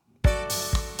go.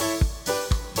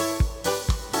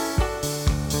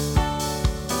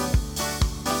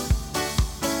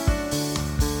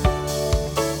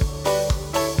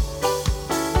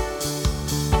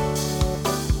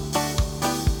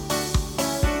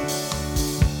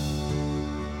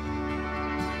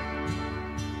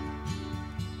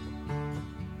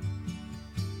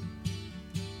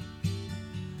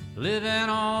 Living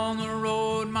on the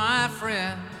road, my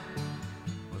friend,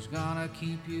 was gonna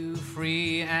keep you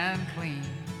free and clean.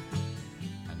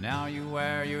 And now you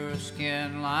wear your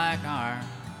skin like iron,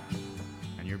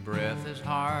 and your breath is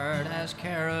hard as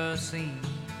kerosene.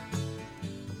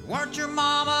 You weren't your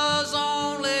mama's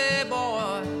only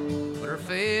boy, but her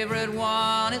favorite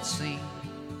one, it seemed.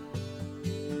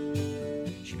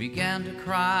 She began to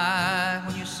cry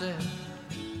when you said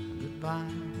goodbye.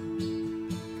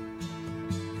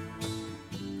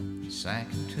 sank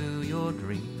into your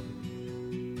dream.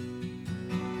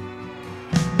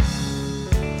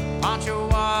 Pancho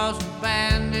was a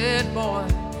bandit boy.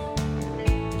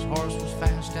 His horse was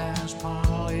fast as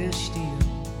polished steel.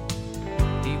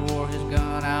 He wore his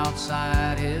gun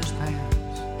outside his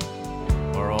pants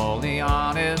for all the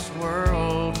honest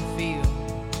world to feel.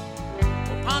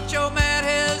 Well, Pancho met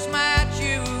his match,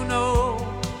 you know,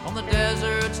 on the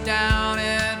deserts down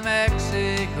in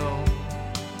Mexico.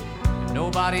 And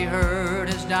nobody heard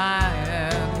his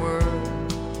dying word.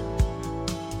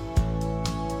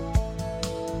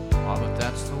 Oh, but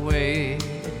that's the way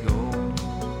it goes.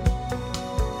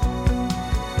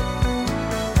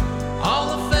 All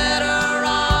the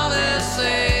federales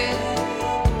say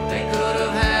they could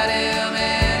have had him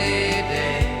any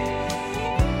day.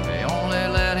 They only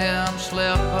let him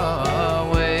slip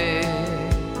away.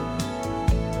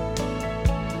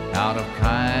 Out of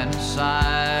kindness,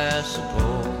 I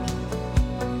suppose.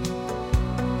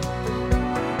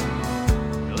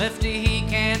 Lefty, he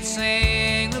can't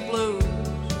sing the blues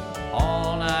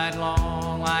all night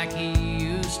long like he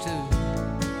used to.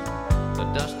 The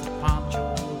dusty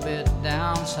Pancho a bit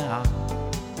down south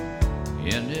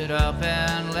ended up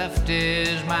and left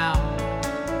his mouth.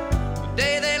 The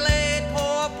day they laid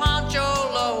poor Pancho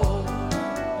low,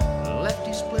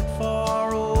 Lefty split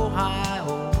for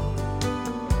Ohio,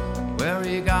 where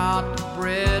he got the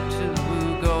bread to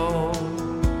go.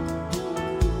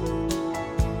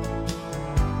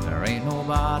 There ain't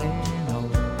nobody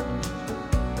knows.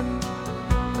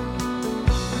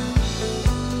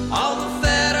 All the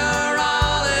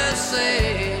federales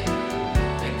say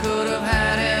they could have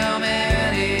had him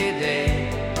any day.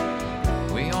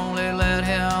 We only let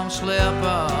him slip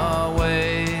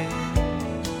away.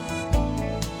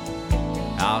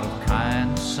 Out of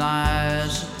kindness, I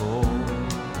suppose.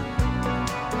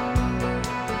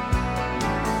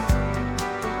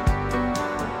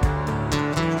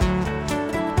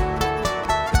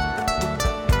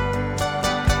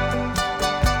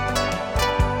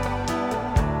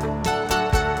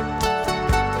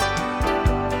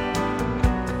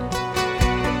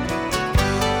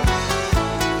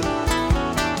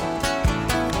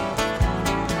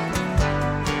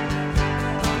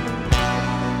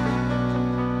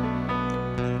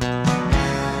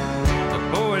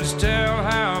 Tell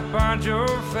how Pancho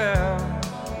fell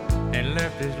and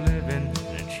left his living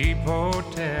in a cheap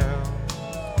hotel.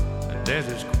 The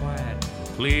desert's quiet,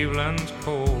 Cleveland's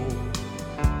cold,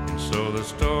 and so the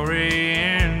story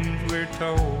ends, we're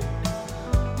told.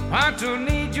 Pancho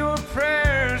needs your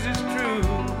prayers, it's true,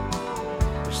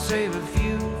 to save a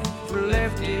few for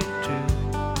Lefty too.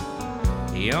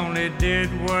 He only did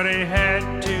what he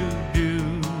had to do.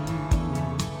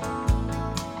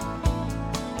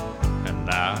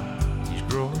 Now he's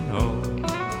growing old.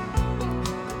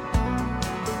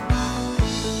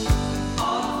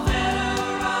 All the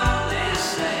federales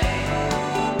say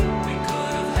we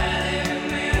could have had him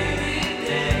any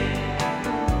day.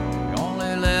 We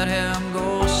only let him go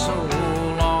so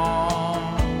long.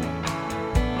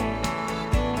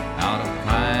 Out of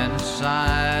kindness,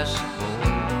 I suppose.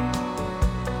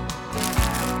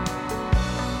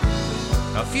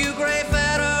 A few gray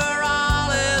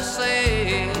federales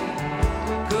say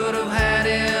could have had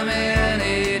him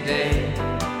any day.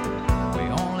 We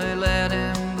only let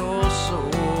him go so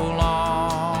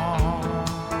long.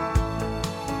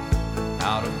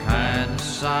 Out of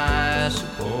kindness, I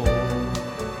suppose.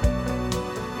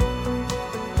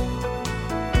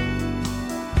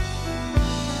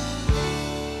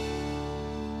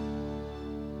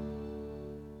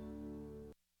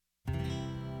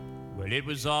 Well, it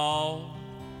was all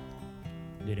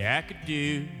that I could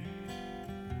do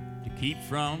to keep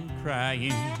from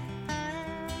crying.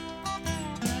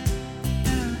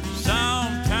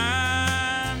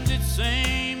 Sometimes it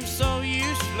seems so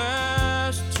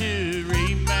useless to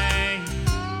remain,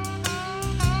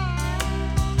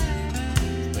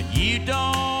 but you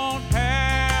don't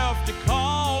have to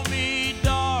call me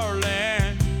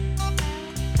darling,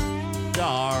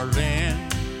 darling.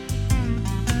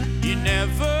 You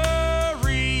never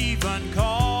even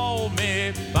call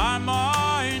me by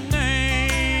my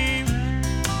name.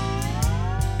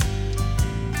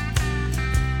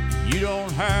 You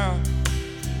don't have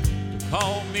to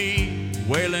call me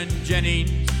Waylon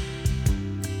Jennings,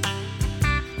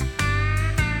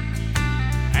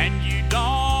 and you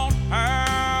don't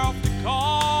have to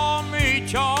call me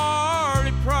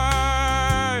Charlie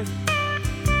Price,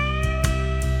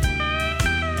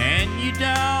 and you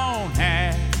don't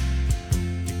have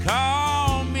to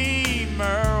call me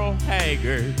Merle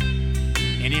Haggard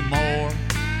anymore.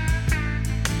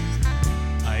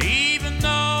 Even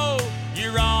though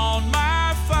you're on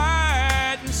my fire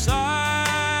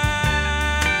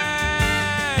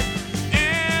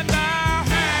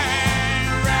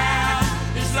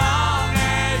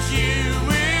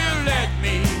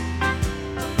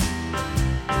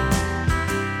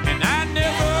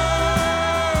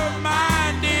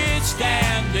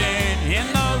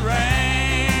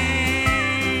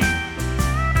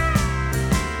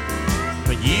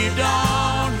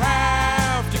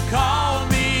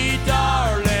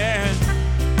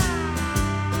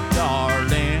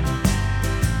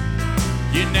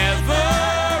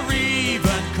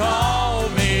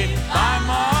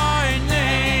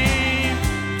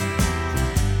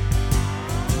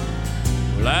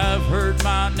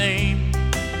my name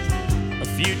a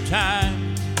few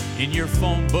times in your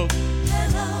phone book.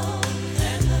 Hello,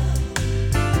 hello.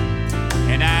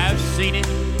 And I've seen it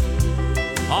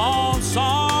on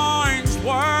signs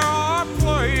where I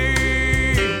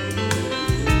play.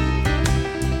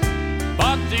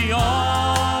 But the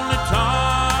only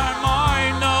time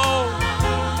I know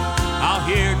I'll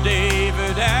hear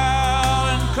David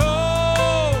Allen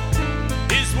Coe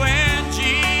is when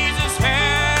Jesus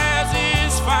has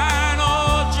his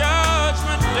final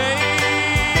judgment day.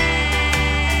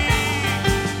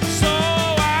 So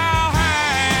I'll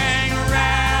hang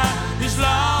around as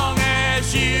long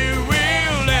as you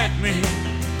will let me.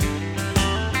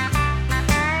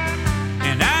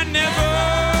 And I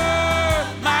never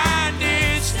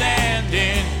minded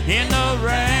standing in the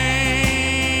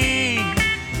rain.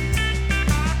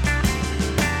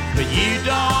 But you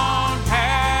don't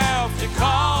have to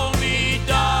call me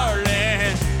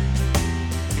darling,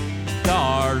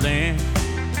 darling.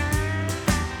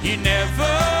 You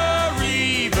never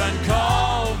even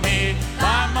call me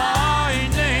by my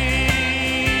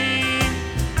name.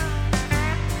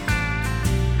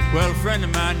 Well, a friend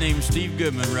of mine named Steve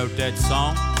Goodman wrote that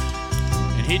song,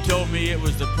 and he told me it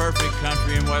was the perfect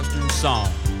country and western song.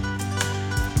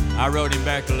 I wrote him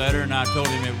back a letter and I told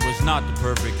him it was not the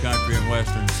perfect country and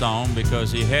western song because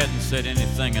he hadn't said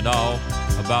anything at all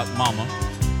about mama,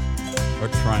 or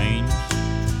trains,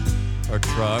 or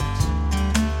trucks,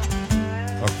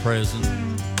 or prison,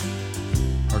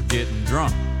 or getting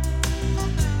drunk.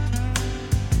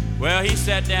 Well, he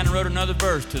sat down and wrote another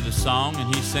verse to the song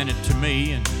and he sent it to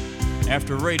me, and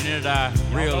after reading it I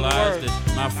realized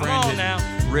that my friend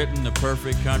had written the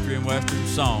perfect country and western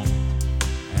song,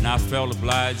 and I felt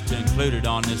obliged to include it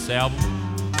on this album.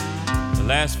 The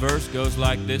last verse goes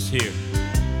like this here.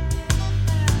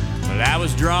 Well, I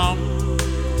was drunk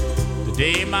the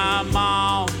day my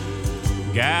mom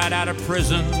got out of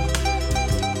prison,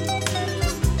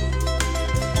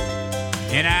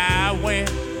 and I went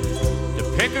to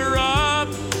pick her up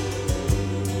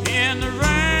in the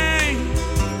rain.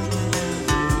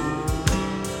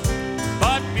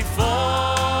 But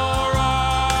before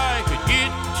I could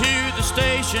get to the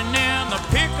station in the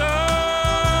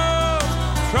pickup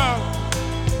truck,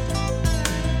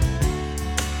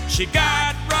 she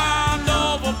got run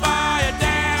over by a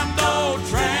damned old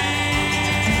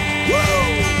train. Woo!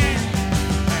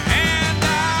 And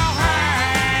I'll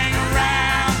hang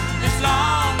around as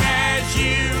long as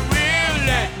you will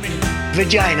let me.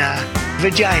 Vagina,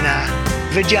 vagina,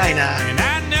 vagina. And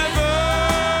I never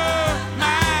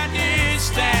minded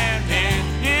standing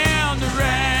in the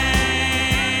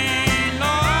rain.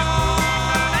 Oh,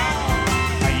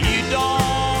 you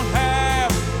don't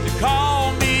have to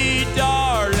call me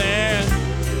darling,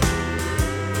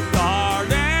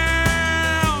 darling.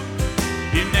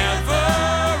 You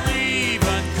never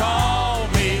even call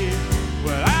me.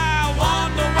 Well, I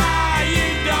wonder why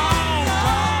you don't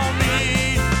call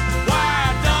me.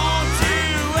 Why don't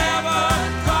you ever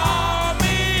call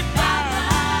me by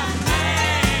my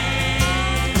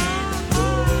name?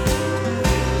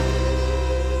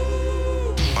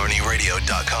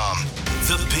 ArnieRadio.com.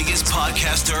 The biggest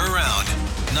podcaster around.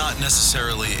 Not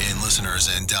necessarily in listeners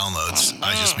and downloads.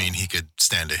 I just mean he could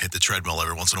stand to hit the treadmill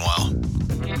every once in a while.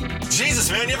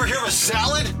 Jesus, man, you ever hear of a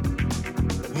salad?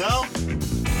 No?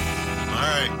 All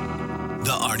right.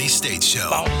 The Arnie State Show.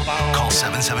 Call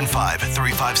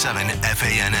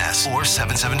 775-357-FANS or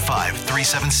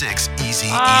 775-376-EASY-EASY.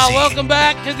 Welcome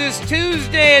back to this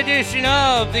Tuesday edition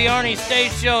of the Arnie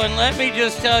State Show, and let me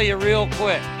just tell you real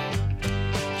quick.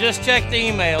 Just check the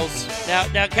emails.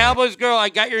 Now, Cowboys Girl, I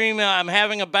got your email. I'm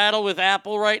having a battle with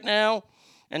Apple right now,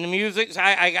 and the music.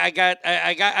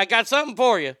 I got something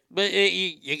for you, but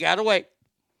you gotta wait.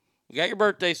 You got your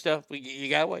birthday stuff. You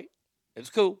gotta wait. It's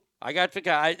cool. I got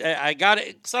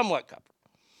it somewhat covered.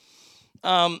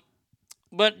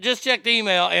 But just check the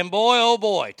email, and boy, oh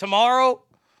boy, tomorrow,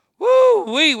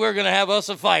 we're gonna have us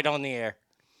a fight on the air.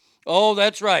 Oh,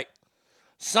 that's right.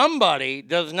 Somebody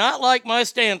does not like my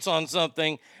stance on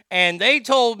something, and they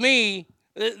told me,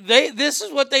 this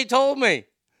is what they told me.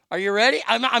 Are you ready?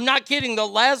 I'm not kidding. The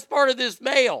last part of this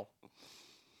mail,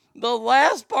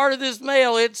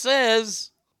 it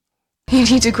says, You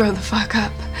need to grow the fuck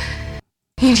up.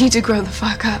 You need to grow the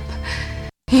fuck up.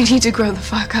 You need to grow the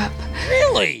fuck up.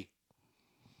 Really?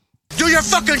 Do your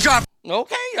fucking job.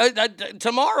 Okay,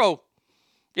 tomorrow.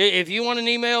 If you want an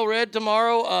email read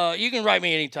tomorrow, you can write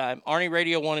me anytime.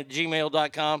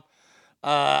 ArnieRadio1@gmail.com.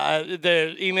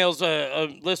 The email's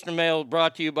listener mail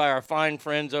brought to you by our fine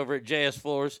friends over at JS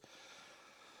Floors.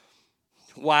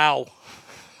 Wow.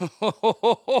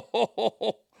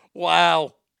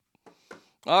 Wow.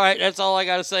 All right, that's all I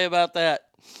got to say about that.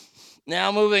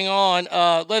 Now moving on,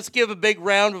 let's give a big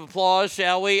round of applause,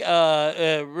 shall we?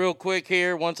 Real quick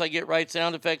here, once I get right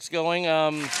sound effects going.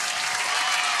 The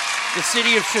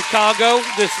city of Chicago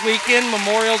this weekend,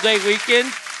 Memorial Day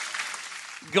weekend.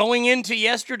 Going into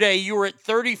yesterday, you were at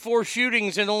 34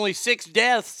 shootings and only 6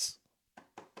 deaths.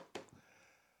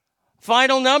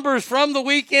 Final numbers from the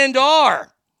weekend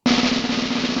are...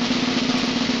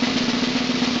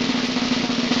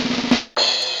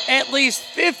 At least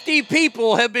 50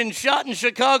 people have been shot in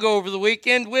Chicago over the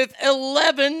weekend, with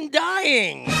 11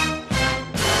 dying.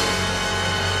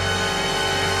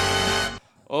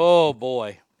 Oh,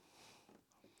 boy.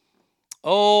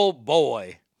 Oh,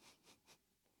 boy.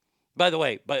 By the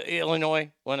way,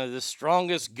 Illinois, one of the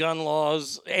strongest gun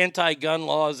laws, anti-gun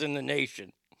laws in the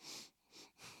nation.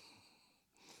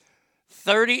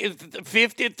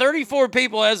 34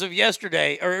 people as of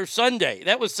yesterday, or Sunday.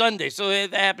 That was Sunday, so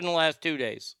it happened the last 2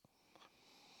 days.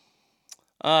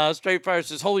 Straight Fire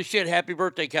says, holy shit, happy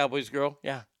birthday, Cowboys girl.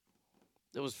 Yeah,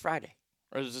 it was Friday,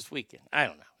 or it was this weekend. I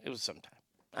don't know. It was sometime.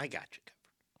 I got you covered.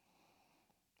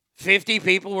 50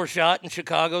 people were shot in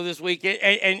Chicago this weekend,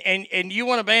 and you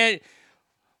want to ban?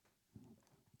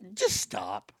 Just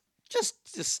stop. Just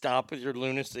stop with your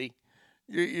lunacy.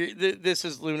 This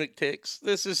is lunatics.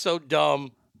 This is so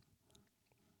dumb.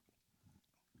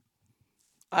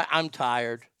 I'm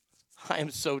tired. I am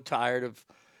so tired of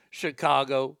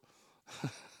Chicago.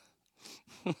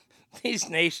 These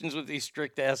nations with these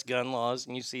strict-ass gun laws,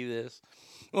 and you see this.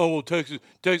 Oh, well, Texas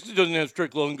doesn't have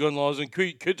strict gun laws, and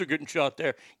kids are getting shot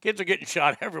there. Kids are getting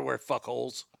shot everywhere,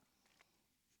 fuckholes.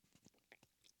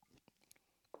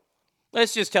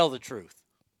 Let's just tell the truth.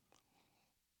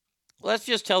 Let's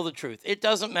just tell the truth. It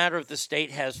doesn't matter if the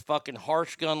state has fucking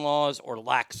harsh gun laws or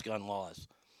lax gun laws.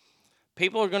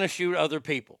 People are going to shoot other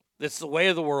people. That's the way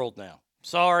of the world now.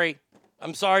 Sorry.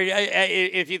 I'm sorry.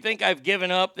 If you think I've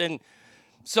given up, then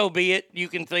so be it. You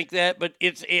can think that, but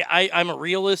I'm a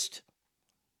realist.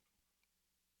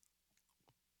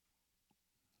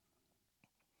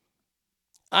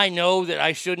 I know that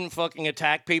I shouldn't fucking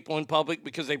attack people in public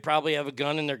because they probably have a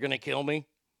gun and they're going to kill me.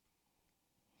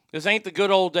 This ain't the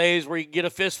good old days where you get a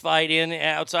fist fight in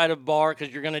outside of a bar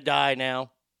because you're going to die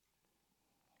now.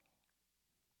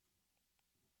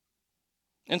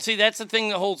 And see, that's the thing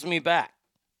that holds me back.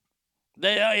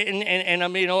 And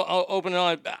I'm, open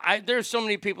and honest. There's so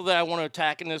many people that I want to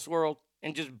attack in this world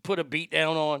and just put a beat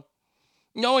down on.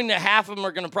 Knowing that half of them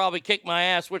are going to probably kick my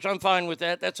ass, which I'm fine with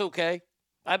that. That's okay.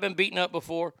 I've been beaten up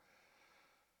before.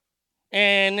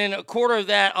 And then a quarter of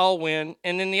that I'll win.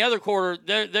 And then the other quarter,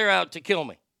 they're out to kill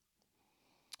me.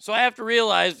 So I have to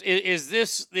realize, is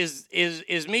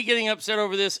me getting upset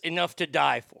over this enough to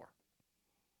die for?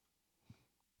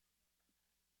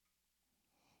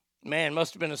 Man,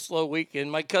 must have been a slow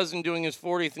weekend. My cousin doing his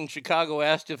 40th in Chicago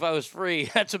asked if I was free.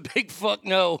 That's a big fuck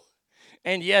no.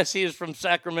 And yes, he is from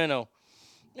Sacramento.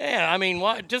 Yeah, I mean,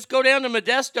 just go down to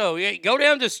Modesto. Yeah, go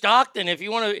down to Stockton if you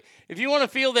want to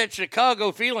feel that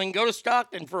Chicago feeling. Go to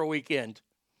Stockton for a weekend.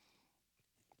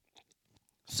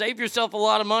 Save yourself a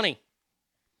lot of money.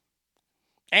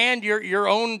 And your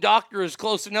own doctor is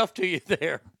close enough to you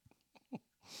there.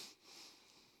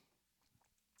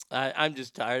 I'm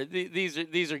just tired.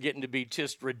 These are getting to be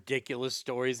just ridiculous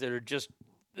stories that are just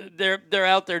they're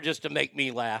out there just to make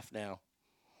me laugh now.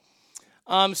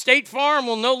 State Farm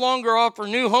will no longer offer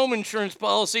new home insurance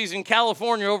policies in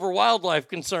California over wildlife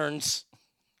concerns.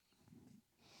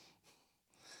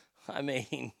 I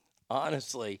mean,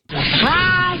 honestly.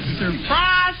 Surprise,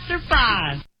 surprise,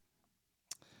 surprise.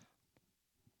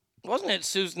 Wasn't it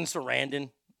Susan Sarandon?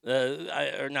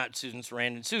 Or not Susan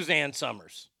Sarandon, Suzanne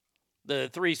Summers.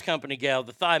 The Three's Company gal,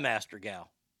 the Thigh Master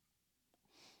gal.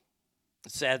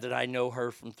 It's sad that I know her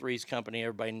from Three's Company.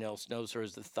 Everybody else knows her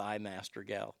as the Thigh Master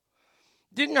gal.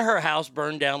 Didn't her house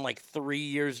burn down like 3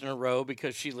 years in a row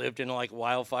because she lived in like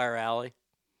Wildfire Alley?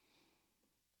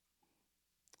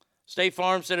 State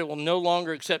Farm said it will no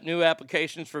longer accept new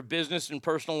applications for business and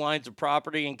personal lines of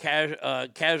property and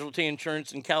casualty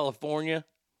insurance in California,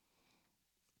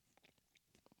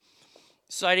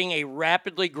 citing a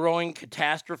rapidly growing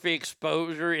catastrophe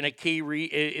exposure in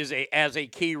as a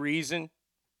key reason.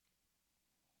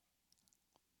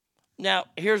 Now,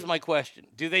 here's my question.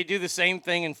 Do they do the same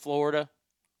thing in Florida?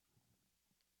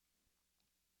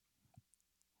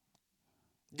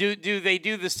 Do they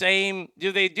do the same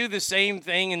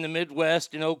thing in the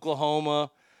Midwest, in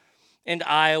Oklahoma and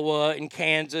Iowa and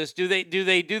Kansas? Do they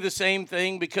do the same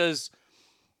thing? Because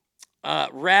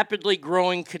rapidly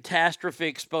growing catastrophe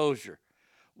exposure.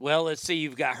 Well, let's see,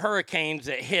 you've got hurricanes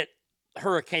that hit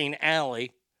Hurricane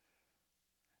Alley.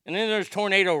 And then there's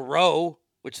Tornado Row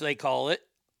which they call it,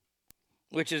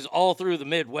 which is all through the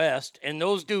Midwest, and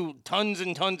those do tons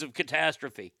and tons of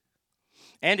catastrophe.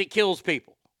 And it kills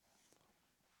people.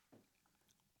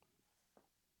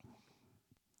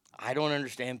 I don't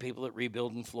understand people that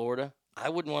rebuild in Florida. I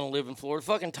wouldn't want to live in Florida.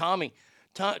 Fucking Tommy.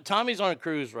 Tommy's on a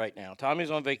cruise right now. Tommy's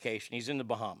on vacation. He's in the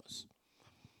Bahamas.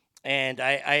 And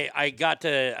I got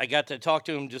to talk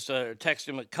to him, just text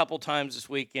him a couple times this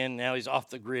weekend. Now he's off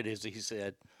the grid, as he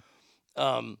said.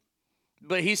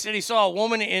 But he said he saw a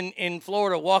woman in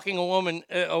Florida walking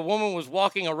a woman was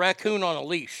walking a raccoon on a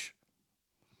leash.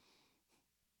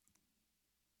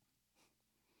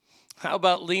 How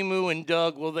about Limu and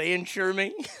Doug? Will they insure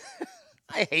me?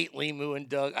 I hate Limu and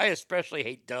Doug. I especially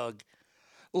hate Doug.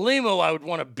 Limu I would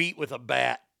want to beat with a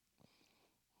bat.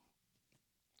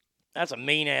 That's a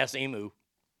mean-ass emu.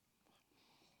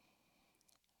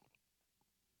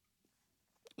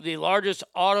 The largest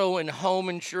auto and home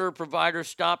insurer provider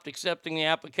stopped accepting the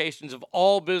applications of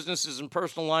all businesses and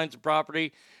personal lines of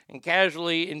property and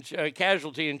casualty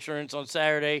insurance on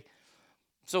Saturday.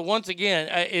 So once again,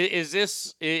 is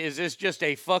this just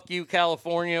a fuck you,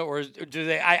 California, or do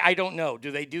they? I don't know.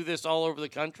 Do they do this all over the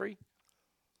country?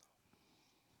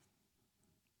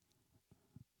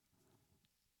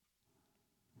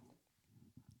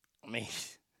 I mean,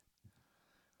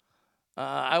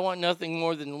 I want nothing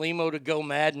more than Limo to go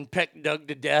mad and peck Doug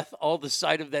to death. All the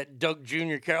sight of that Doug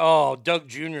Jr. Oh, Doug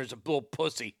Jr. is a little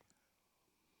pussy.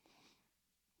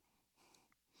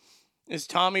 Is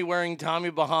Tommy wearing Tommy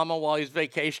Bahama while he's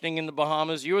vacationing in the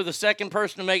Bahamas? You were the second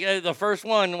person to make it. The first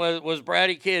one was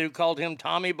Brady Kidd, who called him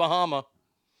Tommy Bahama.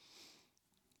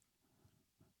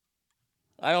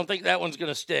 I don't think that one's going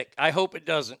to stick. I hope it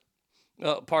doesn't.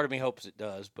 Part of me hopes it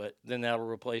does, but then that'll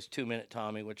replace 2-Minute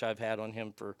Tommy, which I've had on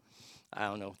him for,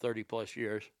 30 plus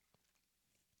years.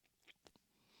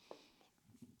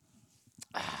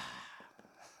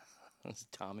 That's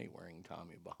Tommy wearing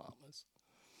Tommy Bahamas.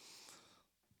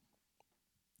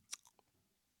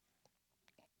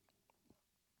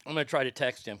 I'm going to try to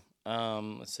text him.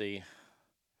 Let's see.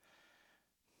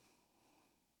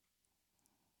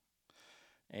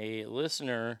 A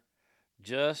listener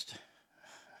just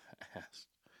asked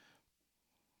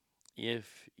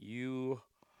if you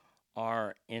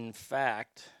are in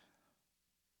fact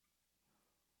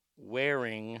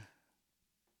wearing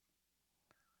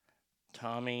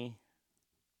Tommy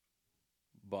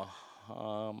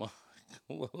Bahama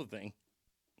clothing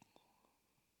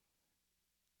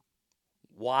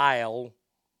while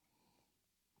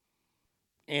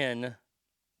in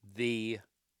the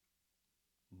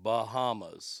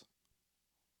Bahamas.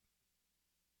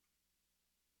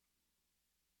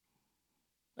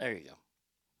 There you go.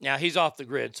 Now, he's off the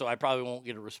grid, so I probably won't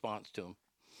get a response to him.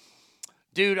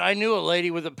 Dude, I knew a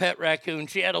lady with a pet raccoon.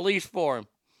 She had a leash for him.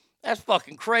 That's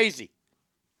fucking crazy.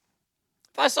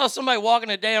 If I saw somebody walking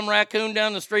a damn raccoon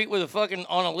down the street with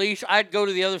on a leash, I'd go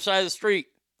to the other side of the street.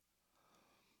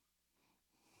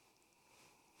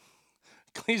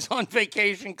 He's on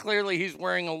vacation. Clearly, he's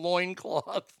wearing a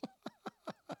loincloth.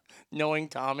 Knowing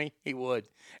Tommy, he would.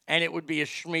 And it would be a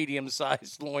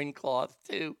medium-sized loincloth,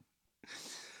 too.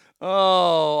 Oh,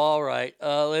 all right.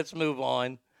 Let's move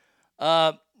on.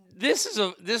 This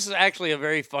is actually a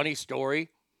very funny story.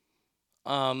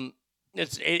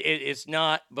 It's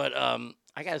not, but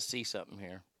I got to see something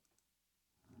here.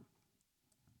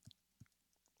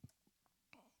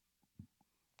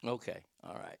 Okay,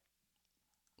 all right.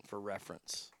 For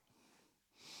reference.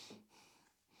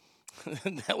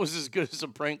 That was as good as a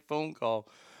prank phone call.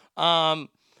 In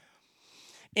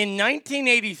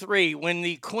 1983, when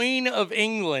the Queen of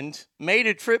England made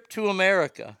a trip to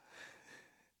America,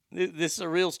 this is a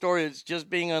real story that's just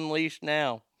being unleashed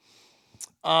now.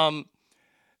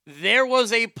 There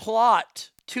was a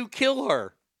plot to kill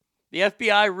her. The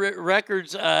FBI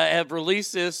records have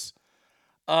released this.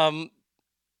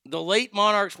 The late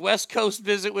monarch's West Coast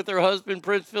visit with her husband,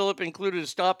 Prince Philip, included a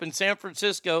stop in San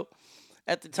Francisco.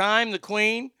 At the time, the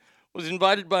Queen was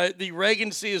invited by the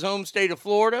Reagan to see his home state of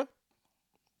Florida.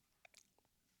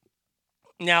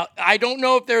 Now, I don't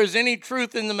know if there is any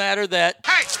truth in the matter that...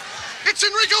 Hey, it's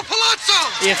Enrico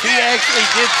Palazzo! If he actually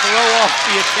did throw off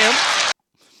the attempt.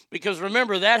 Because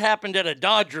remember, that happened at a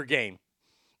Dodger game.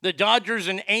 The Dodgers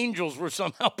and Angels were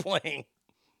somehow playing.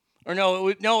 Or it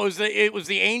was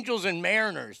the Angels and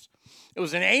Mariners. It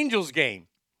was an Angels game.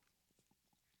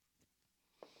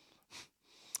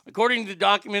 According to the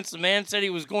documents, the man said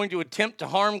he was going to attempt to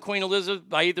harm Queen Elizabeth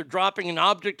by either dropping an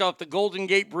object off the Golden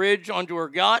Gate Bridge onto her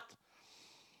yacht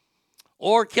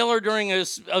or kill her during a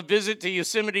visit to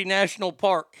Yosemite National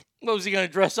Park. What, was he going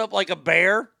to dress up like a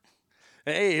bear?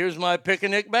 Hey, here's my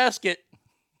picnic basket.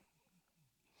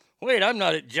 Wait, I'm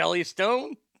not at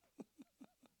Jellystone.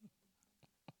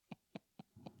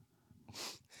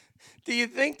 Do you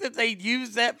think that they'd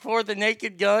use that for the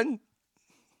Naked Gun?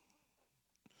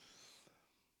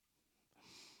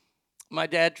 My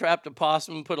dad trapped a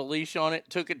possum, put a leash on it,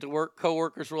 took it to work.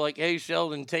 Coworkers were like, hey,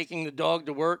 Sheldon, taking the dog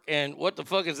to work, and what the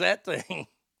fuck is that thing?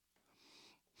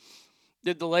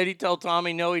 Did the lady tell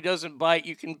Tommy, no, he doesn't bite,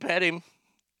 you can pet him?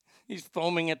 He's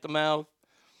foaming at the mouth.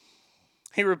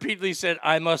 He repeatedly said,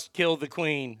 I must kill the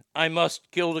queen. I must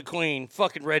kill the queen.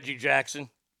 Fucking Reggie Jackson.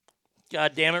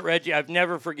 God damn it, Reggie, I've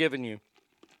never forgiven you.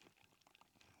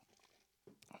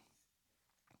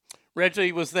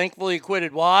 Reggie was thankfully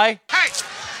acquitted. Why? Hey,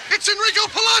 it's Enrico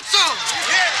Palazzo!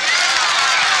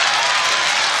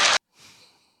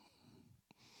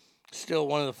 Still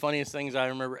one of the funniest things I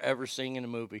remember ever seeing in a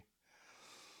movie.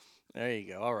 There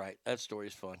you go. All right, that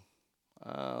story's fun.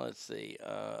 Let's see.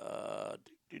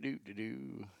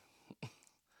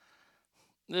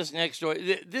 This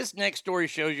next story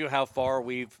shows you how far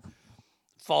we've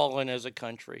fallen as a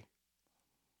country.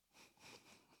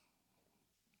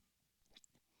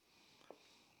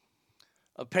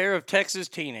 A pair of Texas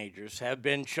teenagers have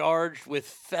been charged with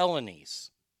felonies.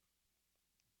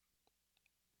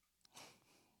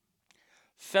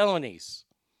 Felonies.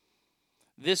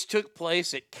 This took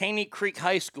place at Caney Creek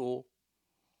High School,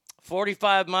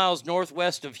 45 miles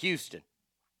northwest of Houston.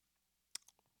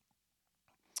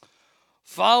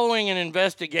 Following an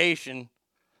investigation,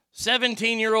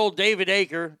 17-year-old David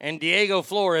Aker and Diego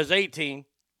Flores, 18,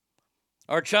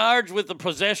 are charged with the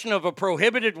possession of a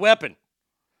prohibited weapon,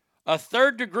 a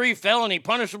third-degree felony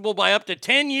punishable by up to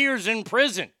 10 years in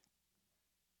prison.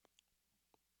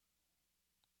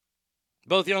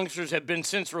 Both youngsters have been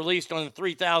since released on a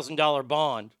 $3,000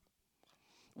 bond.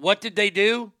 What did they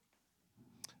do?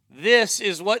 This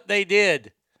is what they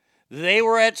did. They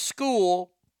were at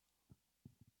school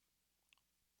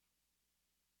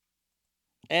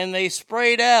and they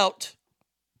sprayed out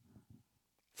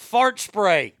fart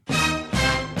spray.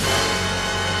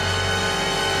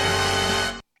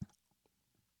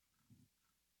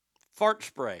 Fart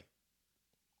spray.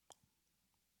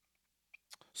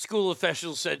 School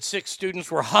officials said 6 students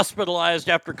were hospitalized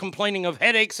after complaining of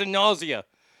headaches and nausea.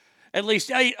 At least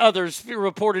 8 others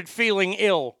reported feeling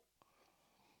ill.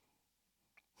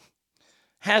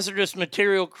 Hazardous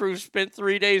material crews spent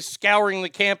 3 days scouring the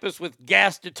campus with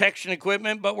gas detection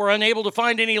equipment, but were unable to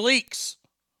find any leaks.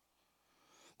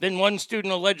 Then one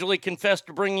student allegedly confessed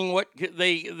to bringing what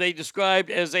they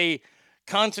described as a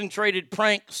concentrated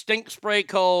prank stink spray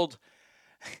called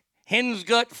hen's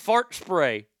gut fart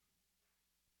spray.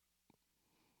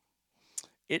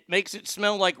 It makes it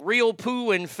smell like real poo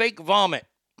and fake vomit.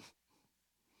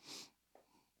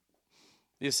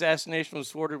 The assassination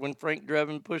was thwarted when Frank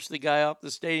Drebin pushed the guy off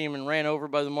the stadium and ran over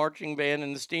by the marching band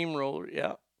and the steamroller.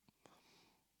 Yeah.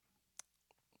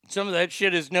 Some of that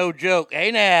shit is no joke.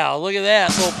 Hey now, look at that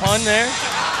little pun there.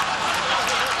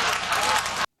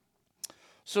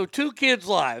 So 2 kids'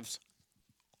 lives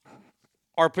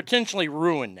are potentially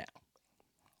ruined now.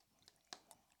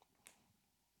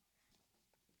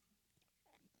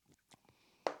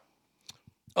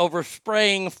 Over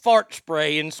spraying fart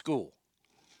spray in school.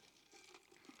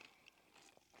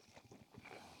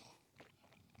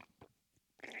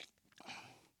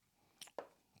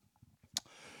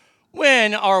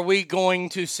 When are we going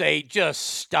to say, just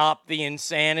stop the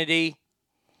insanity?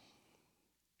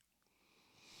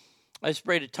 I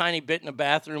sprayed a tiny bit in a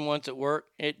bathroom once at work.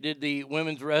 It did the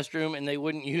women's restroom, and they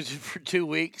wouldn't use it for 2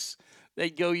 weeks.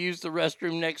 They'd go use the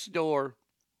restroom next door.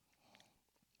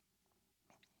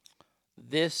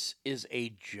 This is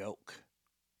a joke.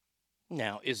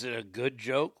 Now, is it a good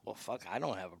joke? Well, fuck, I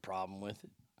don't have a problem with it.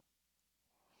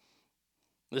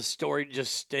 This story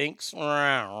just stinks.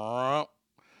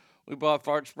 We bought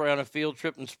fart spray on a field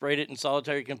trip and sprayed it in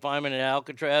solitary confinement at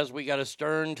Alcatraz. We got a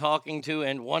stern talking to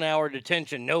and 1-hour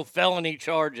detention. No felony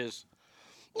charges.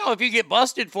 No, if you get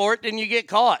busted for it, then you get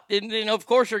caught. And of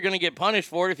course you're going to get punished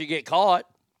for it if you get caught.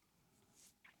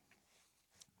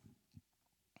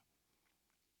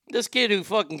 This kid who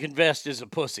fucking confessed is a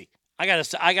pussy. I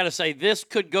gotta say, this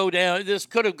could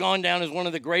have gone down as one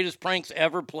of the greatest pranks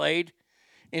ever played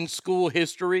in school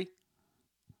history.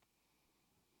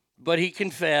 But he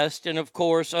confessed, and of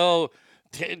course,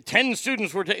 10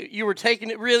 students were taken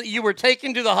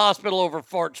to the hospital over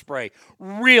fart spray.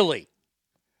 Really?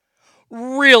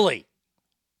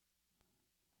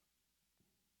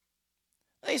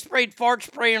 They sprayed fart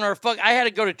spray in our I had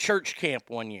to go to church camp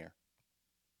one year.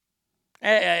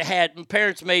 My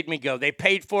parents made me go. They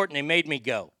paid for it and they made me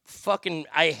go. Fucking,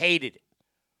 I hated it.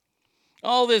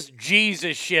 All this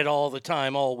Jesus shit all the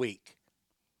time, all week.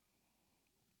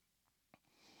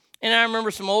 And I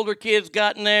remember some older kids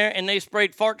got in there and they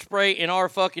sprayed fart spray in our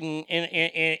fucking,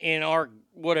 in our,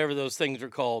 whatever those things are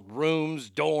called,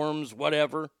 rooms, dorms,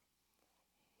 whatever.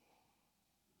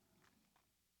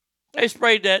 They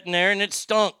sprayed that in there and it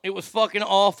stunk. It was fucking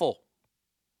awful.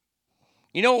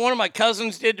 You know what one of my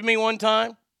cousins did to me one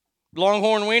time?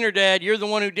 Longhorn Wiener Dad, you're the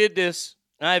one who did this.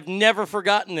 And I've never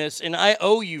forgotten this, and I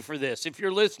owe you for this if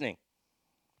you're listening.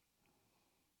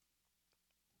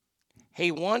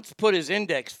 He once put his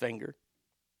index finger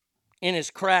in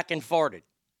his crack and farted.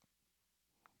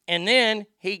 And then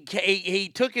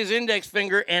he took his index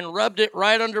finger and rubbed it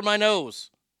right under my nose.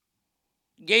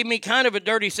 Gave me kind of a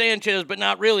dirty Sanchez, but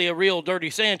not really a real dirty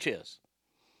Sanchez.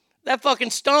 That fucking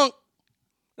stunk.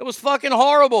 It was fucking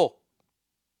horrible.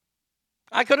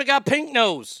 I could have got pink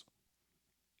nose.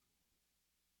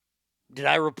 Did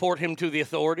I report him to the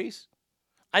authorities?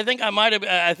 I think I might have.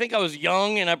 I think I was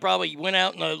young, and I probably went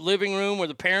out in the living room where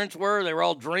the parents were. They were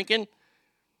all drinking.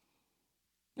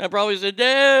 I probably said,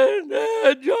 Dad,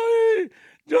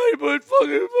 Johnny put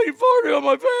fucking farted on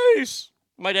my face.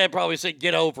 My dad probably said,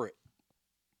 get over it.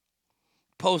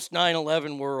 Post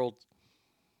 9/11 world.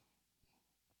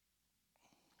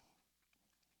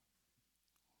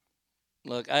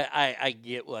 Look, I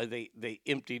get why they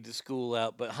emptied the school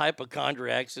out, but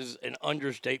hypochondriacs is an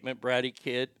understatement, bratty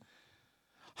kid.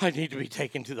 I need to be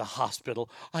taken to the hospital.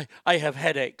 I have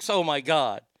headaches. Oh, my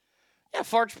God. Yeah,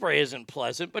 fart spray isn't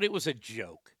pleasant, but it was a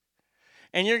joke.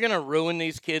 And you're going to ruin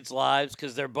these kids' lives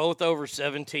because they're both over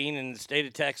 17 in the state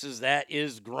of Texas. That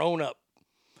is grown up.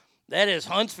 That is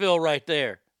Huntsville right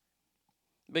there.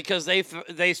 Because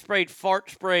they sprayed fart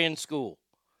spray in school.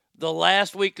 The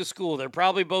last week of school. They're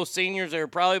probably both seniors. They're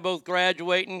probably both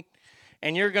graduating.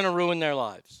 And you're going to ruin their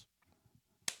lives.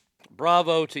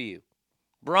 Bravo to you.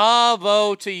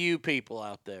 Bravo to you people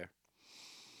out there.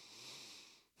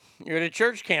 You're at a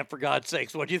church camp, for God's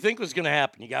sakes. What do you think was going to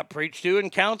happen? You got preached to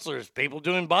and counselors, people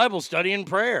doing Bible study and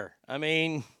prayer. I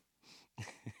mean,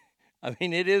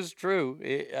 it is true.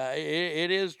 It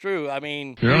is true. I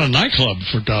mean, you're in a nightclub,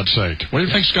 for God's sake. What do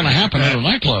you think's going to happen at a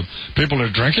nightclub? People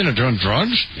are drinking and doing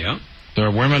drugs. Yeah. There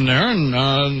are women there, and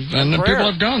the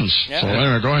people have guns. Yeah. So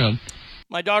anyway, go ahead.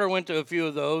 My daughter went to a few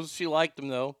of those. She liked them,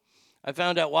 though. I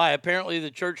found out why. Apparently, the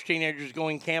church teenagers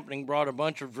going camping brought a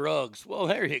bunch of drugs. Well,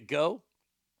 there you go.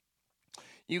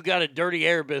 You got a dirty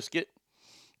air biscuit.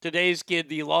 Today's kid,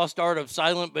 the lost art of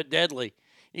silent but deadly.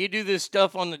 You do this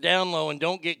stuff on the down low and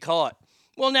don't get caught.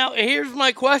 Well, now, here's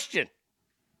my question.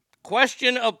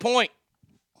 Question of point.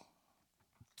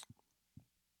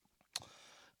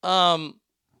 What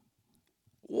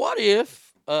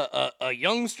if a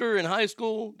youngster in high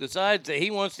school decides that he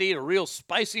wants to eat a real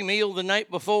spicy meal the night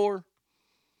before?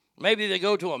 Maybe they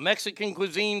go to a Mexican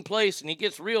cuisine place and he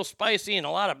gets real spicy and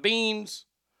a lot of beans.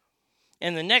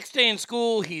 And the next day in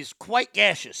school, he's quite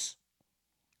gaseous.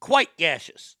 Quite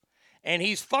gaseous. And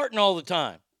he's farting all the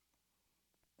time.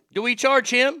 Do we charge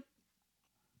him?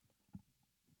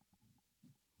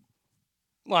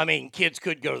 Well, I mean, kids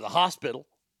could go to the hospital.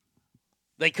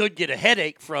 They could get a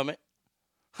headache from it.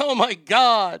 Oh, my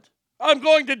God. I'm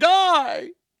going to die.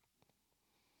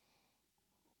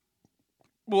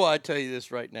 Boy, I tell you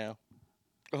this right now.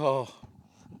 Oh,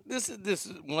 this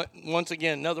is once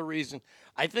again another reason.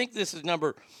 I think this is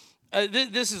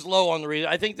this is low on the reason.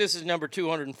 I think this is number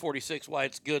 246 why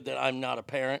it's good that I'm not a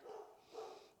parent.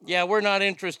 Yeah, we're not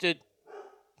interested.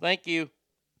 Thank you.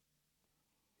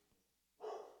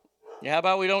 Yeah, how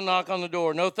about we don't knock on the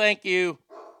door? No, thank you.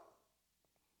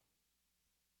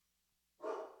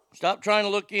 Stop trying to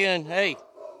look in. Hey.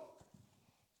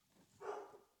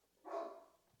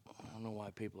 I don't know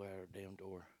why people are at our damn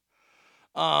door.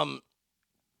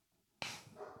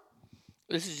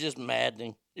 This is just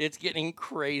maddening. It's getting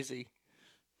crazy.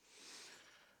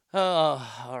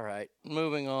 All right.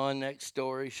 Moving on. Next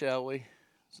story, shall we?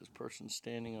 This person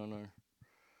standing on our...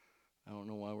 I don't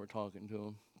know why we're talking to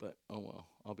him, but oh well.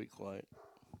 I'll be quiet.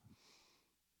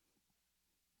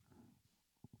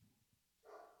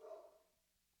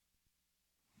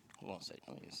 Hold on a second.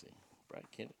 Let me see.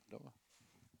 Brad Kent at the door.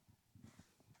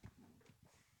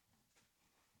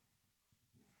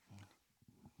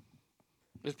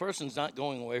 This person's not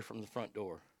going away from the front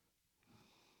door.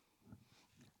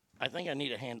 I think I need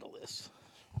to handle this.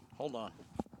 Hold on.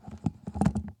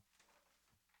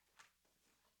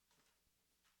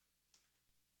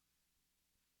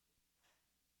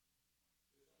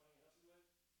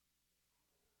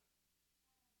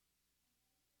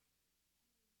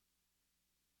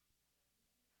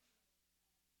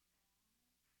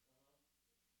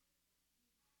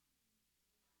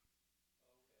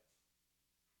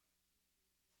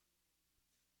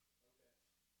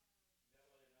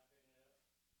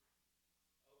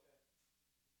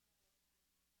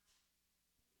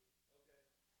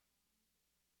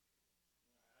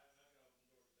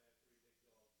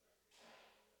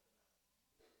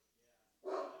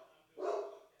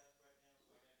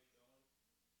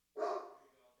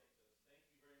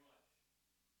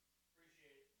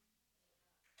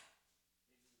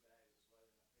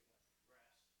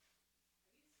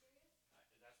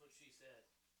 said.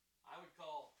 I would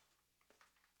call.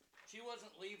 She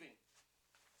wasn't leaving.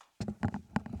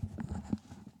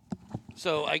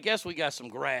 So I guess we got some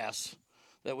grass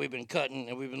that we've been cutting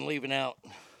and we've been leaving out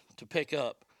to pick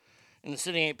up. And the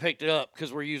city ain't picked it up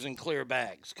because we're using clear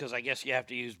bags, because I guess you have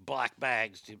to use black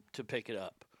bags to pick it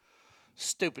up.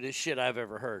 Stupidest shit I've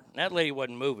ever heard. And that lady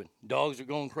wasn't moving. Dogs are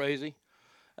going crazy.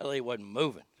 That lady wasn't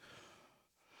moving.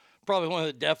 Probably one of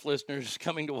the deaf listeners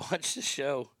coming to watch the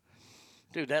show.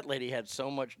 Dude, that lady had so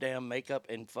much damn makeup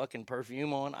and fucking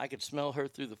perfume on, I could smell her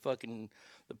through the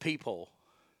peephole.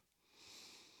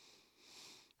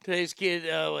 Today's kid,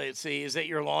 let's see, is that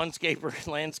your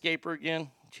landscaper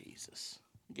again? Jesus.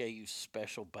 Yeah, you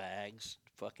special bags,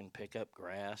 fucking pick up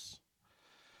grass.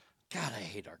 God, I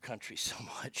hate our country so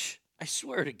much. I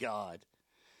swear to God.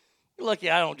 You're lucky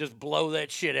I don't just blow that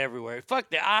shit everywhere. Fuck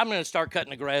that. I'm going to start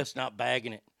cutting the grass, not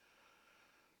bagging it.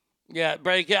 Yeah,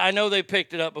 I know they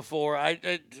picked it up before. I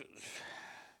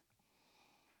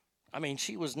mean,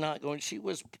 she was not going. She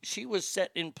was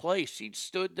set in place. She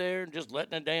stood there just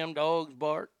letting the damn dogs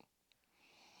bark.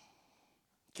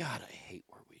 God, I hate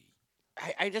where we.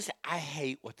 I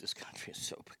hate what this country has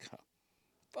so become.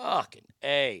 Fucking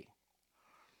A.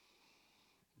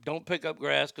 Don't pick up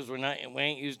grass because we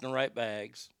ain't using the right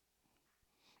bags.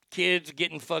 Kids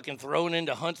getting fucking thrown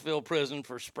into Huntsville prison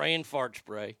for spraying fart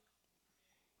spray.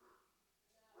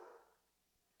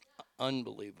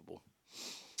 Unbelievable.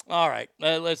 All right,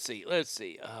 let's see.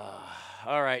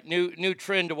 All right, new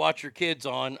trend to watch your kids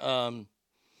on.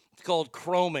 It's called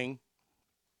chroming.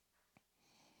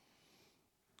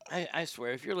 I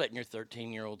swear, if you're letting your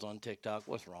 13-year-olds on TikTok,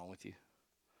 what's wrong with you?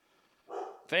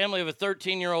 Family of a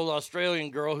 13-year-old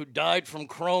Australian girl who died from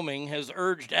chroming has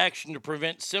urged action to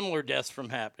prevent similar deaths from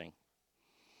happening.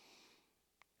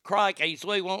 Crikey, so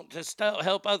we want to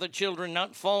help other children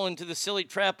not fall into the silly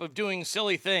trap of doing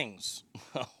silly things.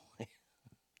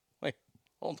 Wait,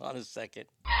 hold on a second.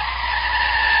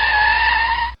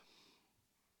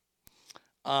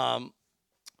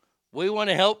 We want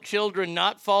to help children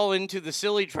not fall into the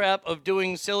silly trap of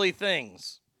doing silly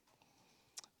things.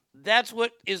 That's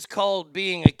what is called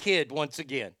being a kid once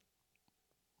again.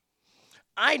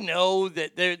 I know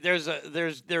that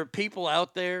there are people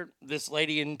out there, this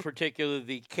lady in particular,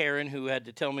 the Karen who had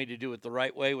to tell me to do it the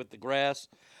right way with the grass.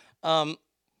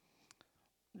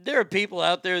 There are people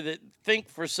out there that think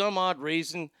for some odd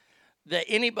reason that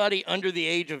anybody under the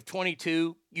age of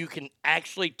 22 you can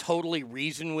actually totally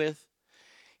reason with.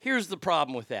 Here's the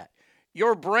problem with that.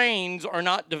 Your brains are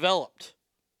not developed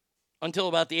until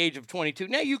about the age of 22.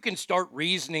 Now, you can start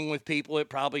reasoning with people at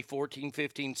probably 14,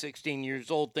 15, 16 years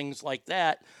old, things like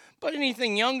that. But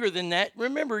anything younger than that,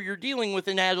 remember, you're dealing with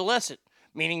an adolescent,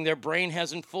 meaning their brain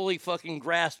hasn't fully fucking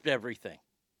grasped everything.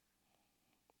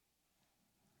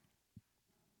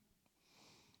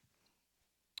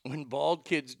 When bald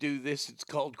kids do this, it's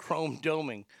called chrome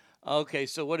doming. Okay,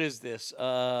 so what is this?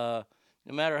 No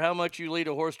matter how much you lead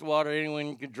a horse to water,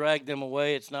 anyone can drag them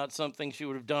away. It's not something she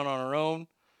would have done on her own.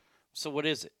 So what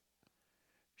is it?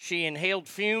 She inhaled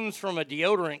fumes from a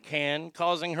deodorant can,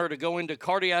 causing her to go into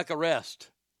cardiac arrest.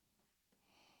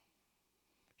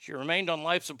 She remained on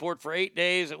life support for 8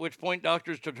 days, at which point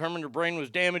doctors determined her brain was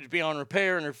damaged beyond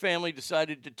repair, and her family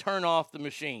decided to turn off the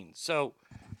machine. So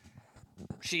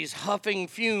she's huffing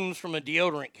fumes from a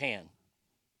deodorant can.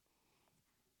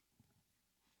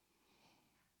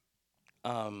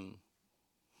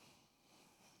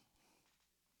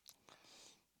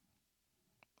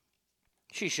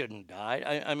 She shouldn't have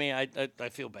died. I mean, I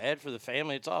feel bad for the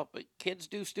family. It's all, but kids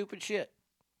do stupid shit.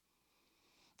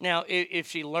 Now, if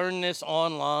she learned this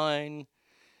online,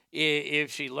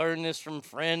 if she learned this from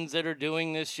friends that are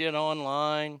doing this shit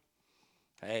online,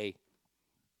 hey,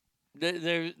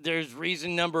 there's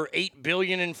reason number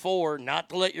 8,000,000,004 not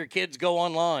to let your kids go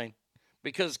online,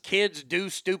 because kids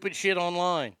do stupid shit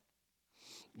online.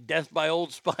 Death by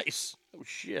Old Spice. Oh,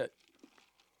 shit.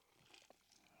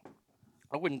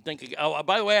 I wouldn't think. Oh,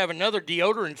 by the way, I have another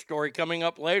deodorant story coming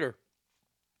up later.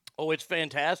 Oh, it's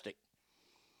fantastic.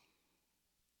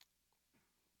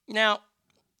 Now,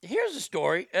 here's a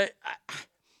story.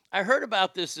 I heard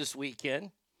about this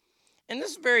weekend, and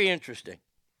this is very interesting.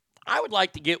 I would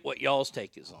like to get what y'all's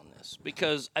take is on this,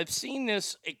 because I've seen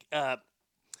this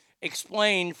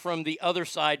explained from the other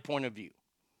side point of view.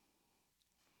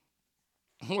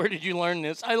 Where did you learn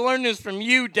this? I learned this from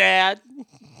you, Dad.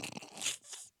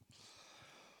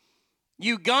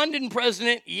 Ugandan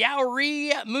President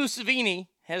Yoweri Museveni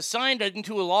has signed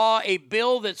into law a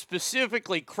bill that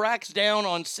specifically cracks down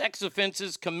on sex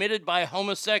offenses committed by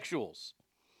homosexuals.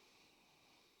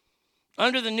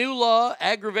 Under the new law,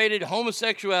 aggravated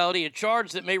homosexuality, a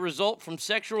charge that may result from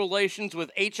sexual relations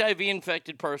with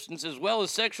HIV-infected persons, as well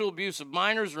as sexual abuse of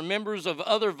minors or members of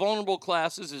other vulnerable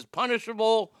classes, is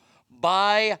punishable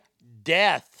by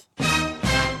death.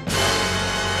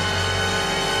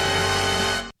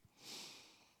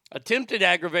 Attempted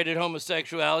aggravated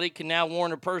homosexuality can now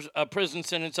warrant a prison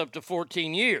sentence up to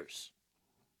 14 years.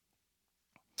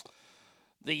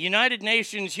 The United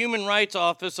Nations Human Rights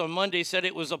Office on Monday said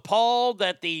it was appalled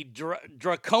that the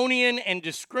draconian and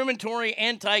discriminatory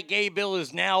anti-gay bill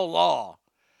is now law,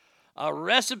 a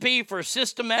recipe for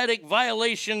systematic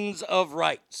violations of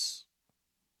rights.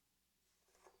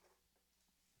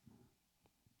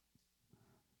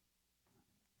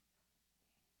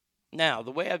 Now,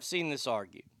 the way I've seen this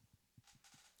argued,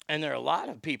 and there are a lot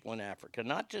of people in Africa,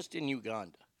 not just in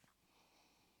Uganda,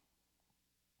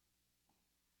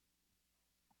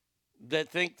 that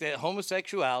think that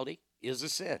homosexuality is a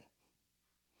sin.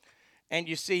 And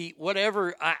you see,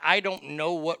 whatever, I don't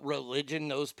know what religion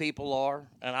those people are,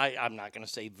 and I'm not going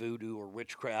to say voodoo or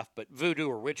witchcraft, but voodoo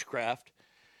or witchcraft,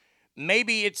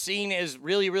 maybe it's seen as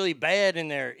really, really bad in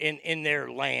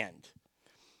their land.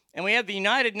 And we have the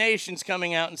United Nations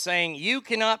coming out and saying, you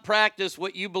cannot practice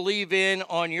what you believe in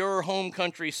on your home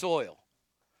country soil.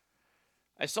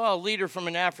 I saw a leader from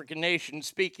an African nation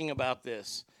speaking about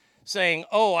this, saying,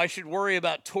 I should worry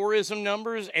about tourism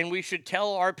numbers and we should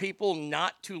tell our people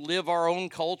not to live our own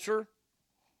culture.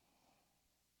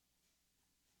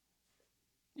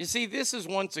 You see, this is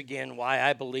once again why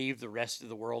I believe the rest of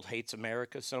the world hates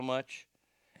America so much.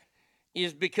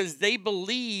 Is because they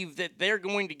believe that they're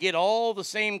going to get all the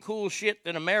same cool shit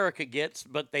that America gets,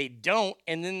 but they don't,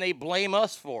 and then they blame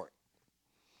us for it.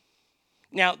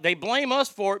 Now, they blame us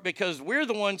for it because we're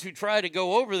the ones who try to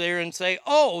go over there and say,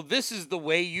 this is the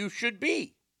way you should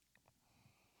be.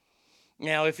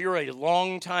 Now, if you're a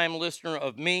long-time listener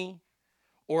of me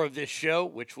or of this show,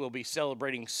 which will be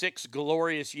celebrating 6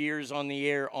 glorious years on the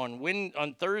air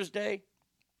on Thursday,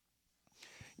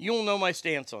 you'll know my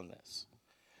stance on this.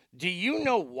 Do you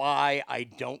know why I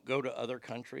don't go to other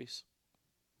countries?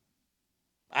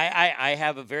 I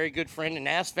have a very good friend, an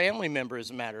ass family member, as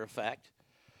a matter of fact,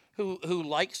 who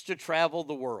likes to travel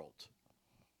the world.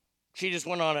 She just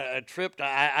went on a trip.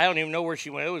 I don't even know where she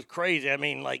went. It was crazy. I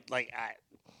mean,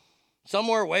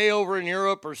 somewhere way over in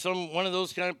Europe or one of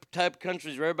those kind of type of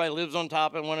countries where everybody lives on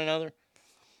top of one another.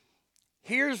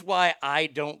 Here's why I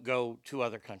don't go to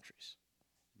other countries.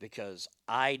 Because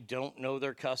I don't know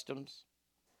their customs.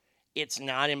 It's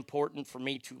not important for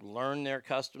me to learn their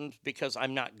customs because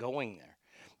I'm not going there.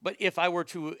 But if I were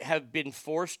to have been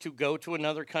forced to go to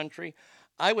another country,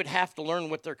 I would have to learn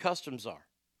what their customs are.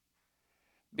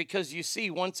 Because you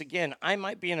see, once again, I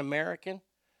might be an American,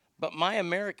 but my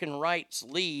American rights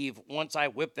leave once I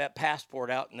whip that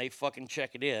passport out and they fucking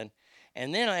check it in.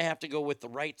 And then I have to go with the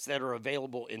rights that are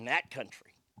available in that country.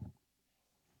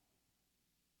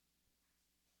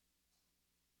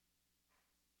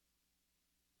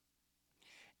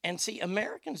 And see,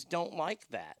 Americans don't like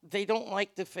that. They don't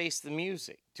like to face the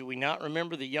music. Do we not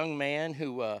remember the young man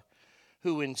who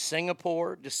in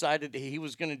Singapore decided that he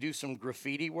was going to do some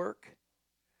graffiti work?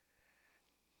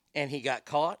 And he got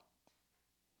caught.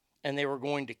 And they were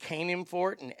going to cane him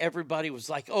for it. And everybody was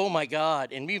like, oh, my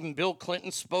God. And even Bill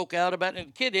Clinton spoke out about it. And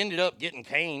the kid ended up getting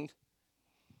caned.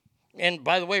 And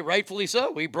by the way, rightfully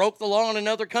so. He broke the law in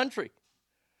another country.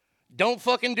 Don't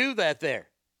fucking do that there.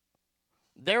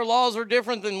 Their laws are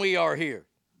different than we are here.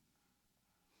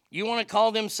 You want to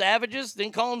call them savages?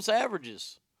 Then call them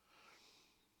savages.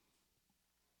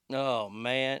 Oh,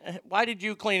 man. Why did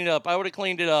you clean it up? I would have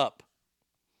cleaned it up.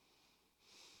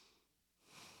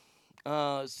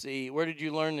 Let's see. Where did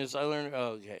you learn this? I learned,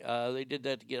 they did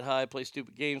that to get high, play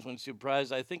stupid games when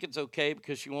surprised. I think it's okay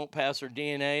because she won't pass her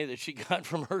DNA that she got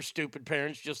from her stupid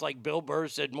parents, just like Bill Burr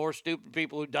said, more stupid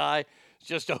people who die. It's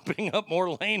just opening up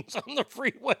more lanes on the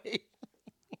freeway.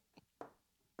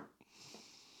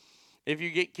 If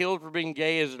you get killed for being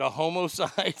gay, is it a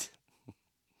homicide?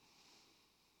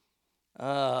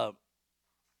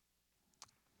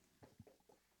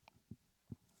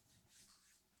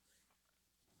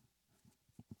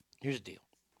 Here's the deal.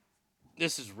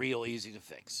 This is real easy to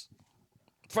fix.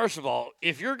 First of all,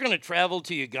 if you're going to travel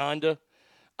to Uganda,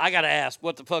 I got to ask,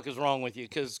 what the fuck is wrong with you?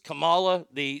 Because Kamala,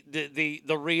 the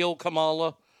real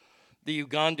Kamala, the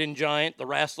Ugandan giant, the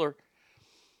wrestler,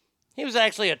 he was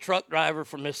actually a truck driver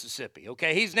from Mississippi,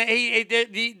 okay?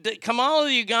 Kamala,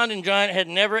 the Ugandan giant, had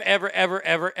never,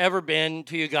 ever been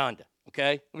to Uganda,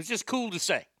 okay? It was just cool to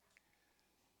say.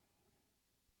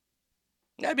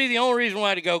 That'd be the only reason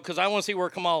why to go, because I want to see where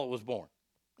Kamala was born.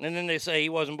 And then they say he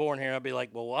wasn't born here, and I'd be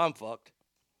like, well, I'm fucked.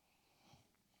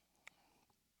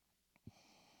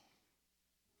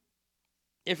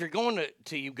 if you're going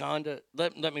to Uganda,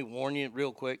 let me warn you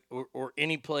real quick, or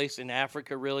any place in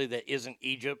Africa really that isn't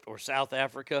Egypt or South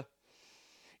Africa,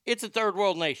 it's a third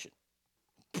world nation.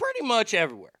 Pretty much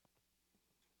everywhere.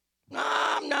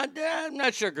 I'm not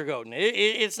sugarcoating it.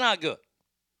 It's not good.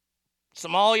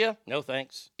 Somalia, no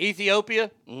thanks.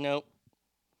 Ethiopia, nope.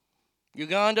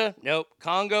 Uganda, nope.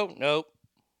 Congo, nope.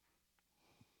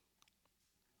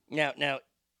 Now,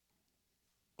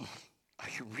 are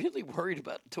you really worried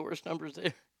about the tourist numbers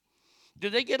there? Do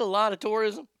they get a lot of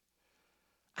tourism?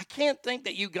 I can't think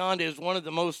that Uganda is one of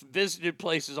the most visited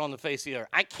places on the face of the earth.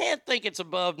 I can't think it's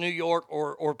above New York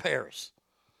or Paris.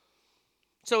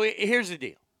 So here's the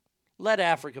deal. Let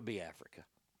Africa be Africa.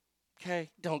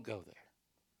 Okay? Don't go there.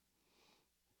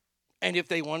 And if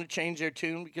they want to change their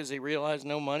tune because they realize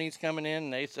no money's coming in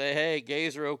and they say, hey,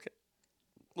 gays are okay,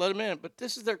 let them in. But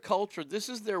this is their culture. This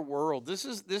is their world. This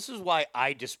is why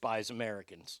I despise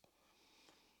Americans.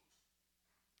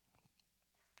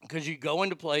 Because you go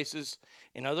into places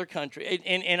in other countries.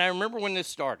 And I remember when this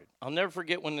started. I'll never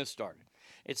forget when this started.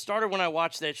 It started when I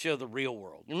watched that show, The Real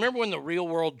World. You remember when The Real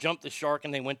World jumped the shark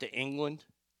and they went to England?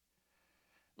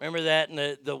 Remember that?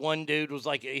 And the one dude was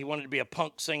like, he wanted to be a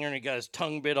punk singer and he got his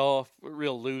tongue bit off. A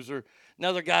real loser.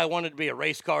 Another guy wanted to be a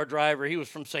race car driver. He was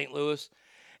from St. Louis.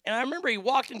 And I remember he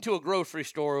walked into a grocery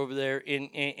store over there in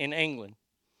England.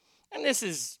 And this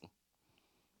is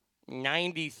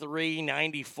 93,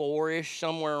 94-ish,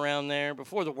 somewhere around there,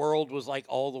 before the world was like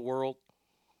all the world.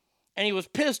 And he was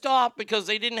pissed off because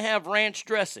they didn't have ranch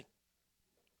dressing.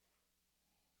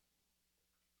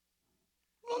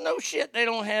 Well, no shit, they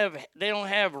don't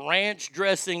have ranch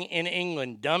dressing in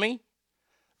England, dummy.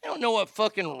 They don't know what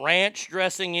fucking ranch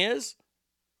dressing is.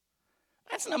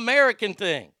 That's an American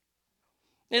thing.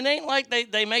 It ain't like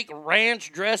they make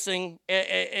ranch dressing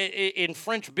in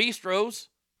French bistros.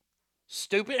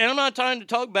 Stupid. And I'm not trying to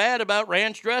talk bad about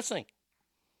ranch dressing.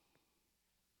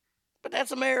 But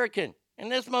that's American. And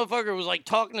this motherfucker was like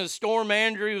talking to the store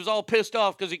manager. He was all pissed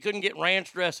off because he couldn't get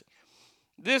ranch dressing.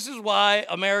 This is why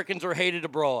Americans are hated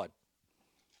abroad.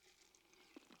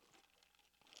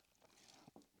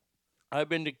 I've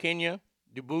been to Kenya,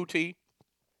 Djibouti,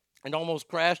 and almost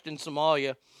crashed in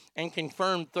Somalia and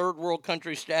confirmed third world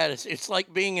country status. It's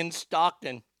like being in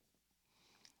Stockton.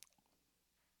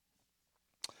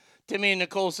 Timmy and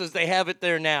Nicole says they have it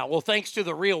there now. Well, thanks to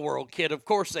The Real World, kid. Of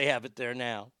course they have it there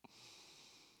now.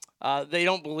 They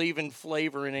don't believe in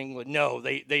flavor in England. No,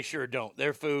 they sure don't.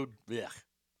 Their food, blech.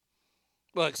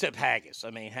 Well, except haggis. I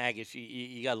mean, haggis,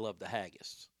 you got to love the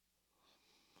haggis.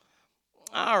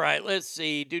 All right, let's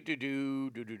see.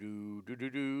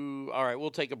 All right,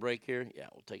 we'll take a break here. Yeah,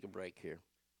 we'll take a break here.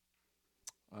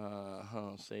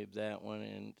 Save that one,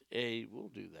 and we'll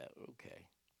do that. Okay.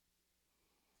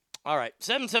 All right,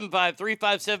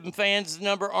 775-357-FANS is the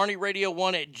number,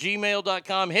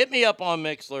 ArnieRadio1@gmail.com. Hit me up on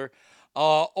Mixler,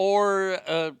 or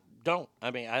don't.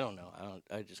 I mean, I don't know.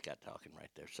 I just got talking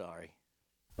right there. Sorry.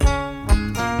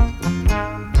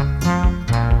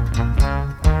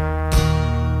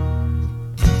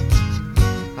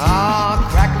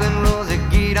 Crackling Rosie,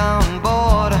 get on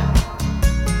board.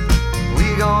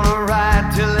 We gonna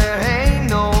ride till there ain't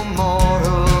no more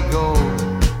to go.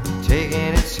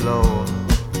 Taking it slow.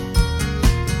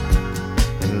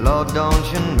 And Lord, don't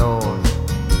you know,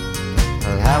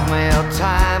 I'll have me a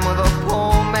time with a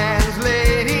poor man's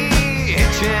lady,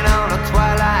 hitching on a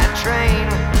twilight train.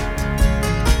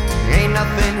 Ain't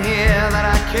nothing here that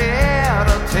I care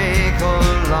to take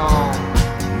along.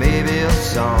 Maybe a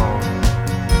song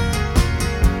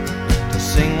to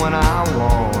sing when I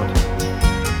want.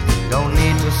 Don't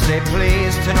need to say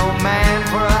please to no man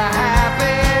for a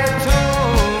happy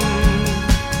tune.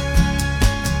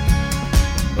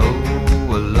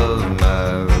 Oh, I love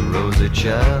my Rosie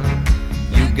child.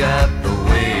 You got the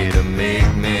way to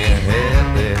make me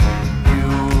happy. You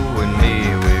and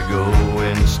me, we go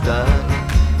in style.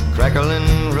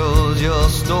 Crackling Rose, you're a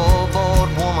store-bought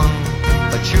woman,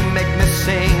 but you make me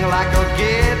sing like a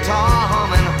guitar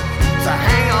humming. So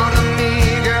hang on to me,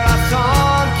 girl, our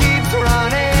song keeps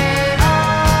running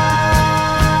on.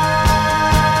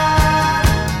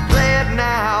 Play it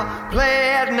now,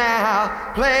 play it now,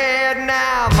 play it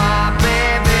now, my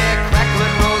baby.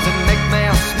 Crackling Rose and make me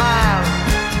smile.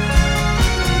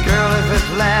 Girl, if it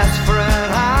lasts for an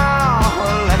hour,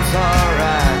 well, that's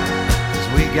alright, 'cause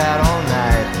we got all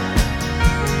night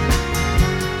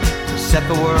set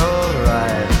the world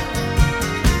right.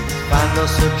 Find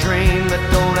us a dream that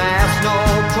don't ask no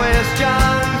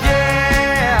questions,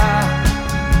 yeah.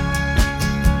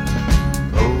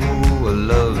 Oh, I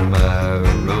love my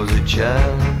Rosie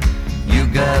child. You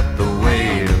got the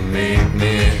way to make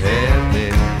me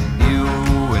happy. You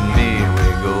and me, we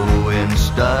go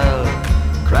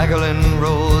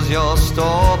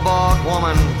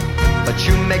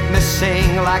you make me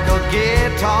sing like a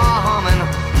guitar humming.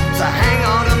 So hang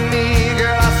on to me,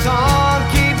 girl, our song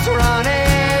keeps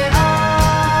running on.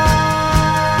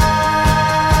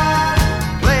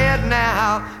 Play it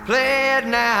now, play it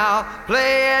now,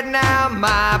 play it now,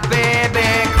 my baby.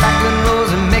 Crackling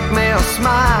rose and make me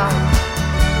smile.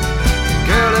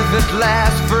 Girl, if it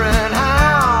lasts for an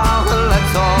hour, well,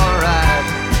 that's alright,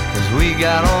 'cause we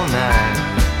got all night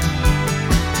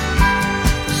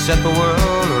to set the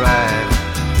world right.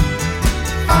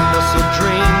 Find us a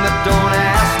dream that don't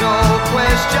ask no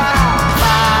question.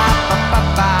 Bye, bye, bye,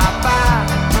 bye, bye.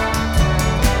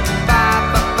 Bye,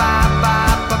 bye, bye,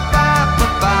 bye, bye,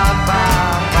 bye, bye, bye,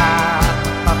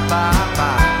 bye, bye, bye,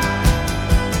 bye.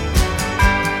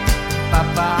 Bye,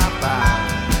 bye, bye.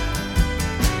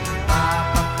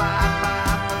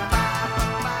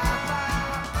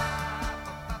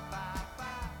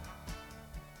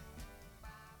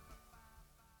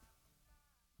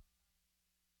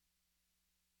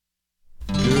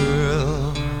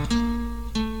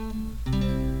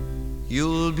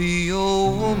 You'll be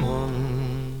your woman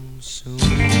soon.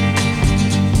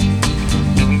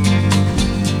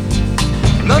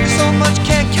 Love you so much,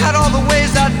 can't count all the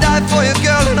ways I'd die for you,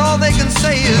 girl, and all they can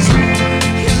say is,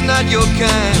 he's not your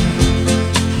kind.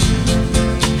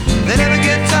 They never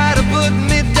get tired of putting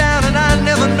me down, and I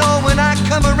never know when I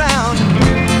come around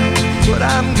what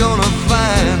I'm gonna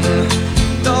find.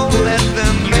 Don't let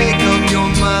them make up your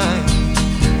mind.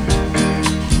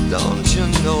 Don't you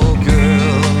know,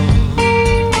 girl,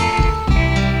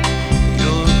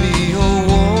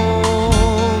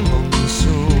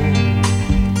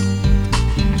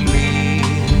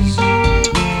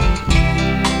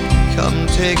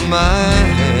 take my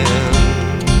hand,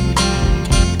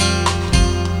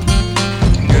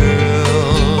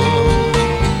 girl,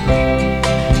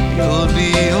 you'll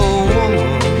be a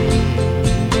woman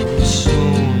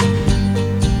soon,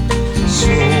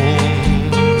 soon,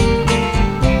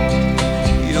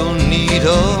 you'll need a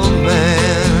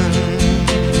man.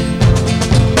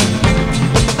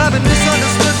 I've been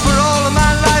misunderstood for all of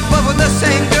my life, but with the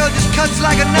same girl just cuts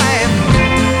like a knife.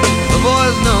 The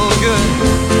boy's no good.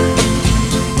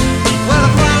 Well, I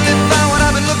finally found what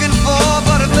I've been looking for,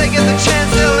 but if they get the chance,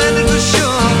 they'll end it for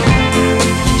sure.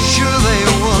 Sure they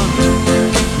won't.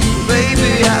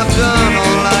 Baby, I've done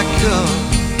all I could.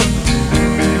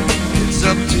 It's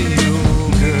up to you,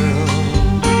 girl.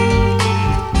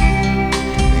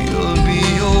 You'll be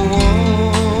a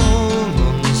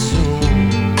woman soon.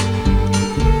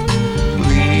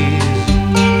 Please,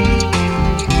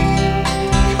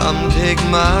 come take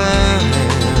my hand.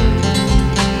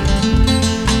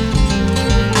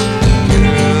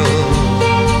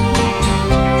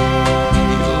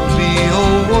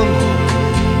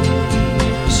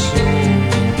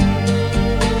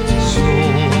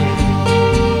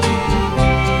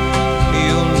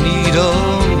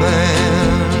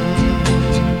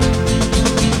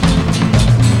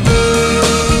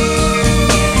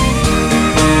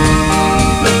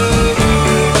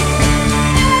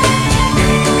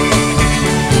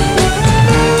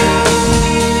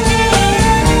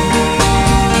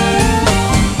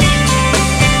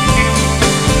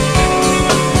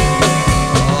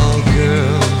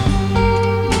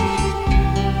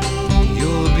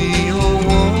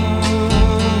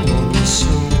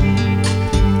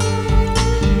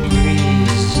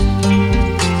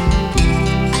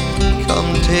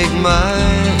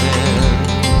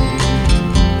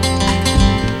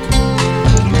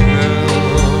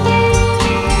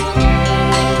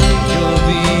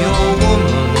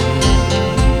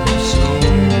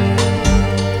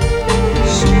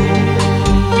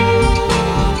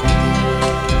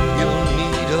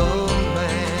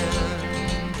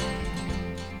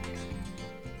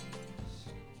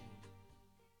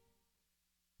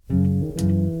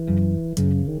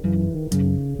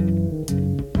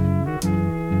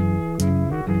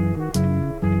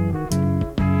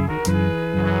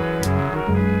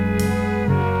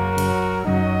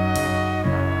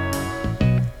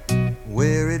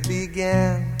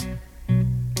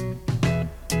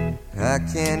 I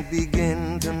can't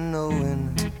begin to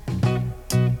knowing,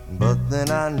 but then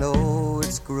I know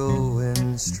it's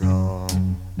growing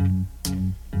strong.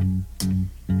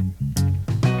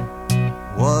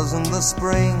 Wasn't the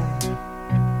spring,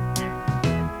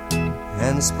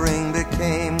 and spring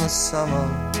became the summer.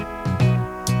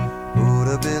 Who'd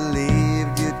have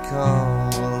believed you'd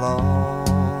come along?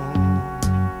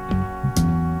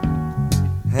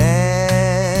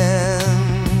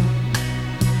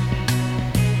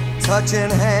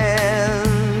 Touching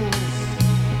hands,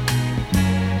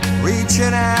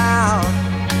 reaching out,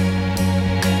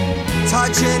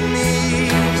 touching me,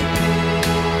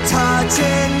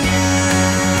 touching you,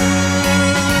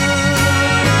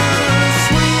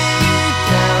 sweet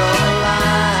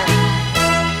Caroline.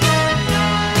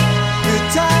 Good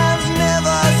times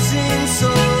never seem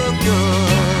so good.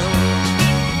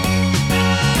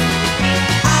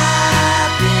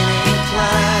 I've been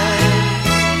inclined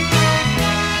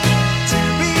to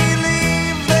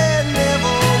believe there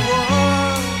never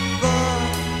was, but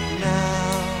now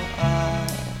I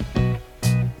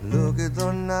look at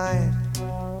the night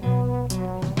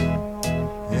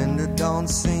and it don't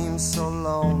seem so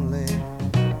lonely.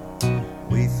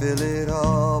 We fill it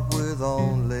up with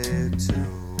only two.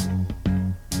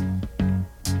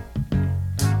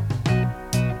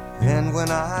 And when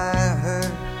I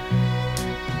hurt,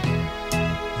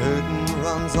 hurting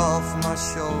runs off my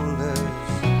shoulders.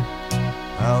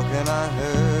 How can I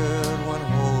hurt when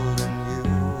holding you?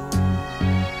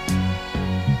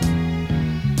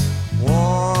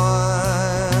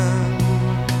 Warm,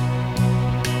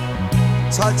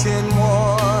 touching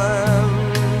warm,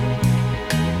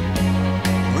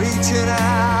 reaching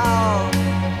out,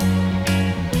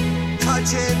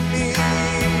 touching me,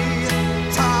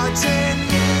 touching you.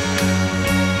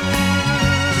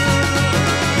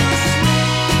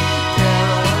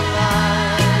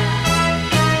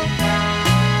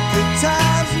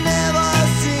 Times never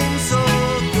seem so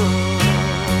good.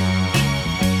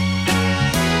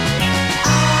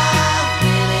 I've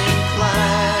been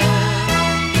inclined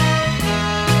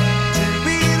to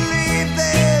believe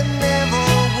there never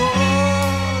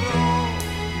was.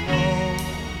 Oh,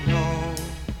 no,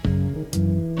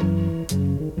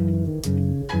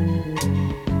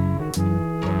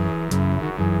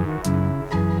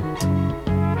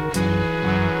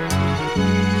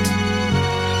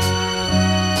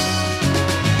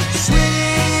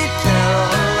 Sweet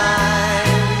Caroline,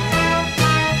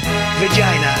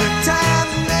 Vagina, the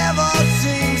times never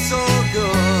seem so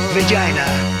good. vagina,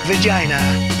 vagina,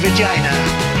 vagina.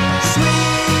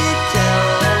 Sweet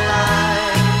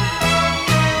Caroline,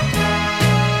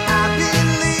 I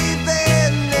believe they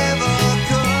never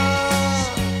could.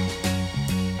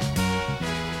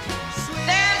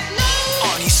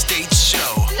 Arnie State Show.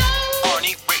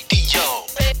 Arnie Radio.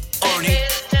 Arnie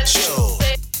Show.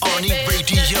 Arnie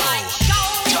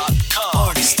Radio.com.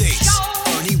 Arnie States.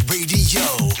 Arnie Radio.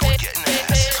 You're getting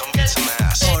ass. Come get some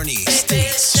ass. Arnie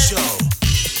States Show.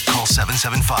 Call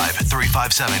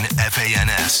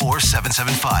 775-357-FANS or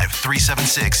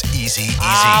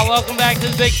 775-376-EASY-EASY. Welcome back to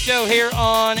the big show here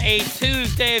on a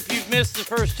Tuesday. If you've missed the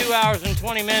first 2 hours and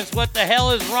 20 minutes, what the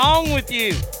hell is wrong with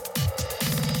you?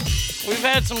 We've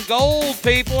had some gold,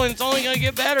 people, and it's only going to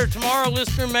get better. Tomorrow,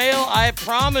 listener mail, I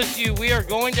promise you, we are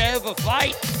going to have a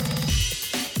fight.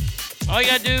 All you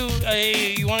got to do,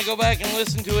 you want to go back and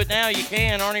listen to it now, you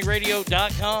can,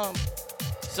 ArnieRadio.com.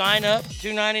 Sign up,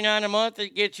 $2.99 a month.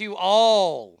 It gets you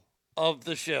all of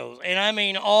the shows, and I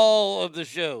mean all of the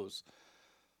shows.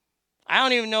 I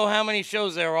don't even know how many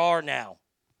shows there are now.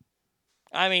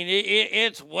 I mean,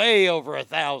 it's way over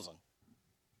 1,000.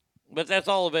 But that's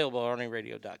all available at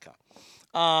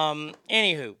ArnieRadio.com.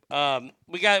 Anywho,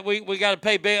 we got to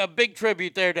pay a big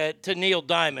tribute there to Neil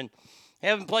Diamond.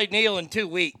 Haven't played Neil in 2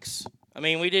 weeks. I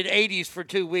mean, we did 80s for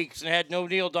 2 weeks and had no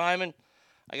Neil Diamond.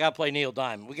 I got to play Neil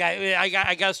Diamond. I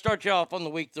got to start you off on the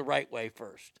week the right way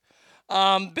first.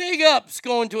 Big ups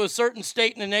going to a certain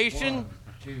state in the nation. 1,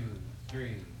 2,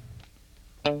 3.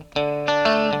 Turn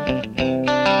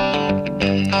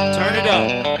it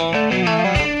up.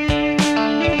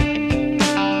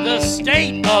 The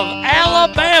state of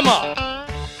Alabama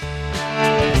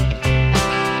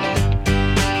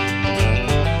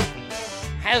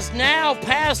has now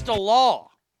passed a law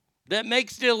that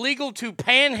makes it illegal to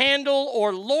panhandle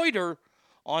or loiter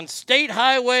on state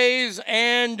highways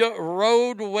and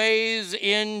roadways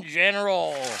in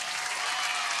general.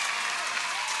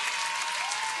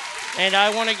 And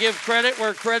I want to give credit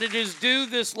where credit is due.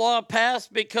 This law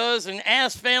passed because an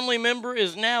ass family member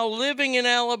is now living in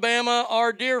Alabama.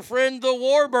 Our dear friend, the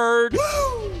Warbird.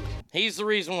 Woo! He's the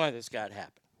reason why this got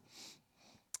happened.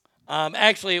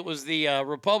 Actually, it was the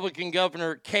Republican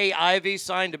Governor Kay Ivey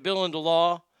signed a bill into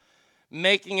law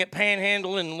making it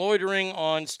panhandling and loitering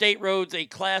on state roads a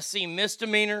Class C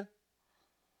misdemeanor.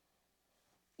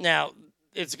 Now,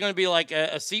 it's going to be like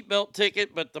a seatbelt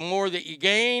ticket, but the more that you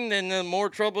gain, then the more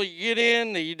trouble you get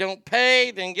in, that you don't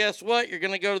pay, then guess what? You're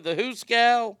going to go to the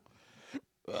hooscow,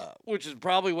 which is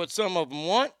probably what some of them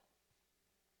want.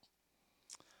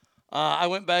 I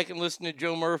went back and listened to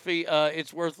Joe Murphy.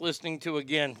 It's worth listening to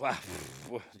again. Wow.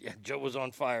 Yeah, Joe was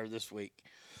on fire this week,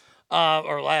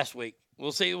 or last week.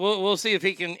 We'll see. We'll see if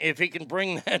he can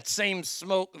bring that same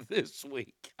smoke this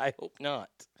week. I hope not.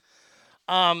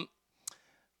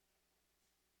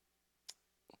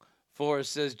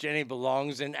 Forrest says Jenny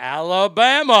belongs in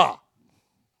Alabama.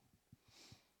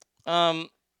 The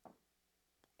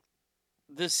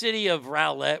city of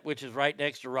Rowlett, which is right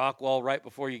next to Rockwall, right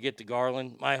before you get to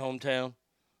Garland, my hometown,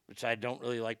 which I don't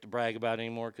really like to brag about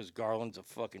anymore because Garland's a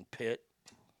fucking pit.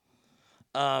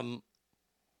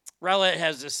 Rowlett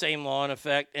has the same law in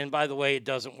effect, and by the way, it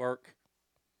doesn't work.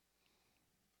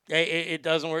 It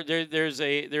doesn't work. There's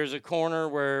a corner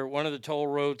where one of the toll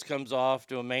roads comes off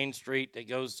to a main street that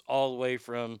goes all the way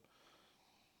from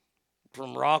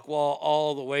Rockwall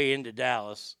all the way into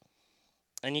Dallas.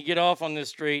 And you get off on this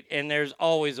street, and there's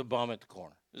always a bum at the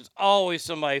corner. There's always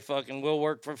somebody fucking will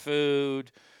work for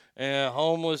food,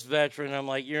 homeless veteran. I'm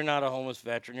like, you're not a homeless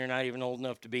veteran. You're not even old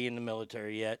enough to be in the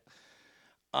military yet.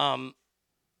 I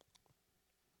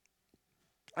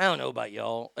don't know about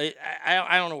y'all.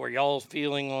 I don't know where y'all's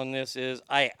feeling on this is.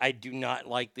 I do not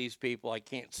like these people. I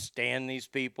can't stand these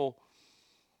people.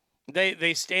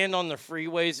 They stand on the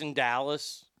freeways in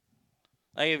Dallas.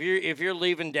 Like if you're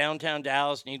leaving downtown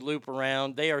Dallas and you loop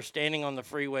around, they are standing on the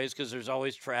freeways because there's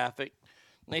always traffic.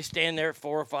 And they stand there at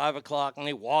 4 or 5 o'clock and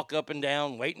they walk up and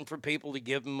down waiting for people to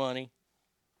give them money.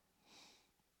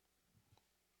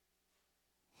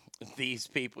 These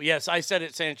people. Yes, I said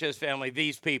it, Sanchez family.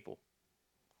 These people.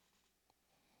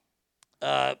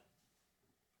 A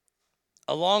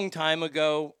long time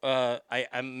ago,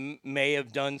 I may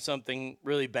have done something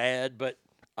really bad, but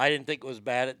I didn't think it was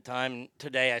bad at the time.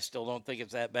 Today, I still don't think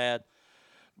it's that bad.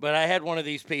 But I had one of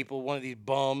these people, one of these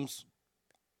bums,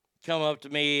 come up to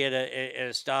me at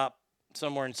a stop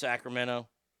somewhere in Sacramento.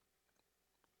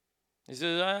 He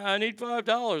says, I need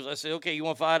 $5. I said, okay, you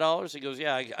want $5? He goes,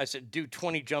 yeah. I said, do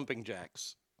 20 jumping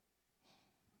jacks.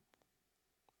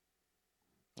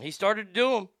 He started to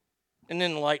do them. And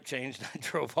then the light changed, and I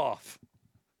drove off.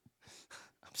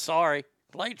 I'm sorry.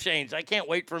 Light changed. I can't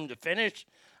wait for him to finish.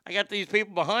 I got these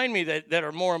people behind me that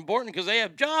are more important because they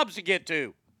have jobs to get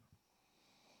to.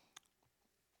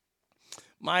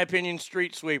 My opinion,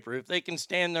 street sweeper. If they can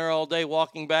stand there all day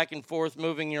walking back and forth,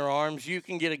 moving your arms, you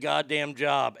can get a goddamn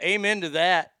job. Amen to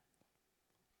that.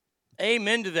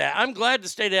 Amen to that. I'm glad the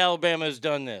state of Alabama has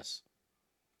done this.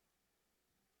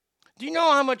 Do you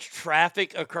know how much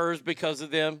traffic occurs because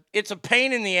of them? It's a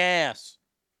pain in the ass.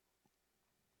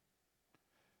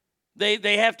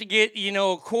 They have to get,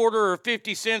 a quarter or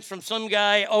 50 cents from some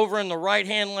guy over in the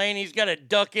right-hand lane. He's got to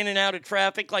duck in and out of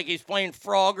traffic like he's playing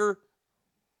Frogger.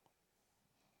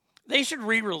 They should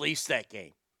re-release that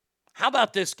game. How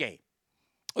about this game?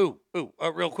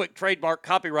 Real quick, trademark,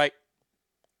 copyright.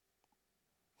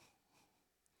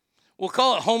 We'll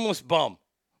call it Homeless Bum.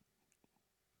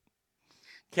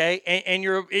 Okay, and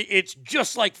it's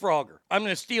just like Frogger. I'm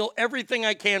going to steal everything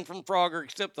I can from Frogger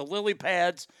except the lily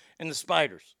pads and the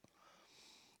spiders.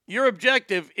 Your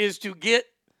objective is to get,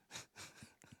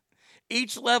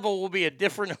 each level will be a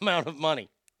different amount of money.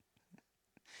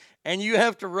 And you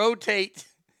have to rotate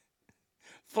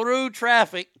through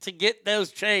traffic to get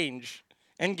those change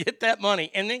and get that money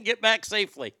and then get back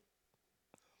safely.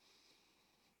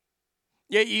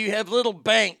 Yeah, you have little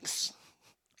banks.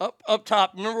 Up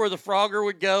top, remember where the Frogger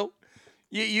would go?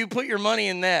 You put your money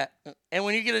in that. And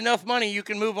when you get enough money, you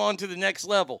can move on to the next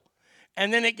level.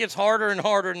 And then it gets harder and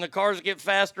harder, and the cars get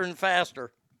faster and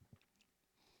faster.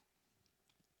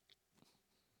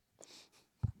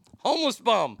 Homeless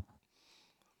bum.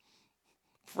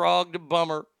 Frog to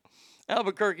bummer.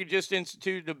 Albuquerque just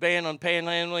instituted a ban on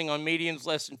panhandling on medians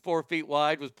less than 4 feet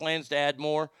wide with plans to add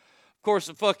more. Of course,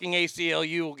 the fucking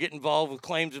ACLU will get involved with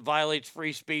claims it violates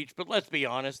free speech, but let's be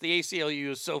honest, the ACLU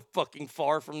is so fucking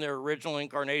far from their original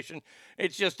incarnation,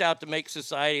 it's just out to make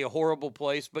society a horrible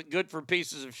place, but good for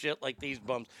pieces of shit like these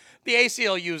bums. The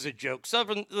ACLU is a joke.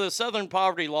 The Southern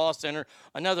Poverty Law Center,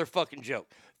 another fucking joke.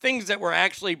 Things that were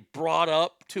actually brought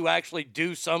up to actually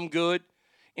do some good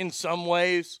in some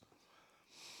ways.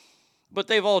 But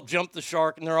they've all jumped the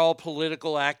shark, and they're all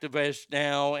political activists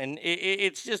now. And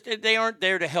it's just they aren't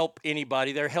there to help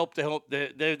anybody. They're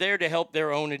there to help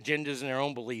their own agendas and their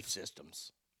own belief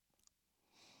systems.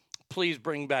 Please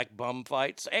bring back bum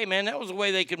fights. Hey, man, that was a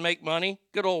way they could make money.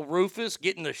 Good old Rufus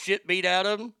getting the shit beat out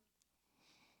of him.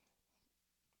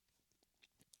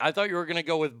 I thought you were going to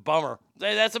go with Bummer.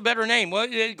 That's a better name. Well,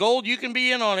 Gold, you can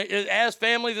be in on it. As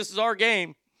family, this is our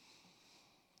game.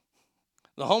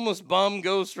 The homeless bum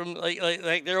goes from,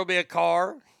 like there will be a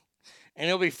car, and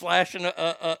he'll be flashing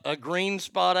a green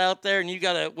spot out there, and you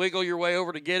got to wiggle your way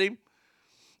over to get him.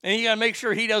 And you got to make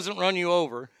sure he doesn't run you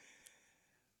over.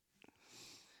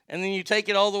 And then you take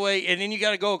it all the way, and then you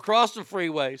got to go across the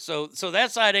freeway. So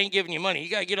that side ain't giving you money.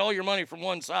 You got to get all your money from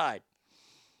one side.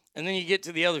 And then you get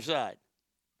to the other side.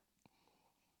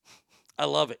 I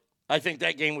love it. I think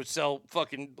that game would sell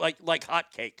fucking like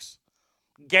hotcakes.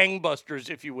 Gangbusters,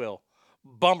 if you will.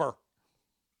 Bummer.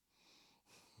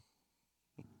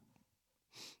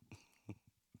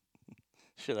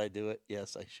 Should I do it?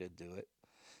 Yes, I should do it.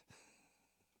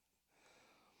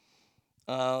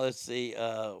 Let's see.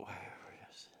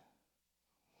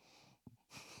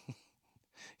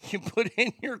 You put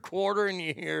in your quarter and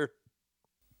you hear.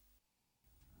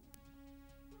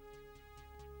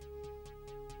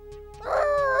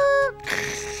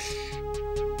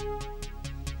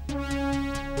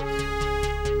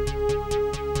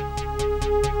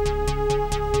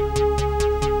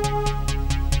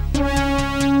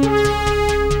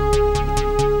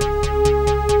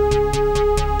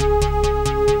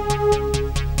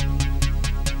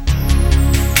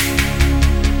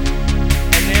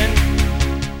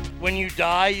 When you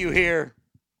die, you hear.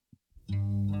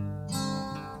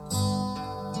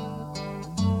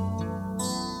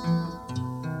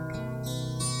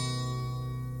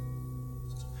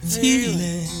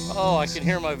 Feeling. Oh, I can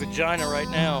hear my vagina right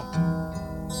now.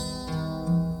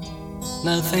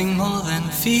 Nothing more than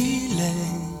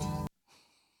feeling.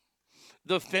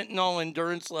 The fentanyl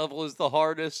endurance level is the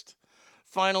hardest.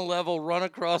 Final level, run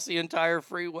across the entire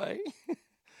freeway.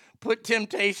 Put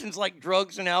temptations like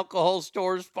drugs and alcohol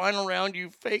stores. Final round,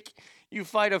 you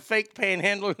fight a fake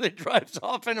panhandler that drives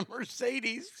off in a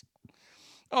Mercedes.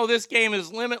 Oh, this game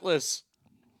is limitless.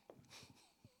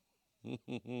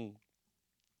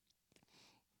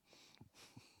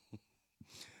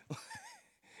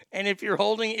 And if you're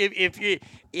holding,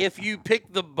 if you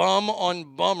pick the bum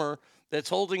on bummer that's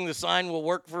holding the sign will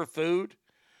work for food,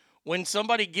 when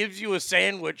somebody gives you a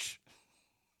sandwich,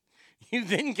 you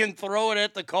then can throw it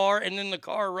at the car and then the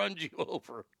car runs you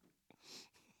over.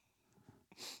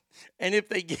 And if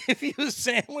they give you a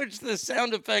sandwich, the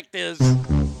sound effect is.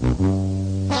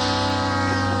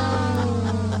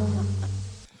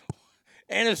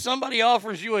 And if somebody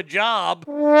offers you a job.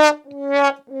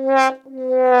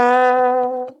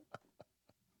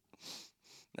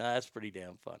 That's pretty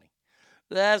damn funny.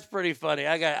 That's pretty funny.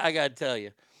 I got to tell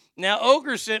you. Now,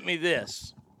 Ogre sent me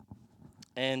this.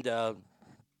 And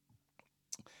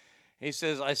he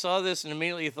says, I saw this and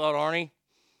immediately thought Arnie.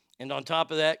 And on top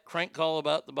of that, crank call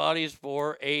about the bodies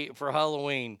for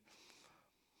Halloween.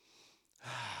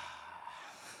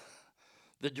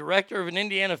 The director of an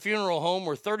Indiana funeral home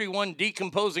where 31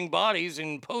 decomposing bodies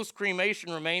and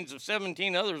post-cremation remains of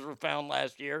 17 others were found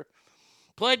last year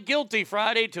pled guilty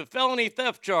Friday to felony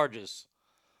theft charges.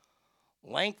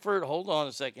 Langford, hold on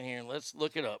a second here. Let's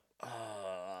look it up.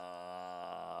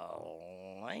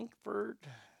 Langford.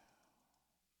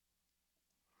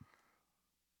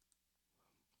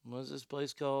 What is this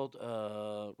place called?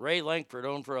 Ray Langford,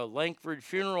 owned for a Langford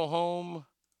funeral home.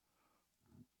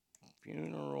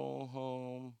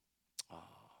 Oh.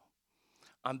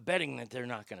 I'm betting that they're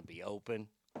not going to be open.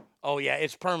 Oh, yeah,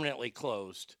 it's permanently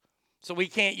closed. So we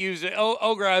can't use it. Oh,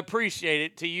 Ogre, I appreciate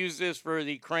it to use this for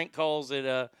the crank calls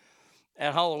at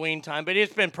Halloween time, but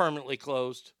it's been permanently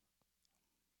closed.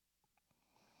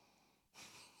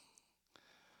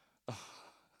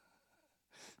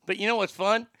 But you know what's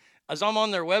fun? As I'm on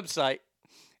their website,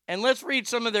 and let's read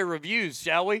some of their reviews,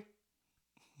 shall we?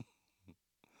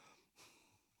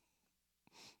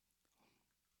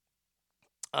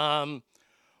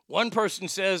 One person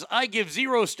says, I give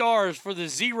 0 stars for the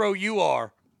 0 you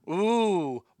are.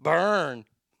 Ooh, burn.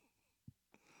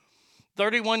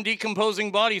 31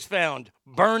 decomposing bodies found.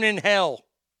 Burn in hell.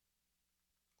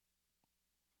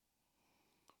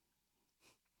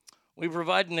 We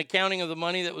provide an accounting of the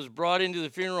money that was brought into the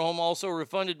funeral home, also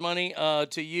refunded money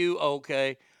to you.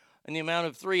 Okay. And the amount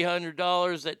of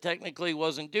 $300 that technically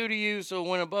wasn't due to you, so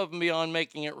went above and beyond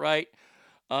making it right.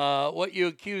 What you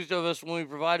accused of us when we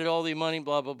provided all the money,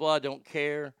 blah, blah, blah, don't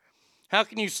care. How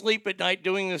can you sleep at night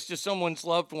doing this to someone's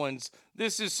loved ones?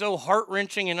 This is so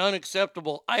heart-wrenching and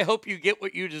unacceptable. I hope you get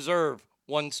what you deserve.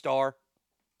 1 star.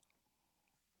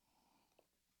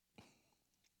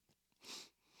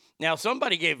 Now,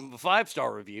 somebody gave him a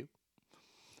 5-star review.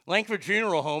 Langford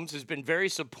Funeral Homes has been very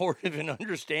supportive and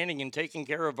understanding in taking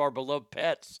care of our beloved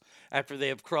pets after they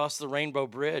have crossed the Rainbow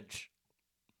Bridge.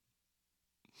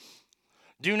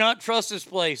 Do not trust this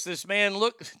place. This man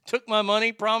took my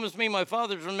money, promised me my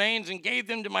father's remains, and gave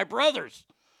them to my brothers,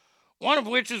 one of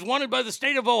which is wanted by the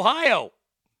state of Ohio.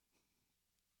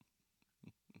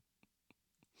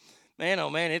 Man, oh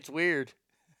man, it's weird.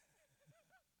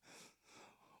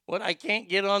 What I can't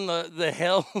get on the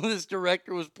hell this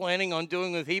director was planning on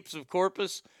doing with heaps of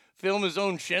corpus, film his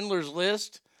own Schindler's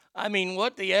List. I mean,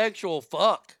 what the actual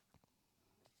fuck?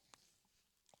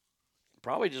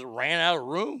 Probably just ran out of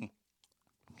room.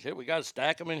 Shit, we got to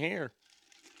stack them in here.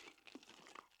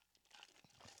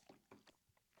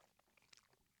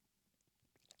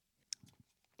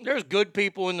 There's good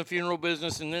people in the funeral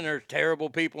business, and then there's terrible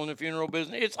people in the funeral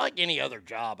business. It's like any other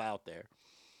job out there.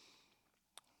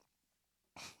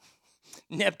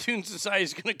 Neptune Society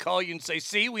is going to call you and say,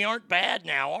 see, we aren't bad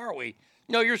now, are we?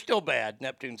 No, you're still bad,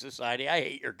 Neptune Society. I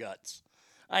hate your guts.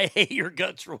 I hate your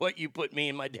guts for what you put me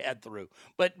and my dad through.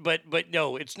 But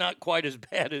no, it's not quite as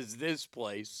bad as this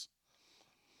place.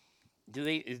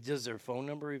 Does their phone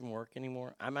number even work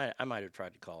anymore? I might have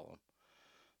tried to call them.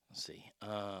 Let's see.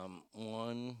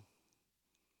 1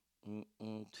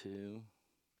 2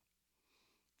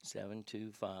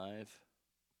 725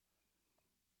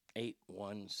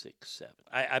 8167.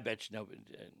 I bet you nobody,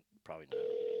 probably not.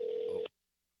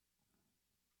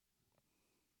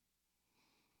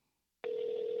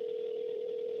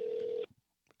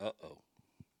 Oh. Uh-oh.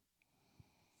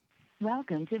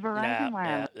 Welcome to Verizon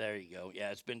Wireless. There you go.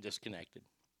 Yeah, it's been disconnected.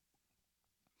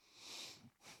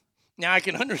 Now, I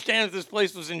can understand if this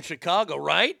place was in Chicago,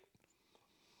 right?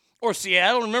 Or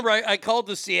Seattle. Remember, I called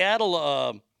the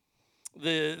Seattle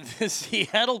the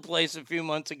Seattle place a few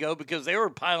months ago because they were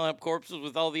piling up corpses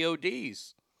with all the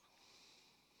ODs.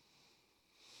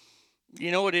 You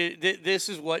know what? This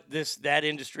is what that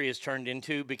industry has turned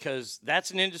into, because that's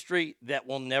an industry that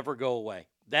will never go away.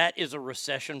 That is a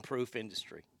recession-proof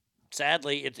industry.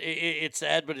 Sadly, it's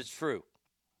sad, but it's true.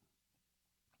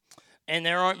 And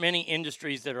there aren't many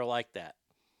industries that are like that.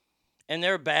 And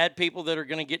there are bad people that are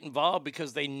going to get involved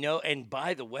because they know, and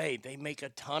by the way, they make a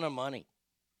ton of money.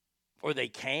 Or they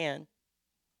can.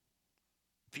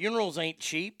 Funerals ain't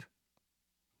cheap.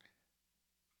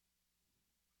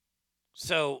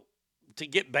 So to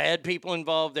get bad people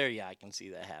involved there, yeah, I can see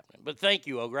that happening. But thank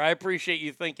you, Ogre. I appreciate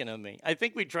you thinking of me. I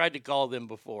think we tried to call them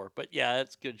before. But yeah,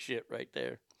 that's good shit right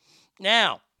there.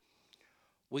 Now,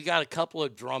 we got a couple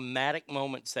of dramatic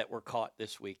moments that were caught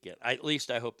this weekend. At least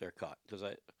I hope they're caught, because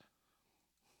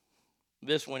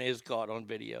this one is caught on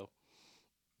video.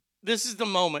 This is the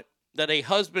moment that a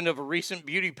husband of a recent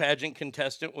beauty pageant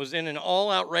contestant was in an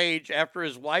all-out rage after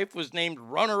his wife was named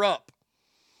runner-up.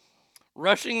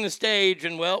 Rushing the stage,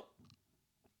 and, well,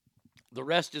 the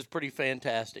rest is pretty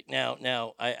fantastic.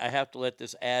 Now I have to let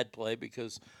this ad play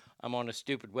because I'm on a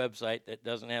stupid website that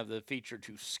doesn't have the feature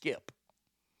to skip.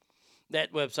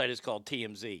 That website is called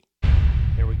TMZ.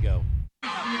 Here we go.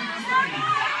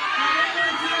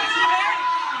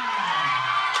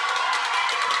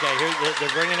 Okay, here they're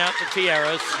bringing out the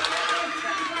tiaras.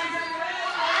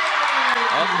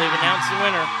 Oh, they've announced the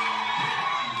winner.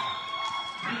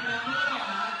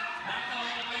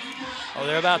 Oh,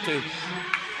 they're about to.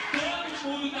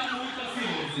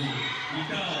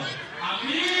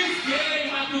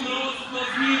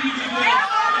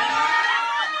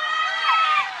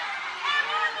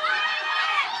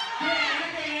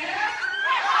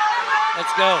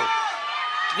 Let's go.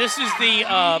 This is the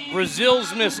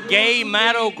Brazil's Miss Gay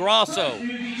Mato Grosso.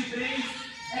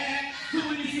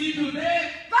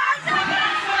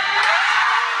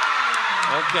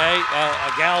 Okay,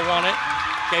 a gal won it.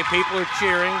 Okay, people are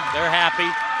cheering. They're happy.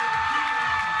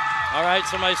 All right,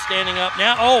 somebody's standing up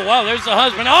now. Oh, wow, there's the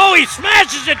husband. Oh, he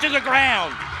smashes it to the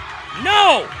ground.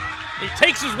 No! He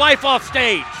takes his wife off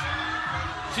stage.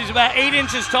 She's about 8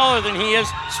 inches taller than he is.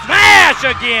 Smash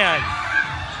again!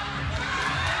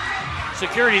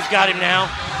 Security's got him now.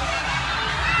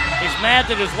 He's mad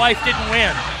that his wife didn't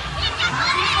win.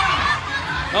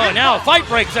 Oh, now a fight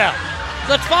breaks out.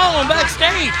 Let's follow him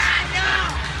backstage.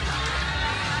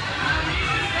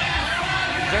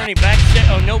 Is there any backstage?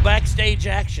 Oh, no backstage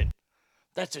action.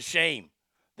 That's a shame.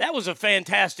 That was a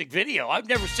fantastic video. I've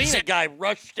never seen a guy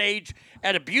rush stage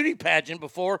at a beauty pageant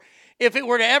before. If it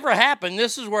were to ever happen,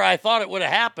 this is where I thought it would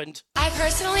have happened. I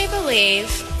personally believe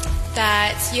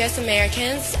that U.S.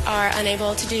 Americans are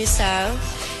unable to do so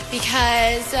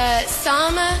because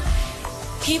some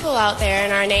people out there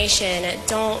in our nation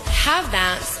don't have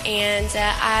that, and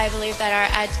I believe that our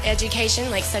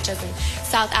education, like such as in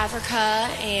South Africa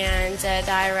and the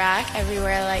Iraq,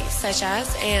 everywhere like such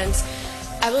as, and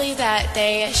I believe that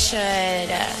they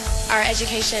should, our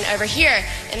education over here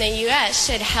in the U.S.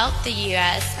 should help the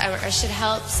U.S. or should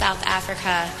help South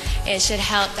Africa and should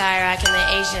help the Iraq and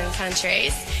the Asian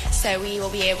countries, so we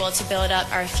will be able to build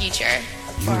up our future.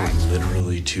 You are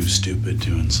literally too stupid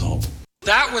to insult.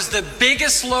 That was the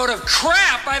biggest load of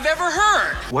crap I've ever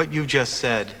heard. What you just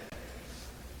said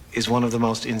is one of the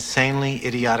most insanely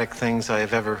idiotic things I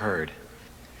have ever heard.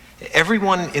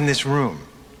 Everyone in this room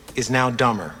is now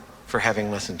dumber for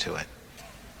having listened to it.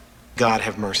 God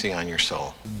have mercy on your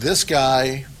soul. This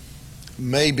guy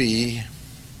may be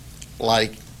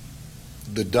like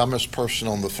the dumbest person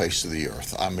on the face of the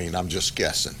earth. I mean, I'm just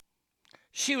guessing.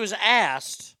 She was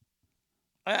asked,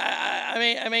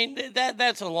 I mean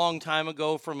that's a long time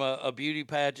ago from a beauty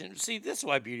pageant. See, this is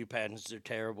why beauty pageants are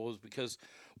terrible, is because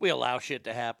we allow shit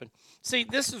to happen. See,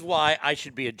 this is why I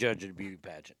should be a judge at a beauty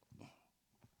pageant.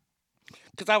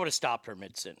 Because I would have stopped her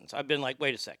mid-sentence. I've been like,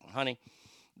 wait a second, honey.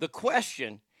 The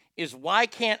question is, why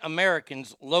can't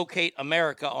Americans locate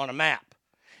America on a map?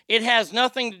 It has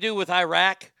nothing to do with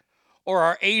Iraq or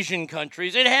our Asian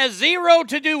countries. It has zero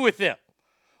to do with them.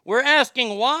 We're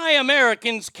asking why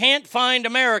Americans can't find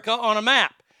America on a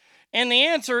map. And the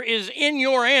answer is in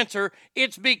your answer.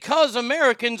 It's because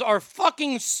Americans are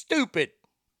fucking stupid.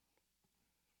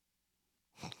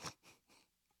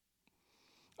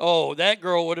 Oh, that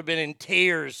girl would have been in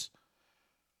tears.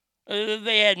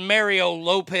 They had Mario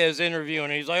Lopez interviewing,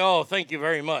 and he's like, oh, thank you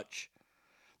very much.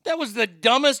 That was the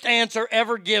dumbest answer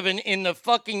ever given in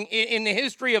the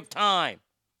history of time.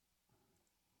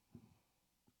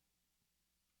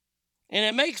 And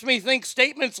it makes me think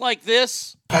statements like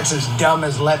this, that's as dumb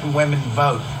as letting women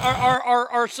vote,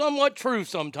 are somewhat true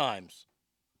sometimes.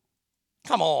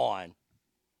 Come on.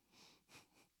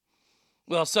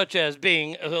 Well, such as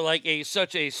being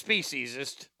such a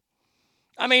speciesist.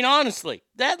 I mean, honestly,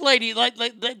 that lady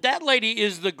that lady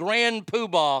is the grand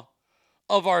poobah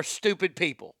of our stupid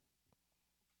people.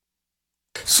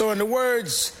 So in the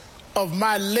words of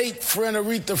my late friend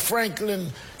Aretha Franklin,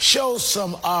 show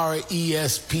some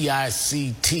RESPICT.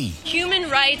 Human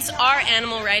rights are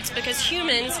animal rights because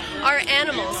humans are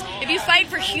animals. If you fight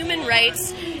for human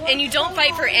rights and you don't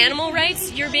fight for animal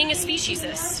rights, you're being a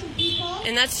speciesist.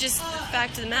 And that's just the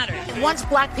fact of the matter. Once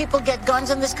black people get guns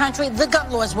in this country, the gun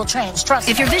laws will change. Trust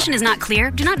me. If your vision is not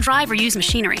clear, do not drive or use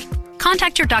machinery.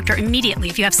 Contact your doctor immediately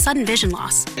if you have sudden vision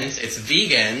loss. It's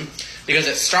vegan because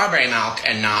it's strawberry milk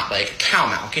and not like cow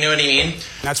milk. You know what I mean?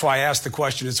 That's why I asked the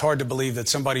question. It's hard to believe that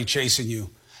somebody chasing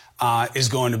you is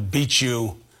going to beat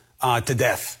you to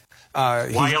death.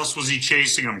 Why else was he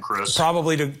chasing him, Chris?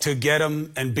 Probably to get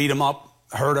him and beat him up.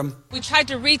 Hurt him. We tried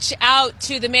to reach out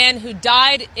to the man who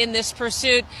died in this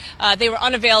pursuit. They were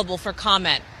unavailable for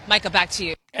comment. Micah, back to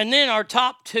you. And then our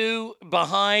top two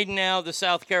behind now the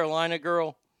South Carolina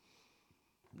girl.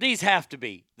 These have to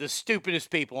be the stupidest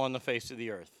people on the face of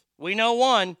the earth. We know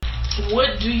one.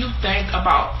 What do you think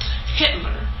about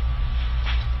Hitler?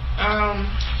 I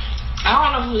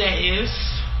don't know who that is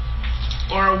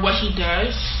or what he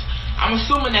does. I'm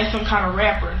assuming that's some kind of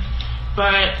rapper,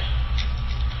 but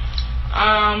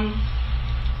I'm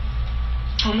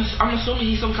assuming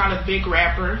he's some kind of big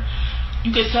rapper.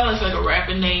 You could tell it's like a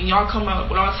rapper name. Y'all come up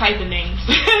with all type of names.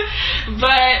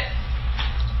 But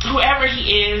whoever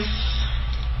he is.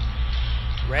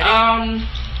 Ready?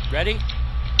 Ready?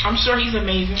 I'm sure he's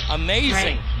amazing.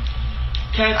 Amazing.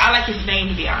 Because I like his name,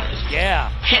 to be honest. Yeah.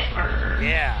 Hitler.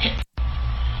 Yeah.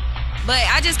 But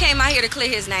I just came out here to clear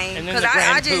his name because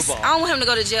I don't want him to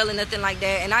go to jail or nothing like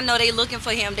that. And I know they looking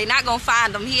for him. They not gonna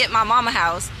find him. He at my mama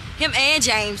house. Him and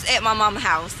James at my mama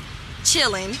house,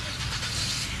 chilling.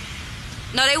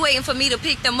 No, they waiting for me to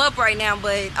pick them up right now.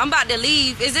 But I'm about to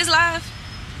leave. Is this live?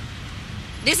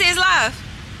 This is live.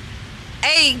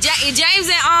 Hey,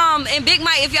 James and Big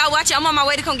Mike, if y'all watching, I'm on my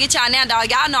way to come get y'all now, dog.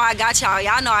 Y'all know I got y'all.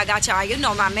 Y'all know I got y'all. You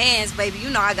know my mans, baby.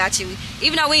 You know I got you.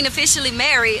 Even though we ain't officially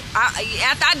married,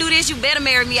 after I do this, you better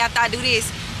marry me after I do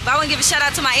this. But I want to give a shout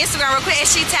out to my Instagram real quick.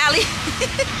 She Tally.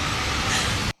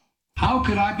 How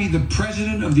could I be the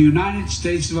president of the United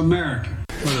States of America?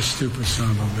 What a stupid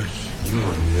son of a bitch. You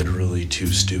are literally too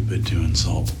stupid to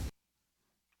insult.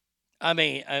 I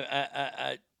mean,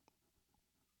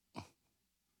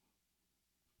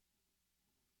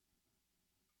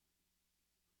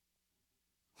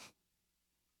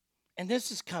 and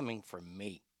this is coming from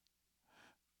me.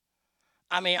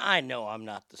 I mean, I know I'm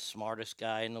not the smartest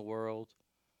guy in the world.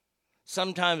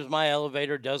 Sometimes my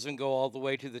elevator doesn't go all the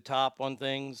way to the top on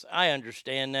things. I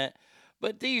understand that.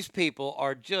 But these people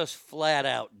are just flat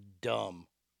out dumb.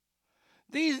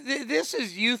 This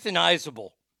is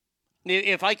euthanizable.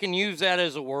 If I can use that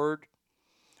as a word.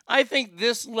 I think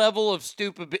this level of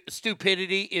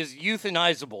stupidity is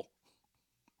euthanizable.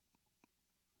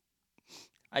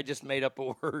 I just made up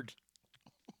a word.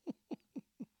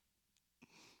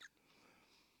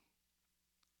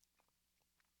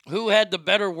 Who had the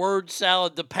better word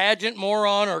salad, the pageant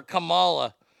moron or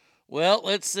Kamala? Well,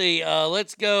 let's see.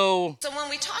 Let's go. So when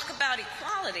we talk about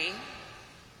equality,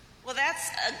 well, that's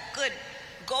a good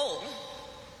goal.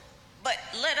 But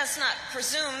let us not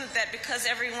presume that because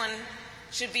everyone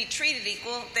should be treated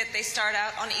equal, that they start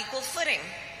out on equal footing.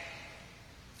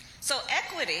 So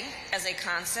equity, as a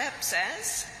concept,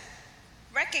 says,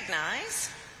 recognize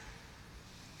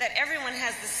that everyone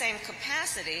has the same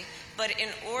capacity But in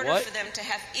order for them to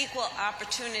have equal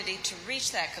opportunity to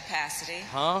reach that capacity,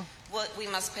 we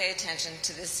must pay attention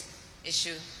to this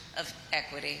issue of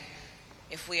equity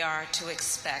if we are to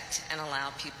expect and allow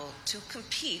people to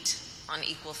compete on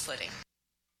equal footing.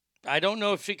 I don't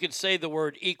know if she could say the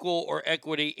word equal or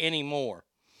equity anymore.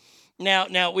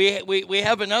 Now we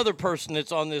have another person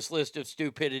that's on this list of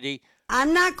stupidity.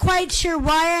 I'm not quite sure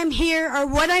why I'm here or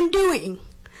what I'm doing,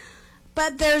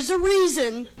 but there's a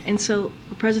reason. And so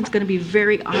the president's going to be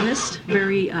very honest,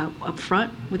 very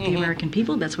upfront with the American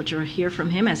people. That's what you'll hear from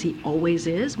him, as he always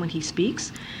is when he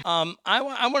speaks. I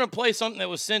want to play something that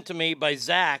was sent to me by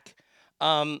Zach.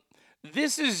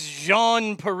 This is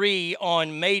Jean Paris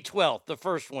on May 12th. The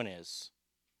first one is.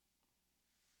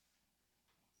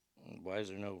 Why is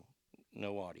there no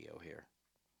audio here?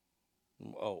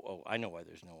 Oh, I know why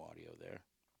there's no audio there.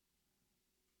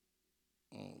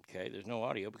 Okay, there's no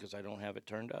audio because I don't have it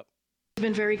turned up. It's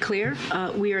been very clear.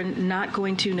 We are not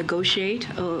going to negotiate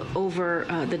over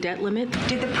the debt limit.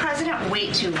 Did the president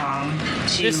wait too long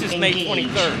to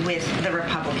engage with the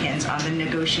Republicans on the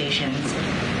negotiations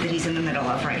that he's in the middle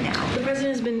of right now? The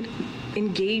president has been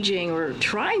engaging or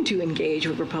trying to engage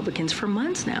with Republicans for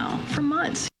months now. For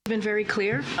months. It's been very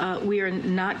clear. We are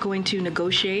not going to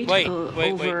negotiate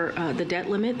over the debt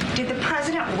limit. Did the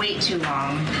president wait too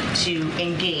long to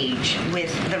engage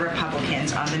with the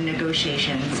Republicans on the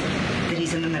negotiations that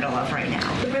he's in the middle of right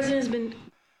now? The president has been...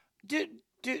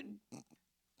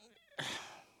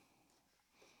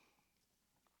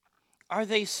 Are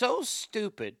they so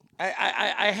stupid?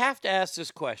 I have to ask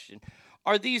this question.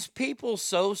 Are these people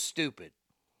so stupid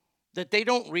that they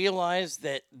don't realize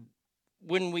that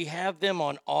when we have them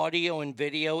on audio and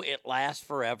video, it lasts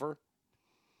forever?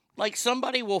 Like,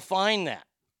 somebody will find that,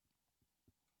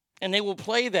 and they will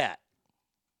play that.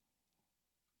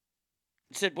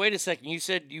 Said, wait a second, you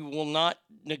said you will not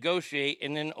negotiate,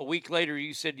 and then a week later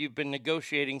you said you've been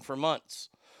negotiating for months.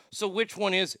 So which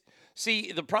one is it?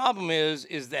 See, the problem is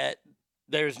that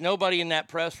there's nobody in that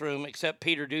press room except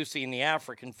Peter Ducey and the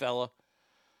African fella,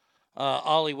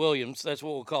 Ollie Williams. That's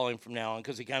what we'll call him from now on,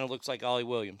 because he kind of looks like Ollie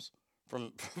Williams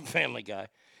from Family Guy.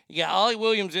 You got Ollie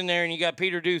Williams in there, and you got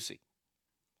Peter Ducey.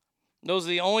 Those are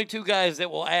the only two guys that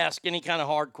will ask any kind of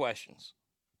hard questions,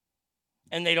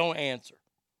 and they don't answer.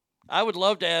 I would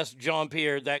love to ask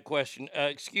Jean-Pierre that question.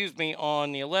 Excuse me,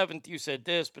 on the 11th you said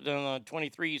this, but then on the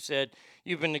 23 you said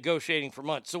you've been negotiating for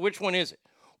months. So which one is it?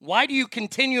 Why do you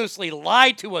continuously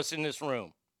lie to us in this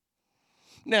room?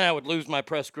 Then I would lose my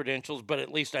press credentials, but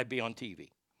at least I'd be on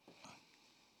TV.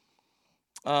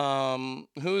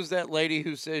 Who's that lady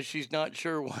who says she's not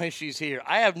sure why she's here?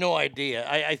 I have no idea.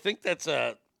 I think that's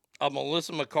a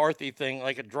Melissa McCarthy thing,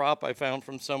 like a drop I found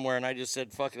from somewhere, and I just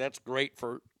said, fuck, that's great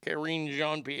for Karine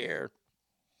Jean-Pierre.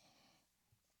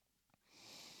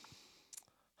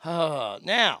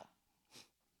 Now,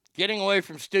 getting away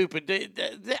from stupid,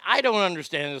 I don't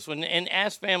understand this one, and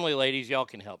Ask Family ladies, y'all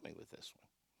can help me with this one.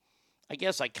 I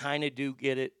guess I kind of do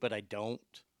get it, but I don't.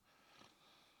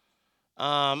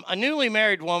 A newly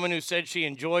married woman who said she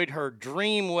enjoyed her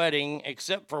dream wedding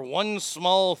except for one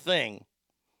small thing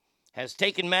has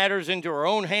taken matters into her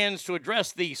own hands to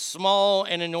address the small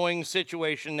and annoying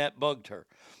situation that bugged her.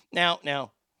 Now,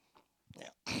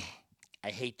 I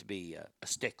hate to be a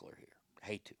stickler here. I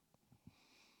hate to.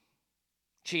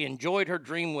 She enjoyed her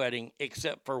dream wedding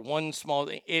except for one small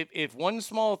thing. If one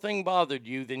small thing bothered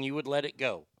you, then you would let it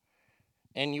go.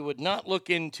 And you would not look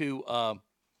into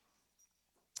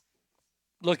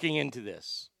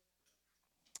this.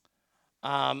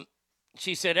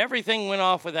 She said everything went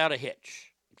off without a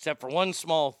hitch, except for one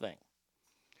small thing.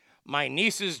 My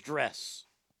niece's dress.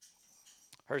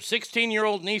 Her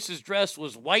 16-year-old niece's dress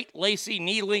was white, lacy,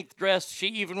 knee-length dress. She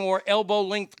even wore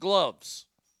elbow-length gloves.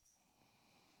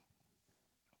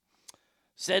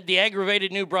 Said the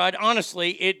aggravated new bride,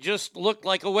 honestly, it just looked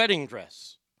like a wedding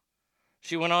dress.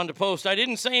 She went on to post, I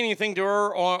didn't say anything to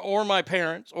her or my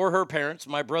parents, or her parents,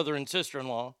 my brother and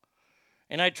sister-in-law,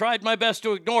 and I tried my best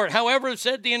to ignore it. However,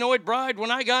 said the annoyed bride,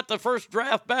 when I got the first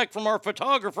draft back from our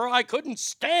photographer, I couldn't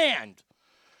stand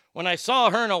when I saw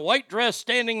her in a white dress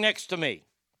standing next to me.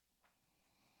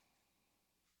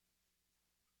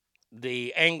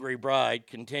 The angry bride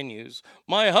continues,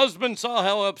 my husband saw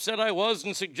how upset I was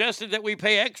and suggested that we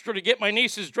pay extra to get my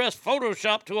niece's dress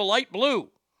photoshopped to a light blue.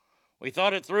 We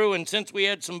thought it through, and since we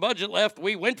had some budget left,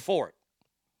 we went for it.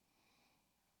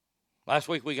 Last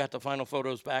week, we got the final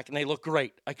photos back, and they look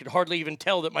great. I could hardly even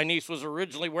tell that my niece was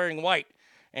originally wearing white,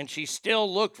 and she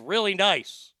still looked really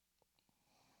nice.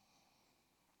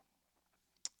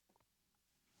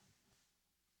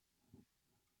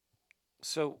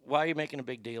 So why are you making a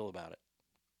big deal about it?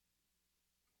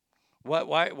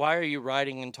 Why are you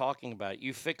writing and talking about it?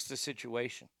 You fix the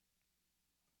situation.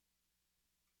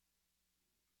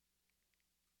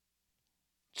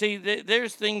 See,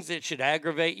 there's things that should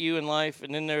aggravate you in life,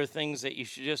 and then there are things that you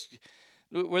should just,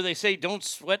 where they say don't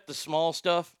sweat the small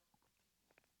stuff.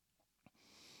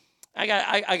 I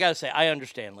gotta say, I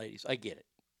understand, ladies. I get it.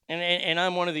 And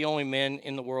I'm one of the only men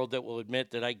in the world that will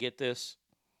admit that I get this.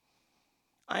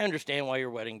 I understand why your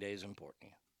wedding day is important to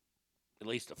you. At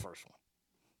least the first one.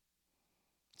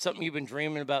 It's something you've been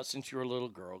dreaming about since you were a little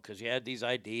girl because you had these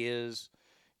ideas.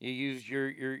 You used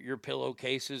your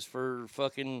pillowcases for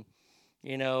fucking,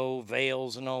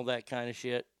 veils and all that kind of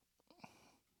shit.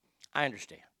 I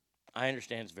understand. I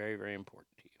understand it's very, very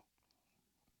important to you.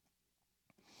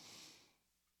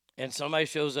 And somebody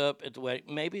shows up at the wedding.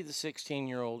 Maybe the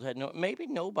 16-year-old had maybe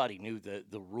nobody knew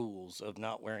the rules of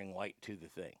not wearing white to the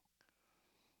thing.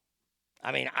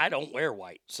 I mean, I don't wear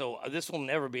white, so this will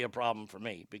never be a problem for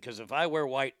me because if I wear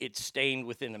white, it's stained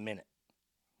within a minute.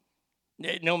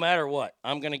 No matter what,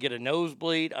 I'm going to get a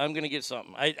nosebleed. I'm going to get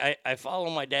something. I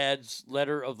follow my dad's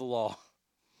letter of the law.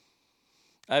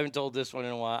 I haven't told this one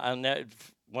in a while.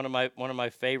 One of my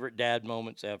favorite dad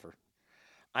moments ever.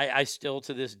 I still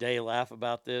to this day laugh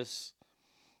about this.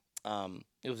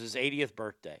 It was his 80th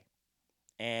birthday,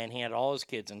 and he had all his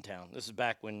kids in town. This is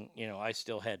back when, I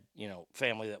still had,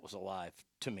 family that was alive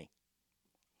to me.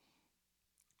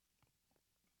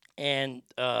 And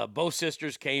both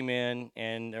sisters came in,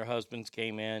 and their husbands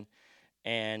came in,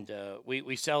 and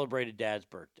we celebrated Dad's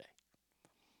birthday.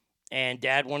 And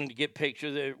Dad wanted to get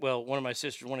pictures. One of my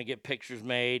sisters wanted to get pictures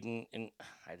made, and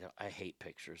I hate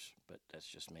pictures, but that's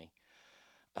just me.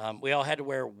 We all had to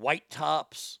wear white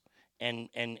tops and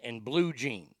blue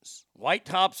jeans. White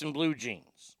tops and blue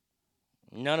jeans.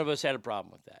 None of us had a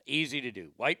problem with that. Easy to do.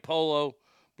 White polo,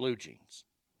 blue jeans.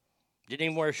 Didn't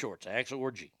even wear shorts. I actually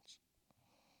wore jeans.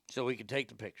 So we could take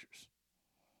the pictures.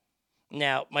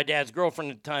 Now, my dad's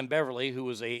girlfriend at the time, Beverly, who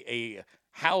was a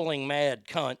howling mad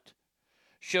cunt,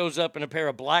 shows up in a pair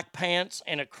of black pants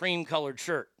and a cream-colored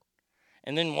shirt,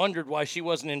 and then wondered why she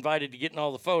wasn't invited to get in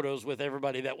all the photos with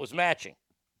everybody that was matching.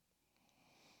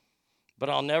 But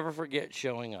I'll never forget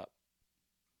showing up.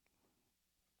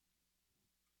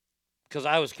 Because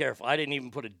I was careful. I didn't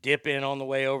even put a dip in on the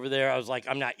way over there. I was like,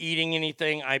 I'm not eating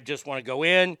anything. I just want to go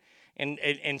in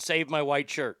and save my white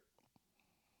shirt.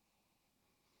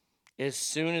 As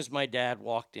soon as my dad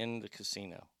walked in the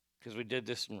casino, because we did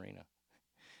this in Reno,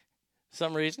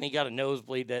 some reason he got a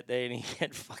nosebleed that day and he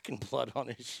had fucking blood on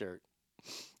his shirt.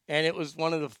 And it was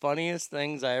one of the funniest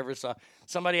things I ever saw.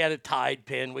 Somebody had a Tide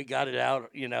pin. We got it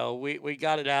out, we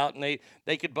got it out, and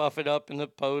they could buff it up in the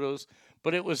photos.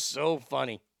 But it was so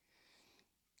funny.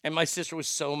 And my sister was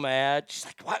so mad. She's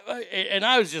like, what? And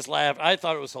I was just laughing. I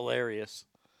thought it was hilarious.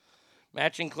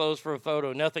 Matching clothes for a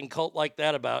photo. Nothing cult like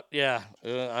that about. Yeah,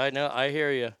 I know. I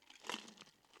hear you.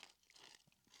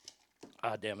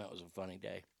 Ah, damn, that was a funny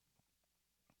day.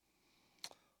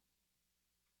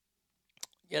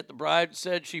 Yet the bride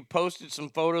said she posted some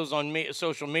photos on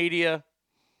social media.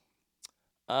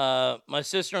 My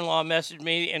sister-in-law messaged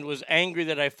me and was angry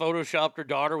that I photoshopped her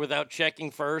daughter without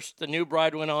checking first. The new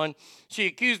bride went on. She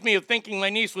accused me of thinking my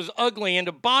niece was ugly and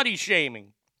of body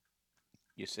shaming.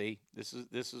 You see, this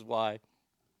is why.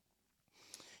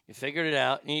 You figured it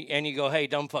out, and you go, hey,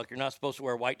 dumb fuck, you're not supposed to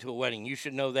wear white to a wedding. You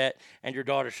should know that, and your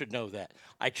daughter should know that.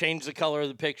 I changed the color of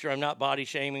the picture. I'm not body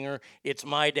shaming her. It's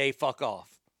my day. Fuck off.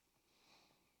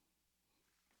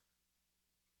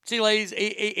 See, ladies,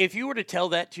 if you were to tell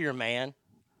that to your man,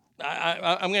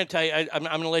 I'm going to tell you, I'm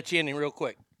going to let you in real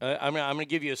quick. I'm going to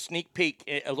give you a sneak peek,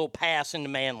 a little pass into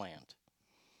manland.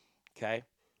 Okay?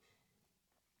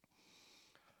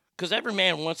 Because every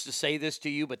man wants to say this to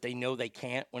you, but they know they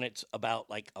can't when it's about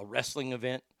like a wrestling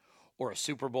event or a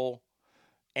Super Bowl,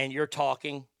 and you're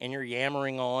talking and you're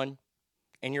yammering on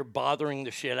and you're bothering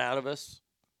the shit out of us.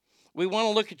 We want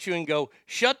to look at you and go,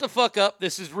 shut the fuck up.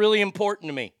 This is really important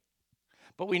to me.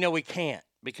 But we know we can't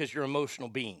because you're emotional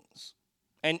beings.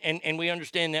 And we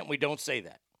understand that and we don't say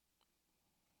that.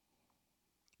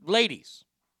 Ladies,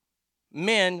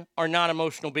 men are not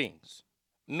emotional beings.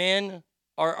 Men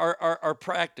are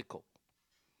practical.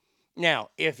 Now,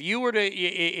 if you were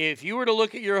to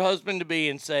look at your husband to be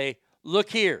and say, look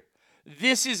here,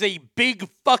 this is a big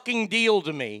fucking deal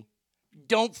to me.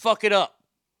 Don't fuck it up.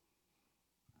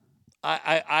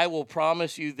 I will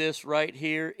promise you this right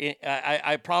here.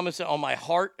 I promise it on my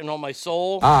heart and on my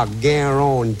soul. I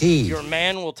guarantee. Your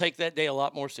man will take that day a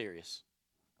lot more serious.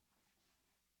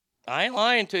 I ain't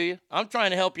lying to you. I'm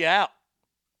trying to help you out.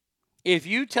 If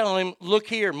you tell him, look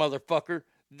here, motherfucker,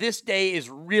 this day is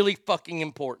really fucking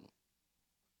important.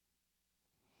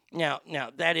 Now,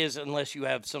 that is unless you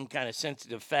have some kind of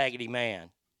sensitive faggoty man.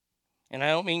 And I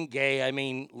don't mean gay, I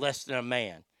mean less than a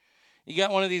man. You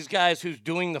got one of these guys who's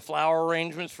doing the flower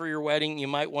arrangements for your wedding, you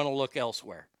might want to look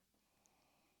elsewhere.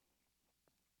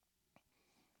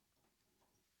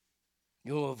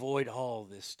 You'll avoid all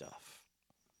this stuff.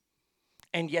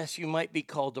 And yes, you might be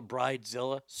called a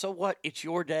bridezilla. So what? It's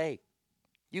your day.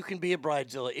 You can be a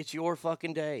bridezilla. It's your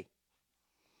fucking day.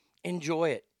 Enjoy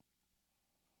it.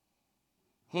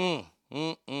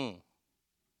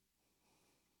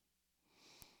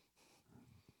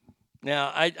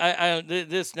 Now,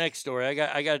 this next story, I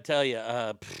got to tell you,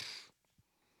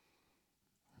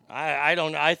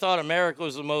 I thought America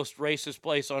was the most racist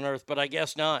place on earth, but I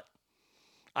guess not.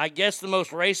 I guess the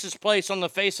most racist place on the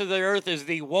face of the earth is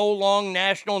the Wolong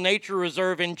National Nature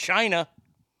Reserve in China.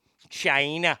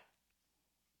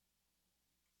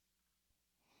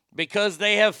 Because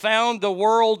they have found the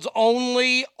world's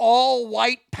only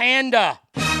all-white panda.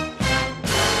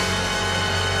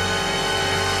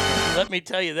 Let me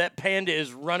tell you, that panda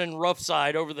is running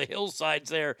roughside over the hillsides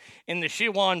there in the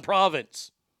Sichuan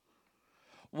province.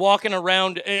 Walking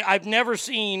around, I've never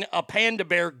seen a panda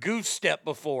bear goose step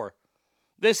before.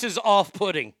 This is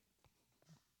off-putting.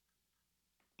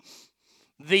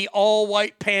 The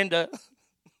all-white panda.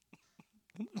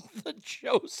 The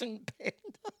chosen panda.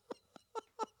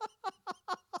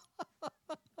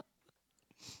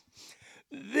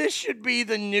 This should be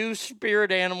the new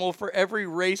spirit animal for every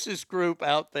racist group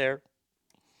out there.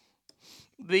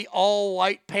 The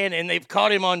all-white panda, and they've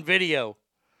caught him on video.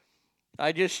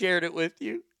 I just shared it with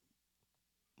you.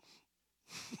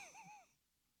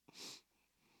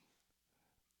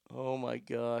 Oh, my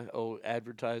God. Oh,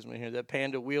 advertisement here. That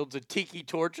panda wields a tiki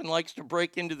torch and likes to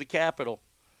break into the Capitol.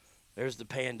 There's the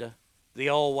panda. The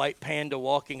all-white panda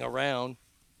walking around.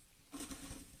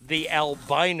 The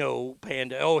albino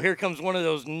panda. Oh, here comes one of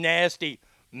those nasty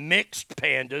mixed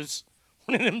pandas.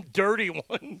 One of them dirty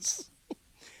ones.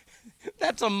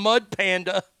 That's a mud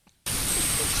panda.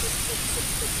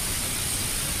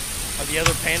 Are the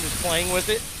other pandas playing with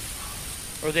it?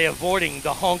 Or are they avoiding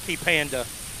the honky panda?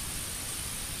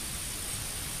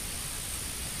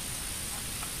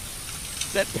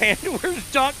 That panda wears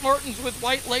Doc Martens with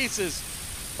white laces.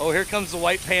 Oh, here comes the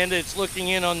white panda. It's looking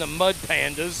in on the mud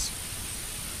pandas.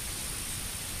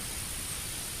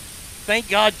 Thank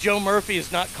God Joe Murphy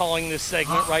is not calling this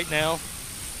segment right now.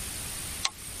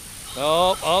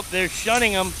 Oh, they're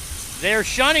shunning him. They're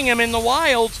shunning him in the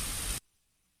wild.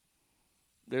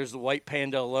 There's the white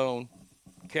panda alone,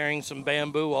 carrying some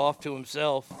bamboo off to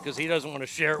himself because he doesn't want to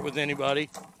share it with anybody.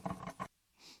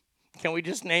 Can we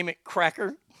just name it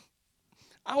Cracker?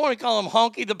 I want to call him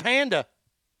Honky the Panda.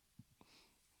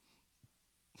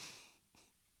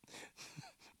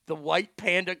 The white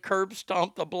panda curb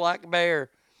stomped the black bear.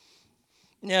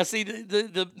 Now, see,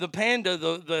 the panda,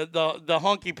 the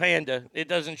honky panda, it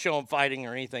doesn't show him fighting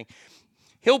or anything.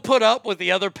 He'll put up with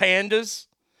the other pandas.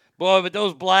 Boy, but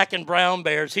those black and brown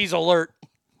bears, he's alert.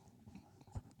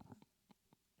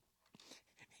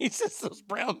 He says those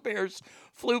brown bears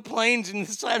flew planes in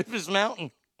the side of his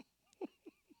mountain.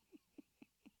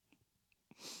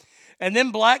 And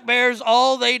then black bears,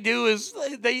 all they do is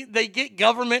they get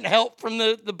government help from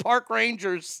the park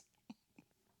rangers.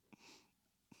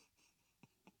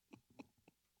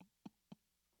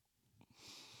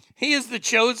 He is the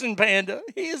chosen panda.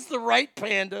 He is the right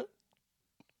panda.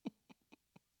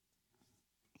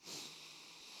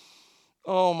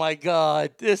 Oh, my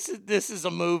God. This is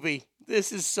a movie.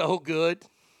 This is so good.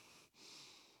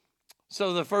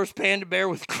 So the first panda bear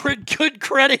with good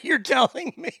credit, you're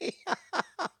telling me?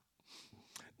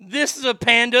 This is a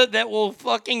panda that will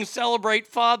fucking celebrate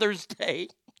Father's Day.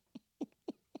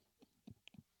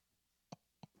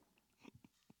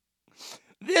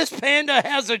 This panda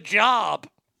has a job.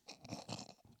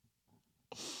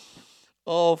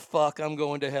 Oh, fuck, I'm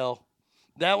going to hell.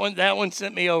 That one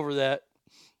sent me over that.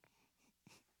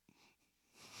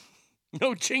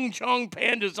 No Ching Chong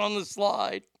pandas on the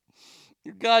slide.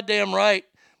 You're goddamn right.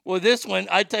 Well, this one,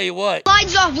 I tell you what.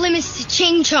 Slides off limits to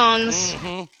Ching Chongs.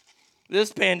 Mm-hmm.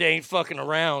 This panda ain't fucking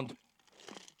around.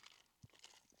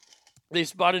 They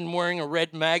spotted him wearing a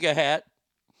red MAGA hat.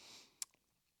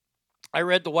 I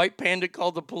read the white panda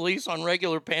called the police on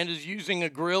regular pandas using a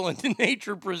grill in the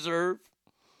nature preserve.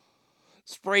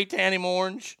 Spray tan him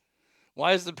orange.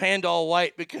 Why is the panda all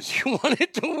white? Because you want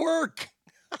it to work.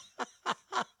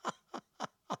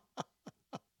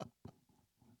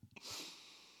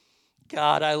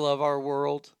 God, I love our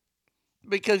world.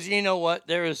 Because you know what?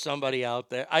 There is somebody out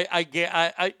there.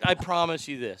 I promise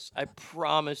you this. I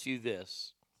promise you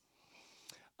this.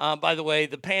 By the way,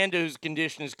 the panda whose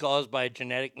condition is caused by a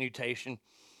genetic mutation,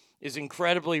 is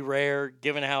incredibly rare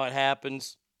given how it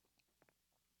happens.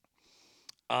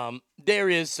 There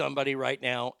is somebody right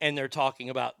now, and they're talking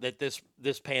about that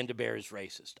this panda bear is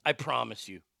racist. I promise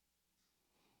you.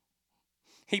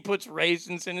 He puts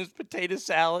raisins in his potato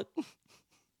salad.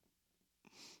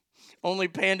 Only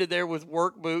panda there with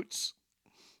work boots.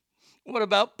 What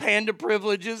about panda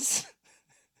privileges?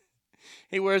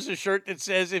 He wears a shirt that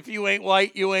says, if you ain't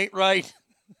white, you ain't right.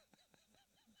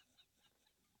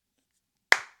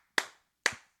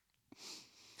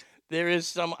 There is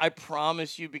some, I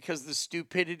promise you, because the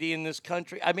stupidity in this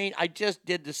country. I mean, I just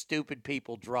did the stupid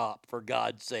people drop, for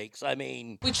God's sakes. I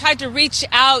mean. We tried to reach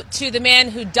out to the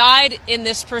man who died in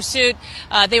this pursuit.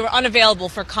 They were unavailable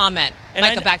for comment.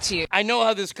 Micah, back to you. I know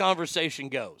how this conversation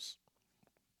goes.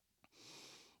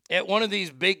 At one of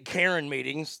these big Karen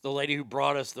meetings, the lady who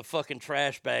brought us the fucking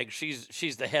trash bag,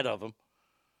 she's the head of them.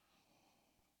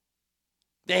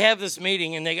 They have this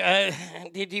meeting, and they go,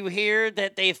 did you hear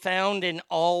that they found an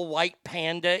all-white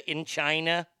panda in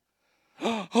China?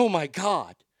 Oh, my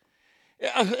God.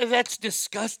 That's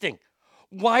disgusting.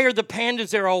 Why are the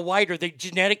pandas there all white? Are they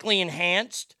genetically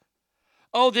enhanced?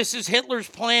 Oh, this is Hitler's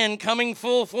plan coming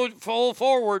full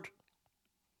forward.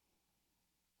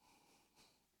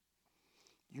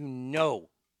 You know.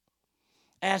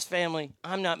 Ask family,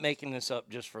 I'm not making this up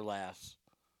just for laughs.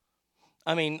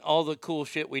 I mean, all the cool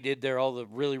shit we did there, all the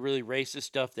really, really racist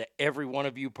stuff that every one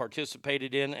of you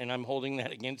participated in, and I'm holding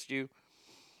that against you.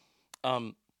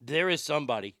 There is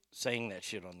somebody saying that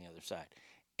shit on the other side.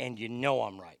 And you know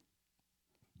I'm right.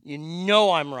 You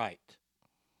know I'm right.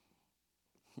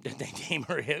 Did they name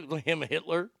him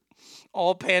Hitler?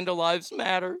 All panda lives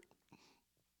matter.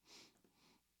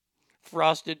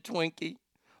 Frosted Twinkie.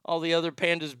 All the other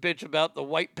pandas bitch about the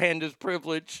white panda's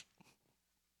privilege.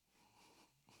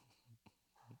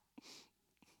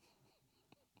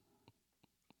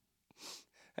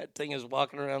 That thing is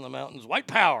walking around the mountains. White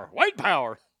power, white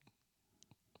power.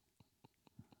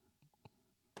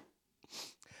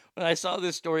 When I saw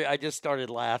this story, I just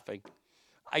started laughing.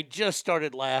 I just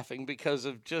started laughing because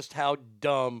of just how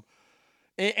dumb.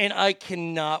 And I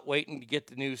cannot wait to get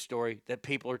the news story that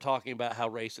people are talking about how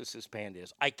racist this panda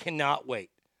is. I cannot wait.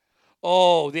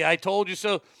 Oh, the I told you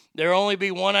so. There'll only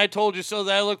be one I told you so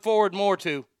that I look forward more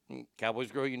to.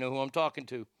 Cowboys Girl, you know who I'm talking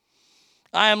to.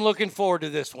 I am looking forward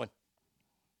to this one.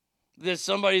 This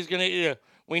somebody's gonna.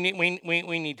 We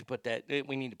need to put that.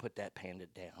 We need to put that panda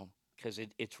down because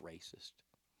it's racist.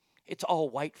 It's all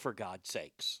white, for God's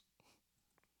sakes.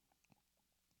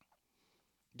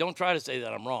 Don't try to say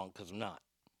that I'm wrong, because I'm not.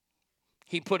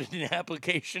 He put in an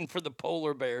application for the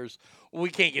polar bears. We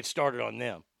can't get started on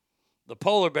them. The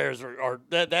polar bears are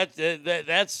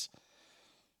that's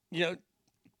you know,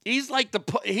 he's like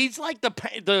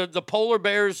the polar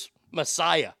bears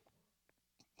messiah,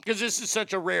 because this is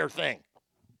such a rare thing.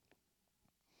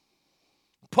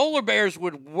 Polar bears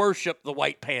would worship the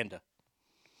white panda.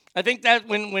 I think that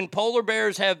when polar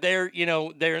bears have their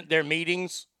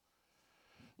meetings,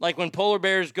 like when polar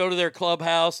bears go to their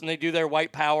clubhouse and they do their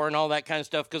white power and all that kind of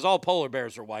stuff, because all polar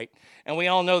bears are white, and we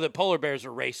all know that polar bears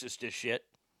are racist as shit.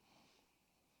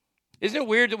 Isn't it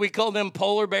weird that we call them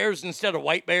polar bears instead of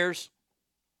white bears?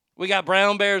 We got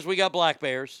brown bears, we got black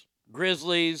bears,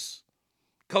 grizzlies,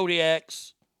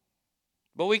 Kodiaks,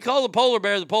 but we call the polar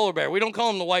bear. We don't call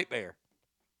him the white bear.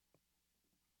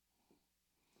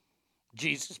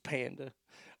 Jesus panda.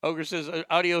 Ogre says,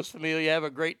 adios, familia. Have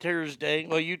a great Thursday.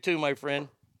 Well, you too, my friend.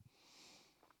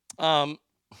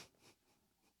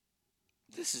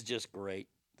 This is just great.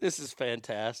 This is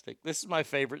fantastic. This is my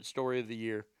favorite story of the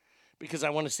year because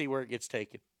I want to see where it gets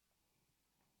taken.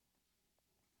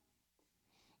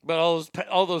 But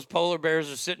all those polar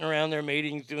bears are sitting around their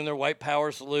meetings doing their white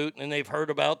power salute, and they've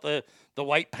heard about the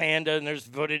white panda, and there's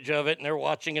footage of it, and they're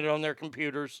watching it on their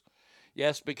computers.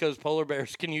 Yes, because polar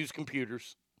bears can use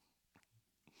computers.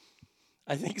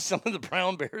 I think some of the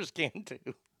brown bears can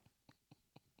too.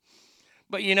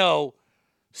 But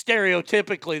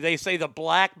stereotypically, they say the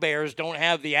black bears don't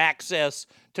have the access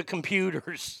to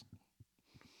computers.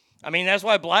 I mean, that's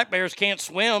why black bears can't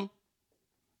swim.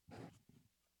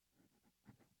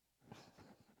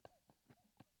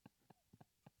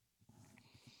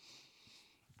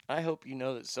 I hope you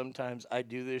know that sometimes I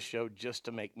do this show just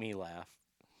to make me laugh.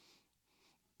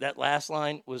 That last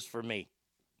line was for me.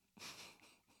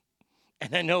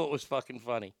 And I know it was fucking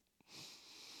funny.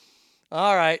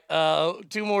 All right,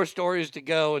 2 more stories to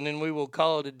go, and then we will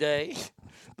call it a day.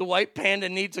 The white panda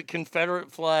needs a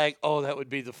Confederate flag. Oh, that would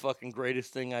be the fucking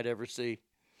greatest thing I'd ever see.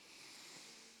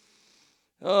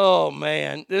 Oh,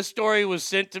 man. This story was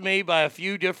sent to me by a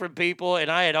few different people, and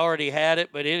I had already had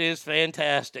it, but it is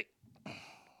fantastic.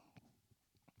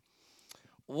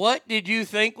 What did you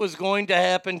think was going to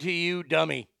happen to you,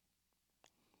 dummy?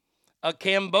 A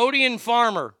Cambodian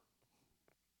farmer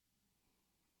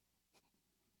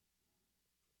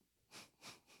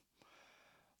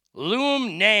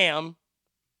Luam Nam.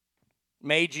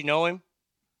 Mage, you know him?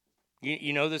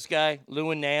 You know this guy,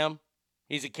 Luam Nam?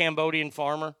 He's a Cambodian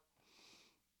farmer.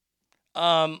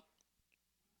 I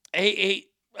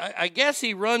guess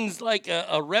he runs like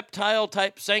a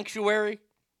reptile-type sanctuary.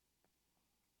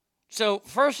 So,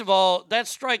 first of all, that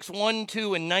strikes 1,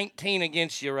 2, and 19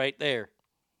 against you right there.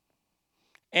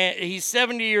 And he's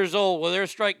 70 years old. Well, there's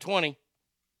strike 20.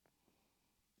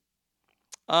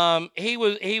 He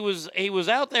was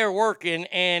out there working,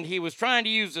 and he was trying to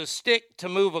use a stick to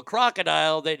move a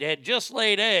crocodile that had just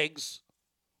laid eggs.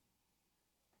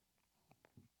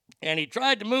 And he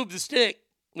tried to move the stick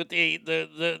with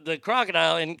the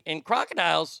crocodile. And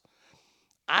crocodiles,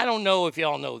 I don't know if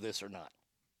y'all know this or not.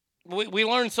 We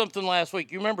learned something last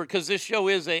week. You remember, because this show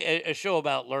is a show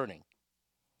about learning.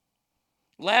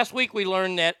 Last week we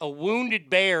learned that a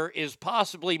wounded bear is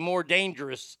possibly more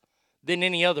dangerous than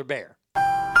any other bear.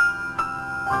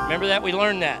 Remember that? We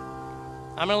learned that.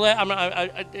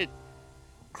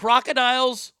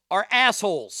 Crocodiles are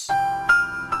assholes.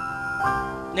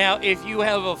 Now, if you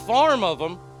have a farm of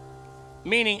them,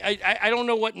 meaning I don't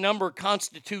know what number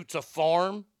constitutes a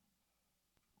farm.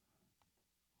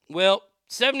 Well,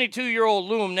 72-year-old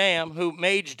Luam Nam, who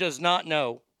Mage does not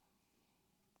know,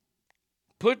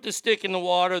 put the stick in the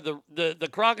water. The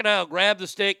crocodile grabbed the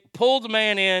stick, pulled the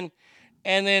man in,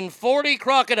 and then 40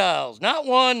 crocodiles, not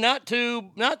 1, not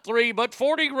 2, not 3, but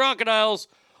 40 crocodiles,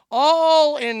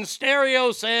 all in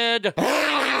stereo said,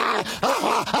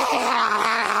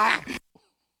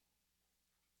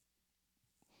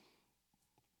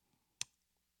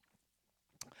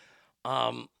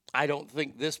 I don't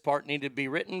think this part needed to be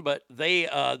written, but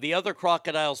the other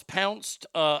crocodiles pounced,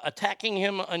 attacking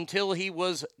him until he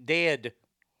was dead.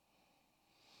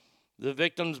 The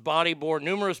victim's body bore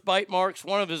numerous bite marks.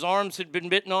 One of his arms had been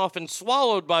bitten off and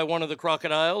swallowed by one of the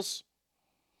crocodiles.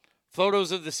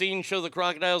 Photos of the scene show the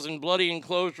crocodiles in bloody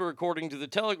enclosure, according to the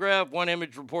Telegraph. One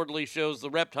image reportedly shows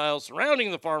the reptile surrounding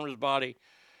the farmer's body.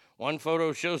 One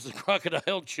photo shows the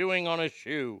crocodile chewing on a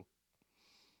shoe.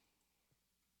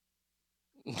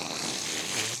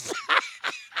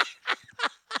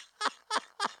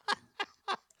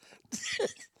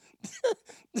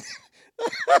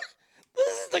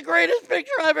 This is the greatest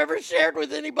picture I've ever shared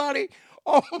with anybody.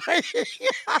 Oh my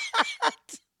God.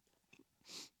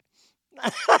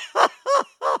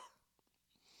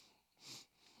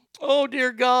 Oh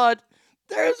dear God.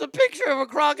 There's a picture of a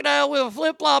crocodile with a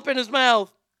flip-flop in his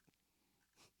mouth.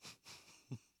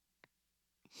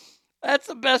 That's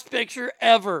the best picture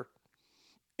ever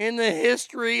in the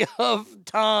history of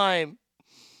time.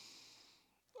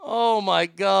 Oh my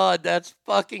God, that's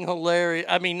fucking hilarious.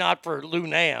 I mean, not for Luam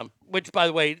Nam, which, by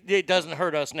the way, it doesn't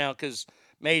hurt us now because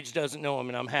Mage doesn't know him,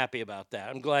 and I'm happy about that.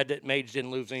 I'm glad that Mage didn't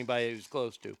lose anybody he was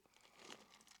close to.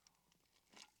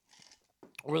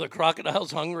 Were the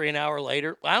crocodiles hungry an hour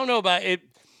later? I don't know about it.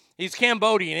 He's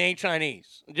Cambodian, he ain't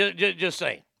Chinese. Just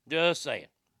saying. Just saying.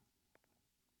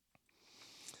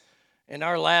 And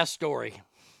our last story.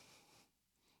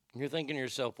 You're thinking to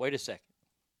yourself, wait a second.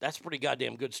 That's a pretty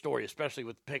goddamn good story, especially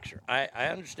with the picture. I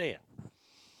understand.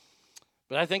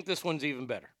 But I think this one's even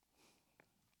better.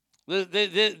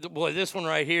 Boy, this one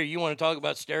right here, you want to talk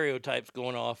about stereotypes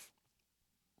going off.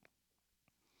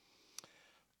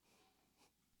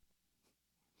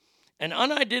 An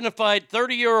unidentified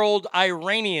 30-year-old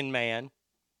Iranian man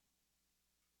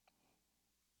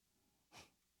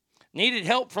needed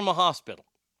help from a hospital.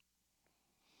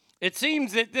 It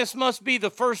seems that this must be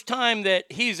the first time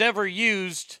that he's ever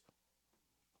used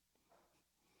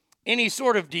any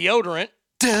sort of deodorant.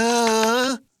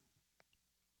 Duh!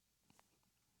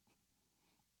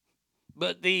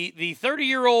 But the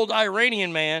 30-year-old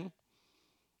Iranian man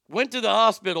went to the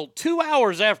hospital 2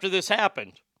 hours after this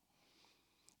happened,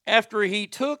 after he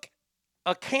took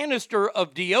a canister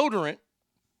of deodorant.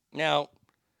 Now,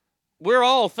 we're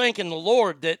all thanking the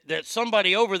Lord that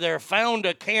somebody over there found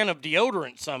a can of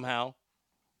deodorant somehow.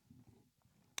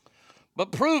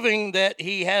 But proving that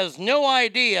he has no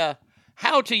idea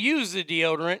how to use the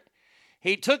deodorant,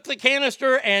 he took the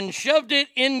canister and shoved it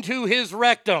into his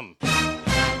rectum.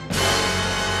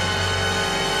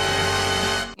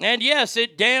 And yes,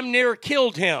 it damn near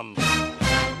killed him.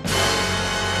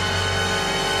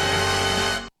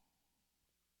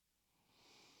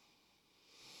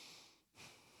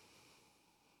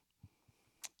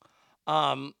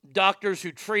 Doctors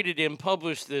who treated him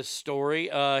published this story.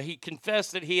 He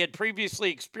confessed that he had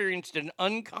previously experienced an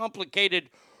uncomplicated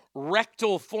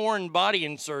rectal foreign body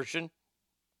insertion.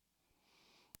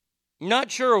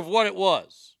 Not sure of what it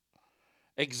was.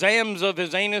 Exams of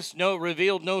his anus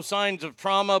revealed no signs of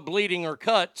trauma, bleeding, or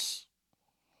cuts.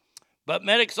 But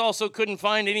medics also couldn't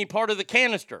find any part of the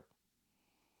canister.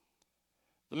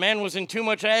 The man was in too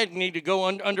much agony to go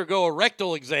undergo a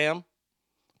rectal exam,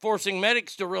 forcing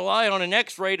medics to rely on an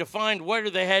x-ray to find where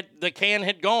the can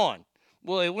had gone.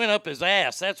 Well, it went up his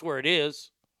ass. That's where it is.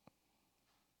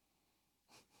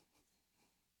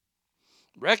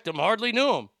 Rectum hardly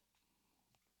knew him.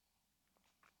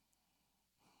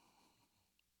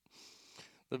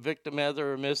 The victim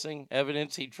either missing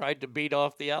evidence he tried to beat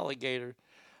off the alligator.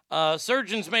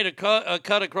 Surgeons made a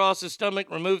cut across his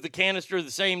stomach, removed the canister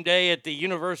the same day at the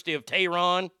University of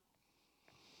Tehran,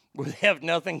 where they have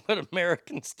nothing but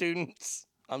American students.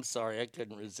 I'm sorry, I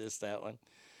couldn't resist that one.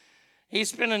 He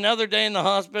spent another day in the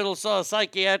hospital, saw a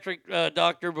psychiatric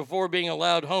doctor before being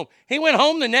allowed home. He went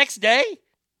home the next day?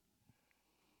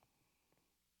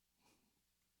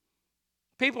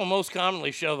 People most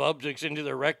commonly shove objects into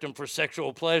their rectum for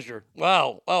sexual pleasure.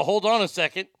 Wow. Oh, hold on a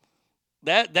second.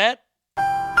 That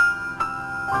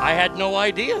I had no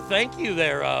idea. Thank you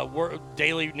there,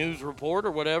 Daily News Report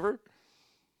or whatever.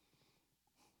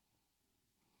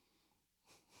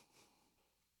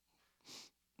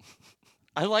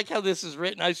 I like how this is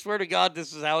written. I swear to God,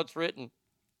 this is how it's written.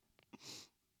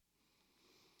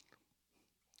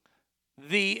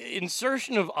 The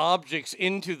insertion of objects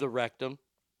into the rectum,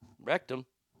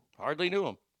 hardly knew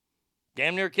him.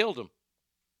 Damn near killed him.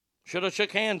 Should have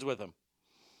shook hands with him.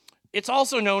 It's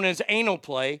also known as anal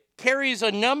play, carries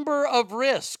a number of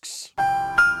risks.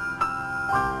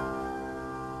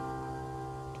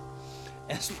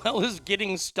 As well as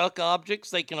getting stuck objects,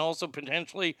 they can also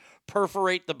potentially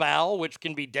perforate the bowel, which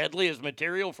can be deadly as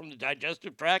material from the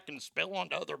digestive tract and spill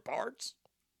onto other parts.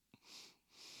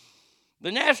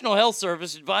 The National Health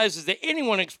Service advises that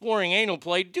anyone exploring anal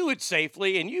play do it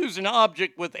safely and use an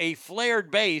object with a flared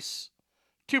base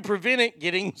to prevent it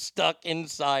getting stuck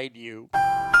inside you.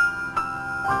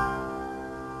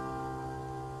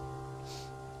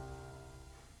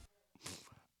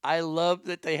 I love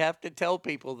that they have to tell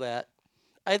people that.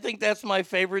 I think that's my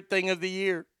favorite thing of the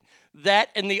year. That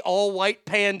and the all-white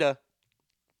panda.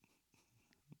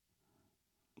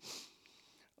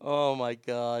 Oh, my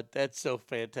God. That's so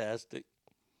fantastic.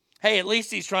 Hey, at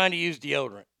least he's trying to use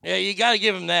deodorant. Yeah, you got to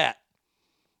give him that.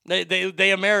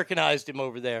 They Americanized him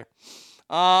over there.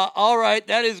 All right,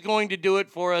 that is going to do it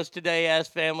for us today, Ass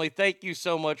Family. Thank you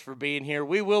so much for being here.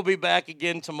 We will be back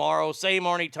again tomorrow. Same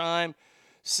Arnie time,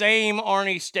 same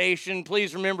Arnie station.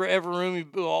 Please remember, every room you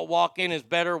walk in is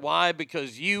better. Why?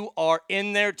 Because you are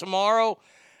in there tomorrow.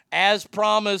 As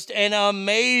promised, an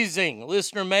amazing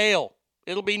listener mail.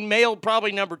 It'll be mailed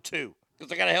probably number 2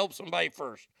 because I got to help somebody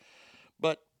first.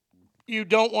 But you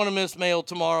don't want to miss mail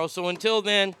tomorrow. So until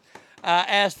then,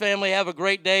 Ass Family, have a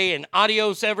great day, and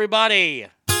adios, everybody.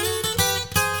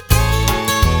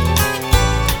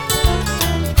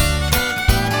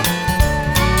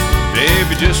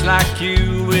 Baby, just like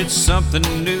you, it's something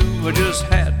new I just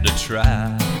had to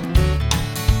try.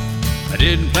 I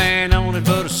didn't plan on it,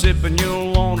 but a sip and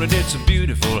you'll want it. It's a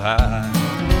beautiful high.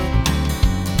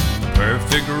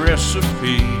 Perfect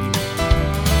recipe,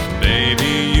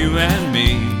 baby, you and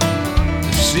me.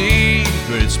 The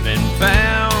secret's been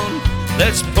found.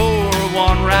 Let's pour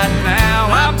one right now.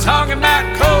 I'm talking about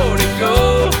Cody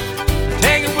Gold.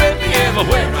 Take it with me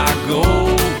everywhere I go.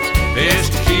 It's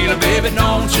tequila, baby,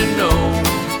 don't you know?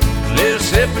 A little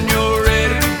sip and you're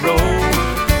ready to roll.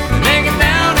 Make it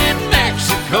down in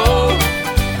Mexico.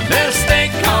 There's a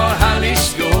state called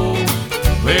Jalisco,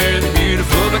 where the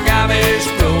beautiful agaves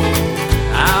grow.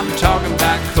 I'm talking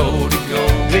about Cody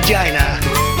Gold. Vagina.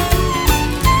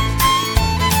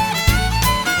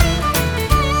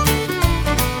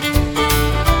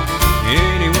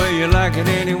 You like it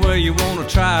any way you want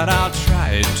to try it, I'll try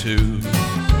it too.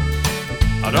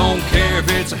 I don't care if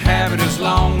it's a habit as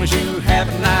long as you have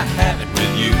it and I have it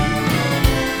with you.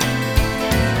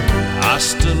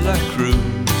 Hasta la Cruz,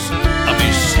 I'll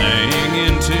be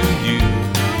singing to you.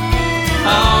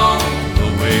 On the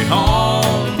way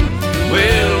home,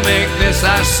 we'll make this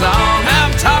our song.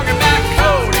 I'm talking about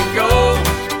Cody Gold.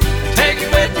 Take it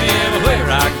with me everywhere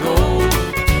I go.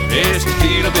 It's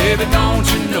tequila, baby, don't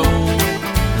you know?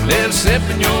 Little sip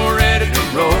and you're ready to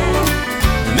roll.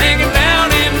 Make it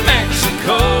down in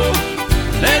Mexico.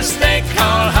 Let's stay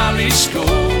called Jalisco,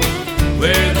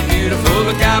 where the beautiful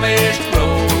agaves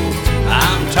grow.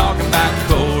 I'm talking about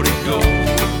Cody Gold.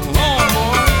 Come on,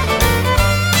 boy.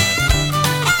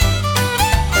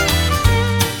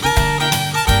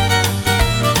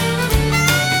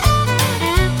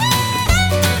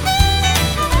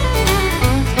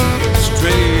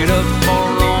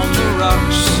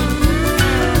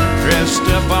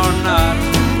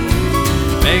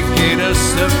 a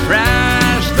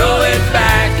surprise. Throw it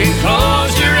back and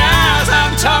close your eyes.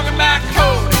 I'm talking about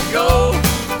Cody Gold.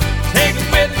 Take it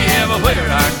with me everywhere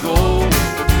I go.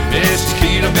 This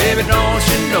tequila, baby, don't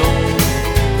you know?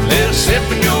 Little sip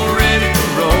and you're ready to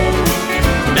roll.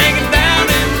 Make it down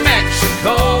in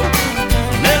Mexico.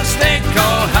 Little state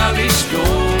called Jalisco,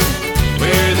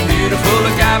 where the beautiful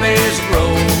agaves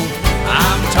grow.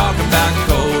 I'm talking about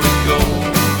Cody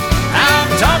Gold.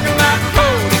 I'm talking about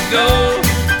Cody Gold.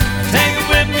 Take it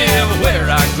with me everywhere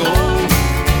I go.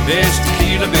 This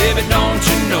tequila, baby, don't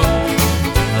you know?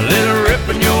 A little rip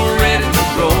and you're ready to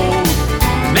roll.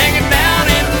 Make it down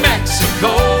in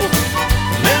Mexico.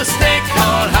 A little state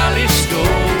called Jalisco,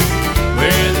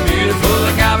 where the beautiful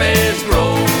agaves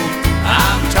grow.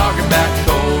 I'm talking about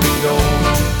Cody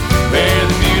Gold, where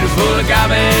the beautiful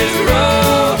agaves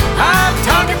grow. I'm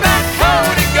talking about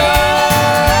Cody Gold.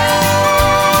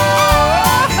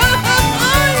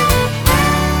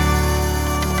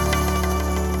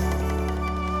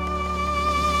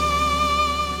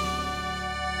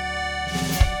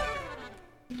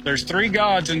 There's 3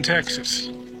 gods in Texas.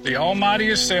 The Almighty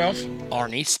Himself,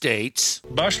 Arnie states,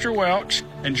 Buster Welch,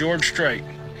 and George Strait.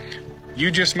 You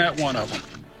just met one of them.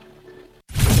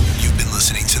 You've been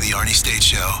listening to The Arnie State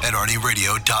Show at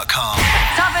ArnieRadio.com.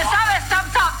 Stop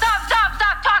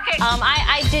talking.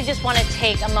 I did just want to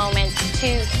take a moment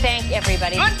to thank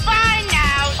everybody. Goodbye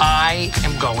now. I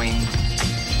am going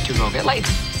to go get laid.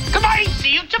 Goodbye.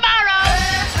 See you tomorrow.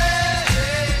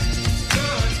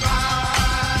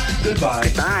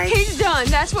 Goodbye. Bye. He's done.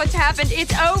 That's what's happened.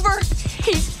 It's over.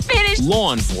 He's finished.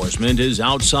 Law enforcement is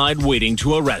outside waiting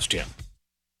to arrest him.